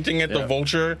like pointing at the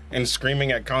vulture and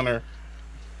screaming at Connor.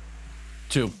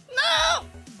 2.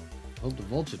 Hope the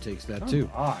vulture takes that too.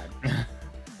 Odd.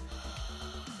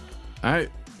 All right.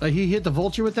 He hit the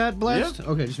vulture with that blast? Yep.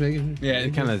 Okay, just making. Yeah,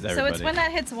 it kind of is So everybody. it's when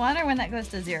that hits 1 or when that goes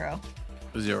to 0?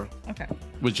 0, Okay.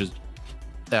 which is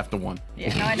after 1.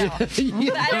 Yeah, no, I know. But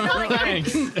I don't know. Like,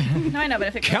 Thanks. no, I know, but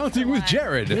if it goes Counting to with 1,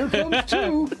 Jared. Here comes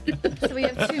 2. So we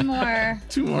have 2 more.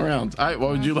 2 more rounds. All right.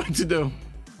 What would you like to do?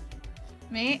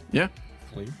 Me? Yeah.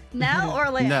 Now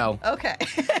or later? Now. Okay.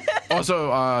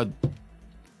 Also,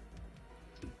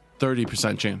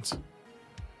 30% chance.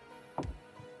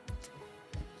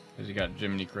 Because you got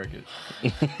Jiminy Cricket.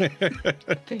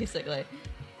 Basically.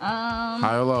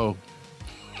 High or low?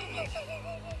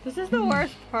 This is the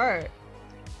worst part.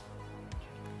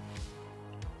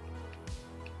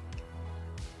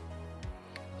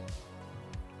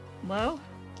 Low?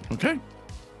 Okay.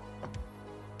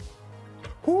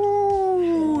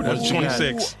 Ooh, that's What'd you get?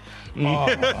 26.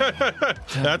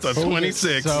 That's a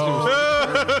 26.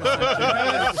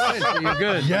 You're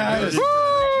good. Yes.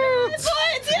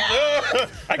 Points, yeah!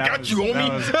 I got you,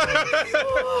 homie.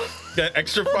 That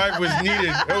extra 5 was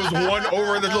needed. It was 1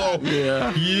 over the low.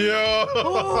 Yeah. Yo.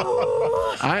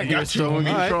 All right, you're still in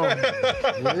control.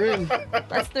 We're in.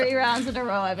 That's 3 rounds in a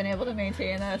row I've been able to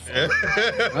maintain this.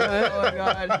 Oh my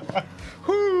god.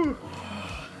 Whew.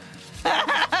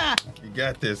 You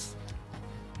got this.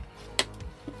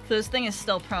 So this thing is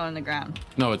still prone on the ground.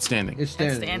 No, it's standing. It's It's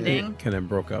standing. standing. Kind of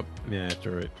broke up. Yeah,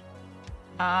 after it.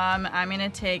 I'm gonna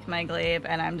take my glaive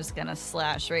and I'm just gonna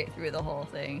slash right through the whole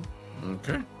thing.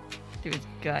 Okay. Through his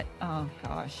gut. Oh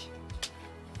gosh.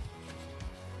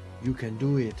 You can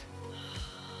do it.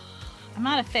 I'm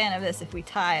not a fan of this. If we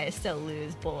tie, I still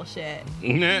lose. Bullshit.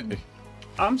 I'm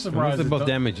Unless surprised. they it both do-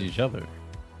 damage each other.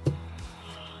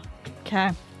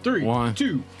 Okay. 3, One.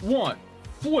 2, 1,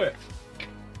 flip.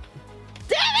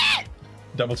 Damn it!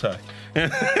 Double tie.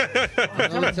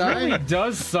 Another It time? really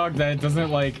does suck that it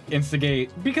doesn't like instigate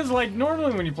because like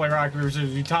normally when you play rock paper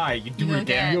scissors you tie you do You it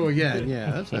again. Go again.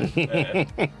 Yeah, that's nice.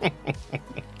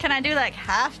 Can I do like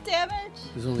half damage?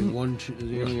 There's only one.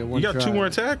 There's only You one got 2 try. more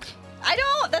attacks? I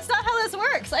don't. That's not how this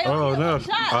works. I only Oh, get no. one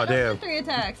shot. Oh, I don't damn. get 3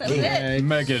 attacks. That's it. Okay.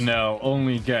 Mega now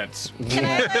only gets Can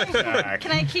I, attack.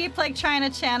 can I keep like trying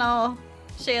to channel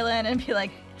Shaylin and be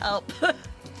like, help,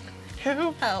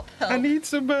 Help. help, help? I need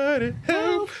somebody.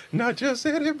 Help. Not just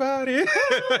anybody.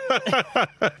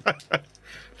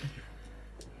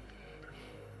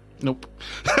 Nope.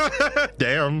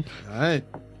 Damn. All right.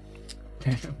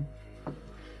 Can't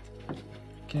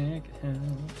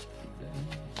help.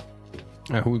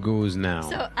 Who goes now?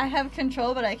 So I have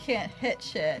control, but I can't hit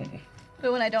shit.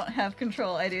 But when I don't have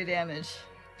control, I do damage.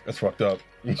 That's fucked up.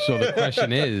 So the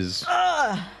question is,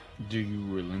 Do you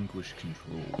relinquish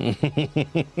control?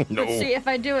 No. See, if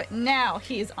I do it now,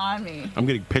 he's on me. I'm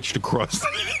getting pitched across.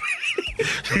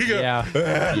 yeah,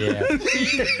 yeah.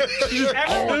 He's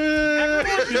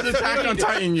Attack on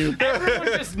Titan you. Everyone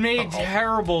just made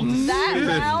terrible That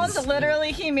decisions. round,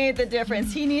 literally, he made the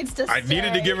difference. He needs to. I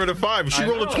needed to stay. give her the 5. If she I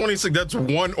rolled a know. 26, that's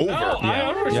 1 over. No, I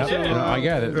understand. Yep, I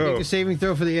get it. Make a saving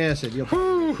throw for the acid. You'll,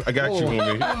 Whew, I got you,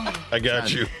 homie. I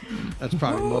got you. that's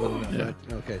probably more than enough,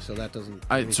 right? Okay, so that doesn't.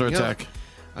 All right, so anything attack. else.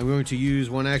 I'm going to use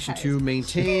one action to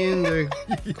maintain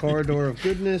the corridor of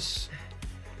goodness,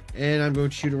 and I'm going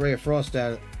to shoot a ray of frost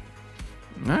at it.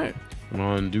 All right. Come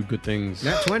on, do good things.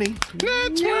 Nat 20.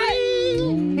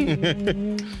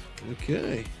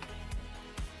 Okay.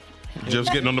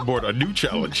 Just getting on the board. A new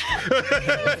challenge.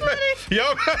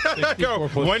 Yup. Yo,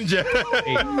 1 jet.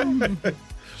 8.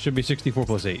 Should be 64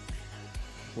 plus 8.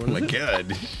 Oh my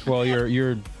god. Well,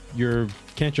 your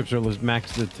cantrips are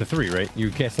maxed to 3, right? You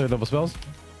cast 3rd level spells,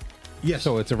 Yes.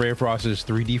 so it's a Ray of Frost is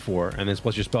 3d4, and then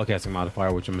plus your spellcasting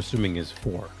modifier, which I'm assuming is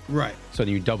 4. right. So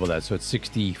then you double that, so it's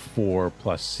 64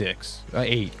 plus 6,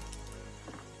 8.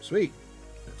 Sweet.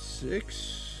 That's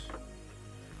 6.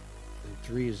 And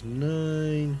 3 is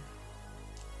 9.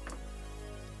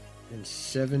 And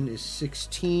 7 is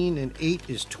 16. And 8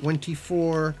 is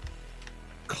 24.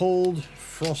 Cold,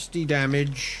 frosty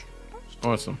damage.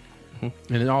 Awesome.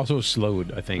 And it also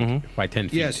slowed, I think, by 10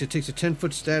 feet. Yes, it takes a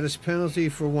 10-foot status penalty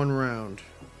for 1 round.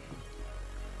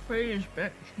 Please, bitch.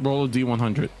 Roll a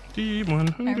D100.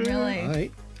 All I really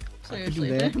right. seriously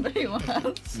that. if anybody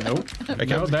wants. Nope. I No,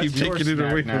 can't that's keep your taking it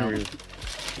snack away now.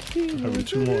 from you. Having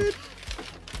 2 more.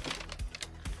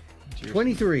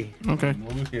 23. Okay.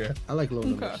 Yeah. I like low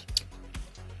numbers.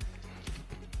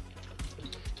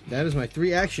 That is my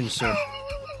 3 actions, sir.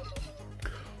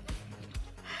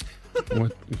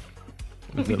 What?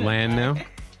 Does it land now?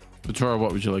 Vitora,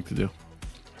 what would you like to do?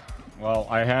 Well,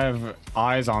 I have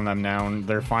eyes on them now, and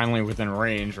they're finally within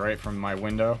range, right, from my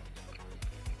window.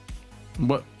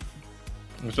 What?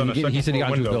 It's on the He second said he floor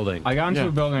got into a window. building. I got into Yeah.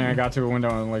 a building, and I got to a window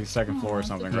on like the second floor or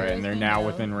something, right, and they're now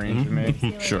within range of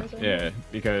me. Sure. Yeah,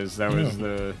 because that was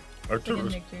the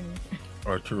Arturo's,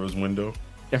 Arturo's window.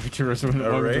 Arturo's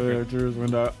window. All right. Arturo's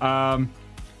window.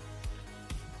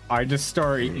 I just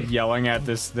start yelling at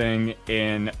this thing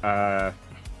in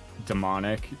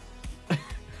demonic,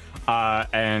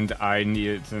 and I need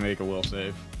it to make a will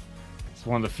save. It's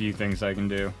one of the few things I can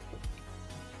do.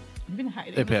 You've been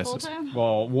hiding It this whole passes. time?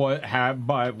 Well,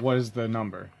 what is the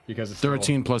number? Because it's still-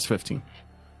 13 plus 15.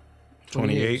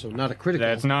 28. So not a critical.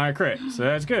 That's not a crit, so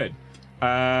that's good.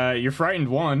 You're frightened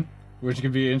 1, which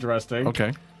could be interesting.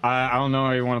 Okay. I don't know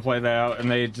how you want to play that out, and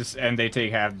they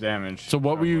take half damage. So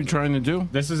what were you trying to do?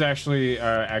 This is actually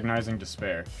agonizing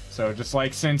despair. So just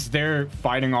like since they're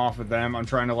fighting off with them, I'm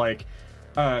trying to like,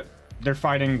 they're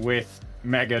fighting with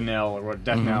Mega Nell or what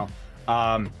Death Knell,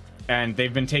 and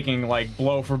they've been taking like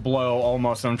blow for blow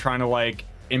almost. I'm trying to like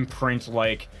imprint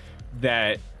like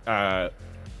that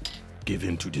give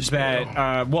in to despair.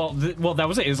 that well that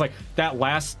was it. It was like that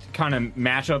last kind of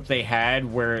matchup they had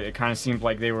where it kind of seemed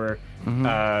like they were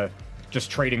just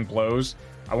trading blows.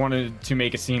 I wanted to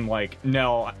make it seem like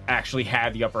Nell actually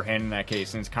had the upper hand in that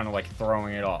case, and it's kind of like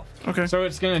throwing it off. Okay. So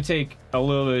it's gonna take a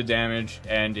little bit of damage,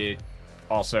 and it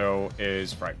also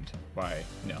is frightened by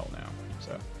Nell now.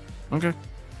 Okay.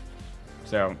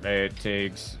 So it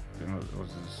takes what was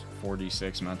this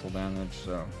 46 mental damage.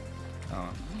 So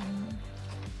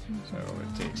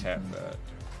it takes half that.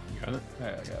 You got it? Yeah,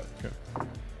 I got it. Good.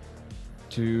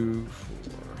 2,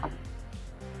 4,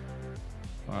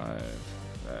 5,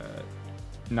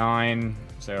 9.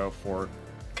 So four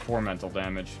mental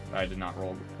damage. I did not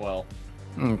roll well.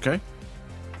 Okay.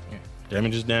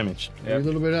 Damage is damage. Every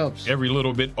little bit helps. Every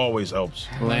little bit always helps.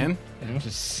 Lan. I'm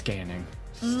just scanning.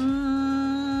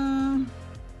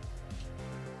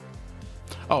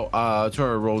 Oh,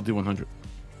 Tora, roll D100.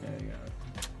 Yeah, you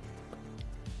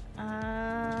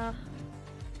got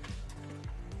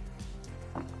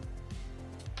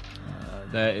it.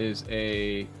 That is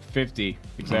a 50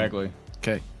 exactly.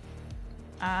 Okay.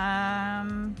 Yeah,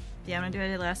 I'm gonna do what I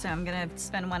did last time. I'm gonna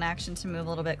spend one action to move a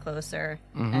little bit closer,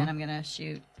 and I'm gonna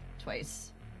shoot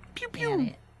twice. Pew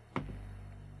pew.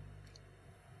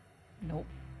 Nope.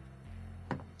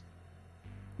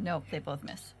 Nope, they both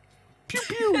miss. Pew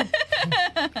pew.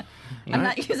 I'm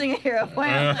not using a hero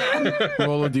point.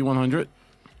 Roll a D100.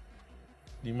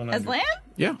 D100. As Lan?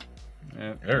 Yeah.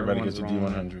 Yeah, Everybody gets a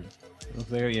everyone's wrong. D100.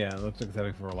 Looks like, yeah, looks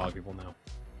exciting for a lot of people now.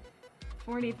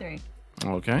 43.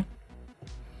 Okay.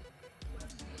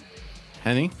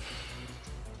 Henny.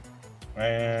 I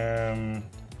am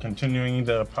continuing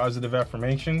the positive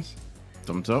affirmations,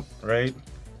 Thumbs up. right?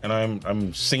 And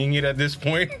I'm singing it at this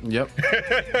point. Yep.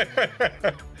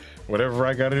 Whatever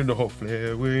I gotta do, the whole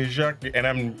flare with Jacques. And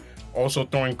I'm also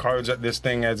throwing cards at this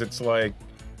thing as it's like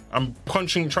I'm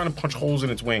trying to punch holes in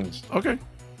its wings. Okay.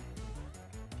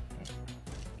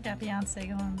 Got Beyonce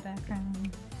going in the background.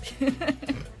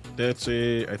 That's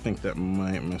I think that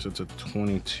might miss. It's a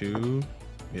 22.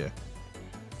 Yeah.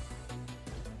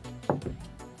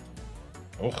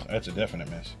 Oh, that's a definite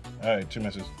miss. All right, 2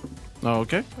 misses.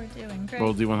 Okay. We're doing great.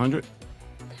 Roll D100.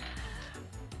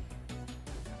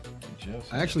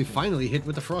 I actually finally hit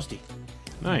with the Frosty.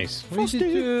 Nice. Well, you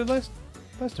did last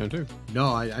turn too. No,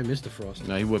 I missed the Frosty.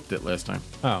 No, he whipped it last time.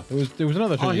 Oh, there was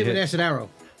another turn. Oh, you hit with hit. Acid Arrow.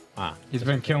 Ah, He's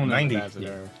been killing 90. it. With acid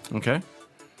arrow. Okay.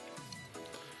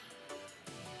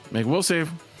 Make a will save.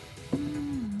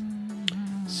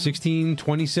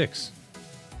 1626.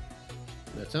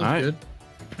 That sounds All right. good.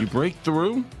 You break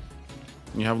through.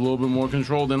 You have a little bit more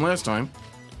control than last time.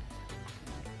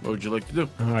 What would you like to do?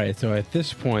 All right, so at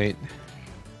this point,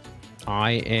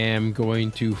 I am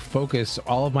going to focus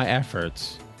all of my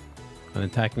efforts on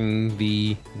attacking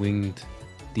the winged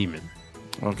demon.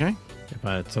 Okay. If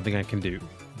it's something I can do.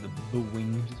 The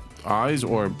wings. Eyes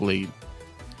or blade?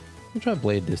 We'll try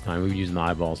blade this time. We've been using the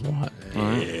eyeballs a lot. All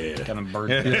right. Kind of bird.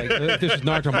 This is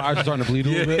not. My eyes are starting to bleed a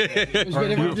little bit.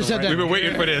 Everyone just said that. We've been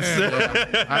waiting for this. All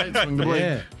right, swing the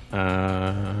blade. Yeah.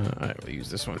 All right, we'll use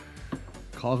this one.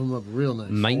 Carve him up real nice.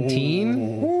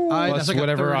 19 That's plus like a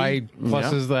whatever 30.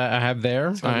 pluses that I have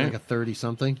there. Sounds like a 30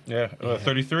 something. Yeah,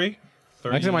 33.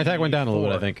 Actually, my attack went down a little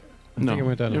bit. I think. No, it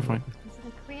went down a you're little. fine.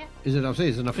 Is it? I'm saying,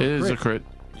 is it enough for It is a crit? crit.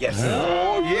 Yes.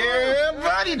 Oh yeah,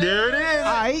 buddy. There it is.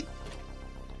 Alright.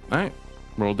 All right.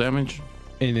 Roll damage.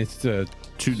 And it's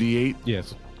 2d8.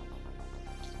 yes.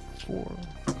 4.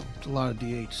 It's a lot of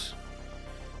D8s.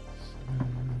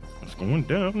 It's going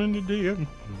down in the DM.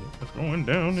 It's going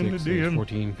down in the 6, 8, DM.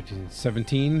 14, 15,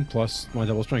 17 plus my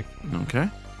double strength. Okay.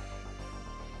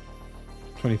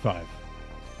 25.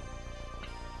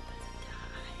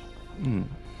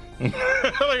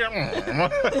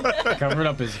 Covered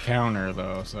up his counter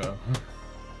though, so.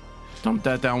 Dump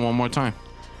that down one more time.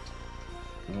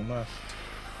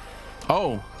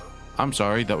 Oh, I'm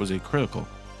sorry. That was a critical.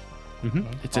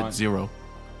 It's at 0.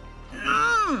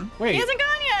 Wait, He hasn't gone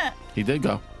yet. He did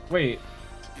go. wait.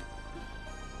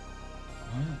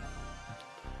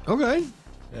 Okay.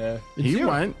 Yeah. He zero.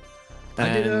 went. I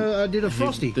did a and he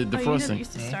Frosty. Did the Oh, you frosting.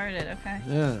 used to start it. Okay.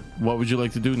 Yeah. What would you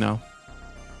like to do now?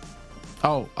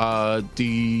 Oh,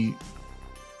 D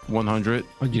 100.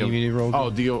 Oh, do you need me to roll? Oh,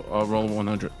 D roll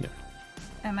 100. Yeah.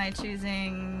 Am I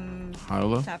choosing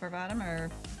Hyola. top or bottom or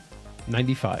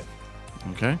 95.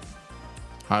 Okay.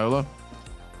 Hyola.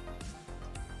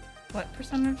 what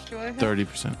percentage do I have?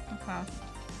 30%. Okay.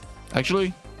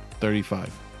 Actually,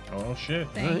 35. Oh shit.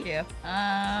 Thank you.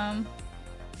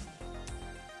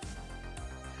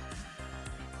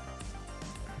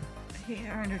 He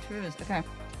earned her truths. Okay.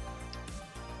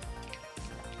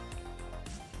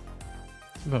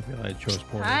 I feel like I chose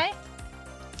poorly. Hi.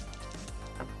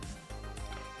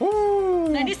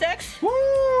 96.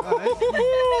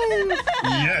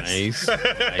 Yes.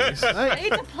 Nice. I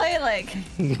need to play like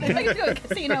do a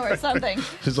casino or something.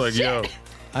 It's like, yo.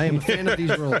 I am a fan of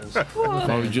these rolls. What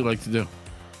would you like to do?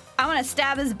 I want to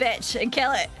stab this bitch and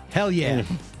kill it. Hell yeah.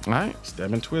 All right.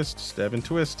 Stab and twist. Stab and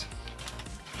twist.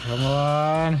 Come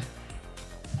on.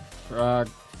 Rock,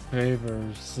 paper,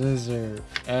 scissors,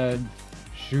 Ed,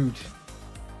 shoot.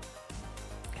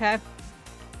 Okay.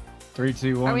 3,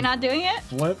 2, 1. Are we not doing it?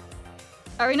 Flip.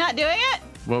 Are we not doing it?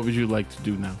 What would you like to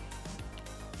do now?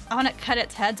 I want to cut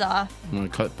its heads off. I'm gonna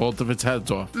cut both of its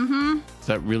heads off. Mm-hmm. Is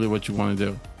that really what you want to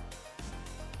do?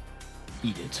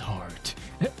 Eat its heart.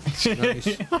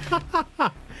 Nice.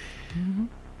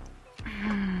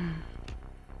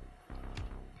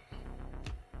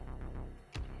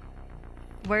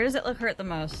 Where does it look hurt the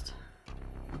most?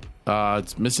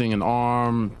 It's missing an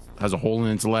arm, has a hole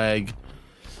in its leg.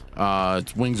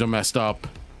 Its wings are messed up.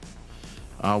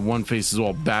 One face is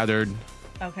all battered.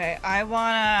 Okay, I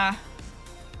wanna.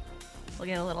 We'll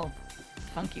get a little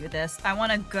funky with this. I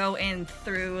wanna go in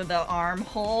through the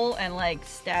armhole and like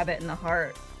stab it in the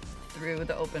heart through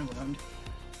the open wound,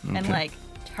 and Okay. like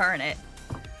turn it.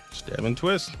 Stab and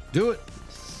twist. Do it.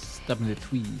 Step in the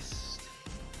twist.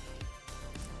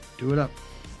 Do it up.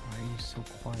 Why are you so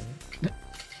quiet?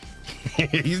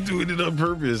 He's doing it on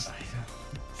purpose.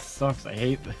 Sucks. I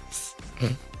hate this.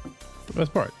 The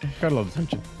best part. Gotta love the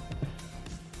tension.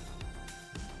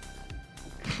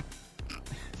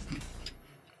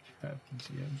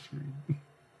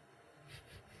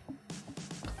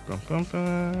 Bum, bum,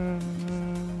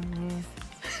 bum.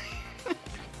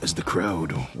 As the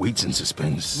crowd waits in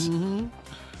suspense,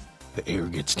 the air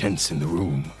gets tense in the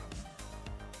room.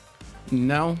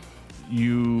 Now,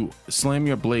 you slam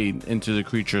your blade into the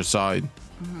creature's side,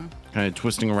 kind of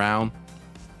twisting around.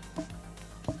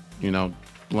 You know,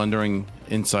 blundering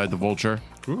inside the vulture.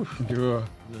 Yeah.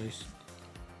 Nice.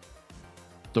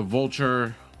 The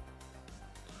vulture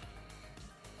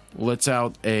lets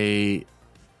out a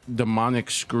demonic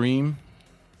scream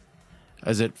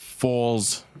as it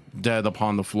falls dead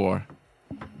upon the floor.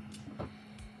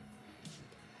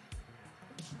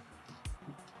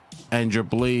 And your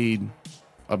blade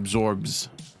absorbs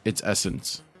its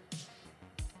essence.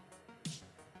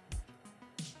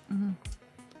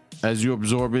 As you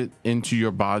absorb it into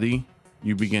your body,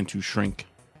 you begin to shrink,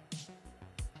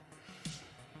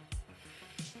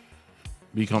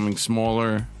 becoming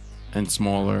smaller and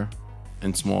smaller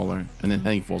and smaller, and then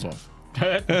Henny falls off.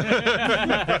 Okay.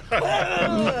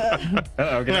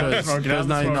 There's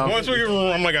not enough. Once we,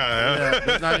 oh my god.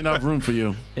 There's not enough room for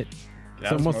you.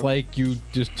 It's almost like you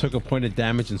just took a point of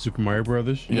damage in Super Mario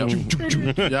Brothers. Yep.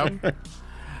 Yep.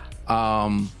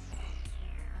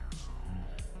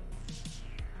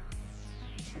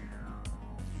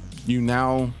 You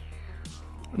now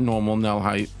normal Nell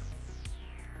height.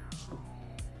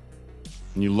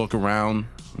 And you look around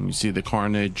and you see the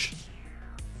carnage.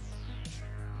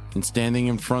 And standing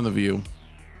in front of you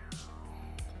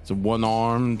is a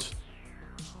one-armed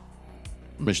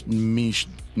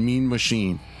mean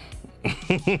machine.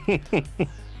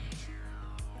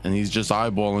 And he's just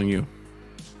eyeballing you.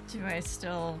 Do I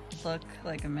still look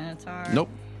like a minotaur? Nope.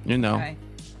 You know. Okay.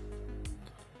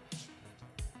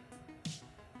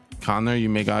 Connor, you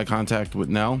make eye contact with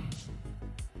Nell.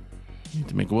 You need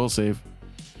to make a will save.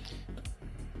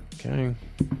 Okay.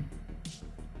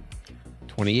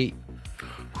 28.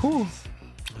 All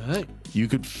right. You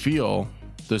could feel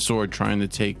the sword trying to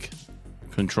take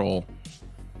control.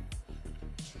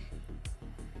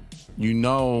 You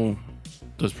know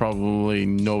there's probably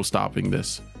no stopping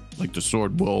this. Like the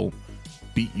sword will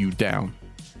beat you down.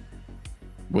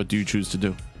 What do you choose to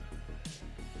do?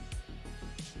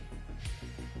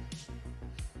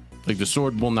 Like the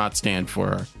sword will not stand for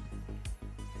her.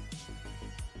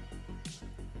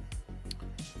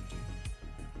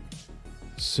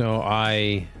 So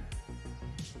I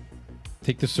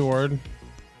take the sword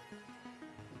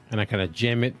and I kind of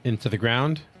jam it into the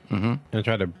ground and I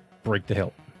try to break the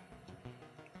hilt.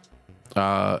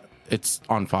 It's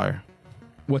on fire.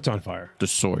 What's on fire? The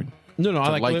sword. No, I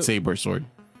The like lightsaber sword.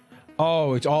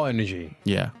 Oh, it's all energy.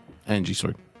 Yeah. Energy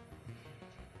sword.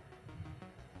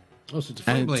 Oh, so it's a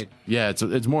flame And blade. yeah,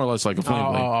 it's more or less like a flame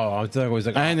blade. I thought it was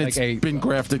like And like it's a, been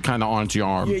grafted kind of onto your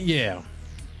arm. Yeah.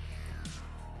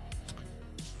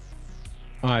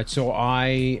 All right, so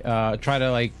I try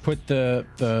to like put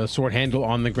the sword handle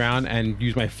on the ground and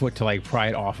use my foot to like pry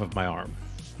it off of my arm.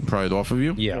 Pry it off of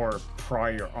you? Yeah. Or pry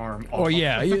your arm off. Or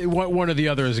yeah, one or the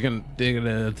other is they're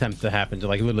gonna attempt to happen to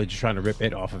like literally just trying to rip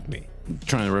it off of me.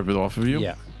 Trying to rip it off of you?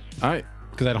 Yeah, All right.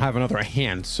 because I don't have another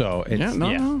hand, so it's, Yeah,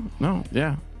 no.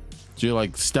 Yeah. So you're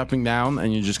like stepping down,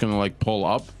 and you're just gonna like pull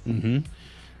up. Mm-hmm.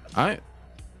 All right.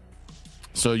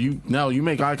 So you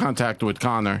make eye contact with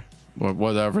Connor, or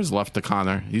whatever's left to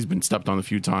Connor. He's been stepped on a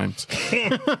few times.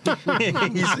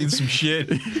 He's seen some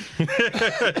shit.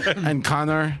 And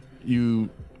Connor,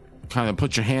 you kind of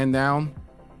put your hand down,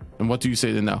 and what do you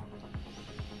say to No?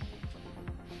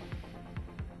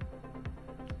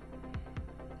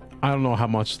 I don't know how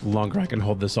much longer I can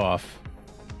hold this off.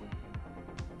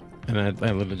 And I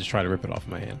literally just try to rip it off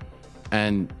my hand.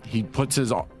 And he puts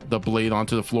the blade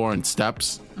onto the floor and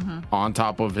steps on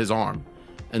top of his arm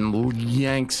and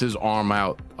yanks his arm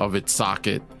out of its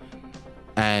socket,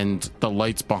 and the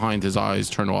lights behind his eyes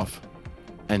turn off,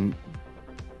 and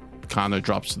Connor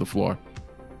drops to the floor.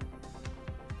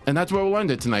 And that's where we'll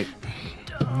end it tonight.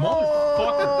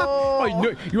 Oh,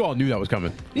 you all knew that was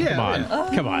coming. Yeah, Come on.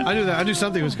 yeah. Come on. I knew that. I knew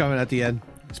something was coming at the end,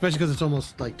 especially because it's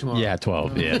almost like tomorrow. Yeah,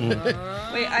 12.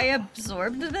 Yeah. Wait, I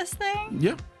absorbed this thing?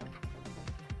 Yeah.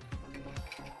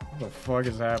 What the fuck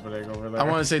is happening over there? I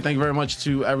want to say thank you very much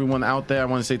to everyone out there. I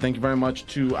want to say thank you very much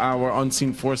to our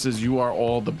unseen forces. You are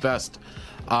all the best.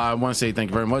 I want to say thank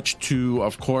you very much to,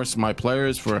 of course, my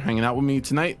players for hanging out with me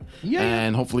tonight. Yeah.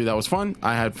 And hopefully that was fun.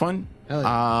 I had fun. Hell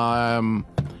yeah.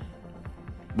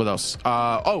 What else?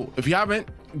 If you haven't,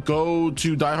 go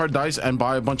to Die Hard Dice and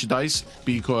buy a bunch of dice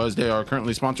because they are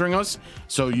currently sponsoring us.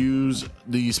 So use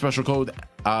the special code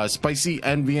Spicy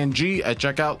NVNG at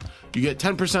checkout. You get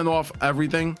 10% off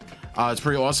everything. It's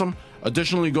pretty awesome.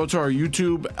 Additionally, go to our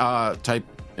YouTube, type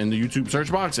in the YouTube search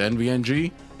box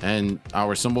NVNG, and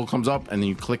our symbol comes up, and then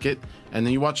you click it, and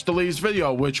then you watch the latest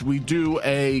video, which we do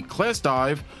a class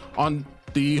dive on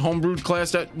the homebrewed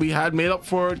class that we had made up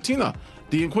for Tina,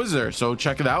 the Inquisitor. So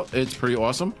check it out. It's pretty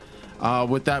awesome.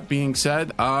 With that being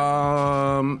said,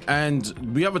 and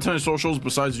we have a ton of socials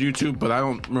besides YouTube, but I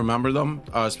don't remember them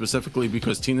specifically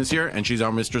because Tina's here and she's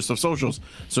our mistress of socials.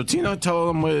 So Tina, tell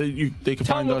them where they can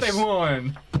Tell find them what us. they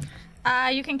won.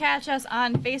 You can catch us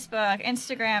on Facebook,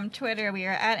 Instagram, Twitter. We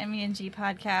are at MVNG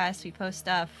Podcast. We post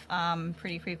stuff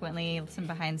pretty frequently, some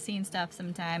behind-the-scenes stuff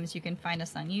sometimes. You can find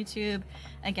us on YouTube.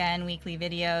 Again, weekly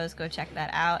videos. Go check that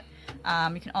out.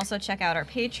 You can also check out our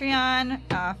Patreon.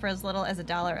 For as little as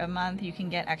 $1 a month, you can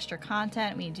get extra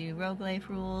content. We do Rogue Life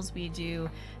rules. We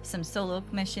do some solo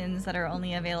missions that are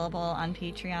only available on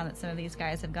Patreon that some of these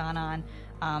guys have gone on.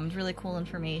 It's really cool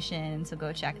information, so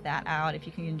go check that out. If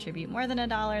you can contribute more than $1,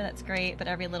 that's great, but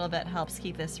every little bit helps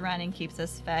keep this running, keeps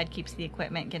us fed, keeps the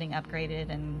equipment getting upgraded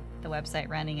and the website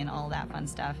running and all that fun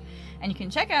stuff. And you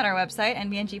can check out our website,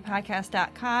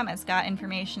 nvngpodcast.com. It's got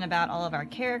information about all of our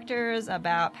characters,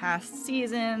 about past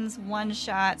seasons,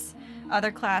 one-shots,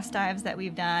 other class dives that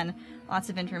we've done.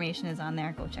 Lots of information is on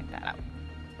there. Go check that out.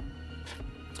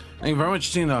 Thank you very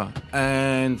much, Tina.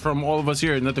 And from all of us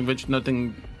here, Nothing Ventured,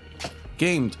 Nothing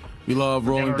Gamed. We love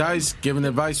rolling dice, giving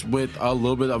advice with a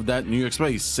little bit of that New York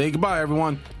space. Say goodbye,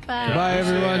 everyone. Bye. Goodbye,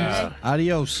 everyone.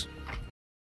 Adios.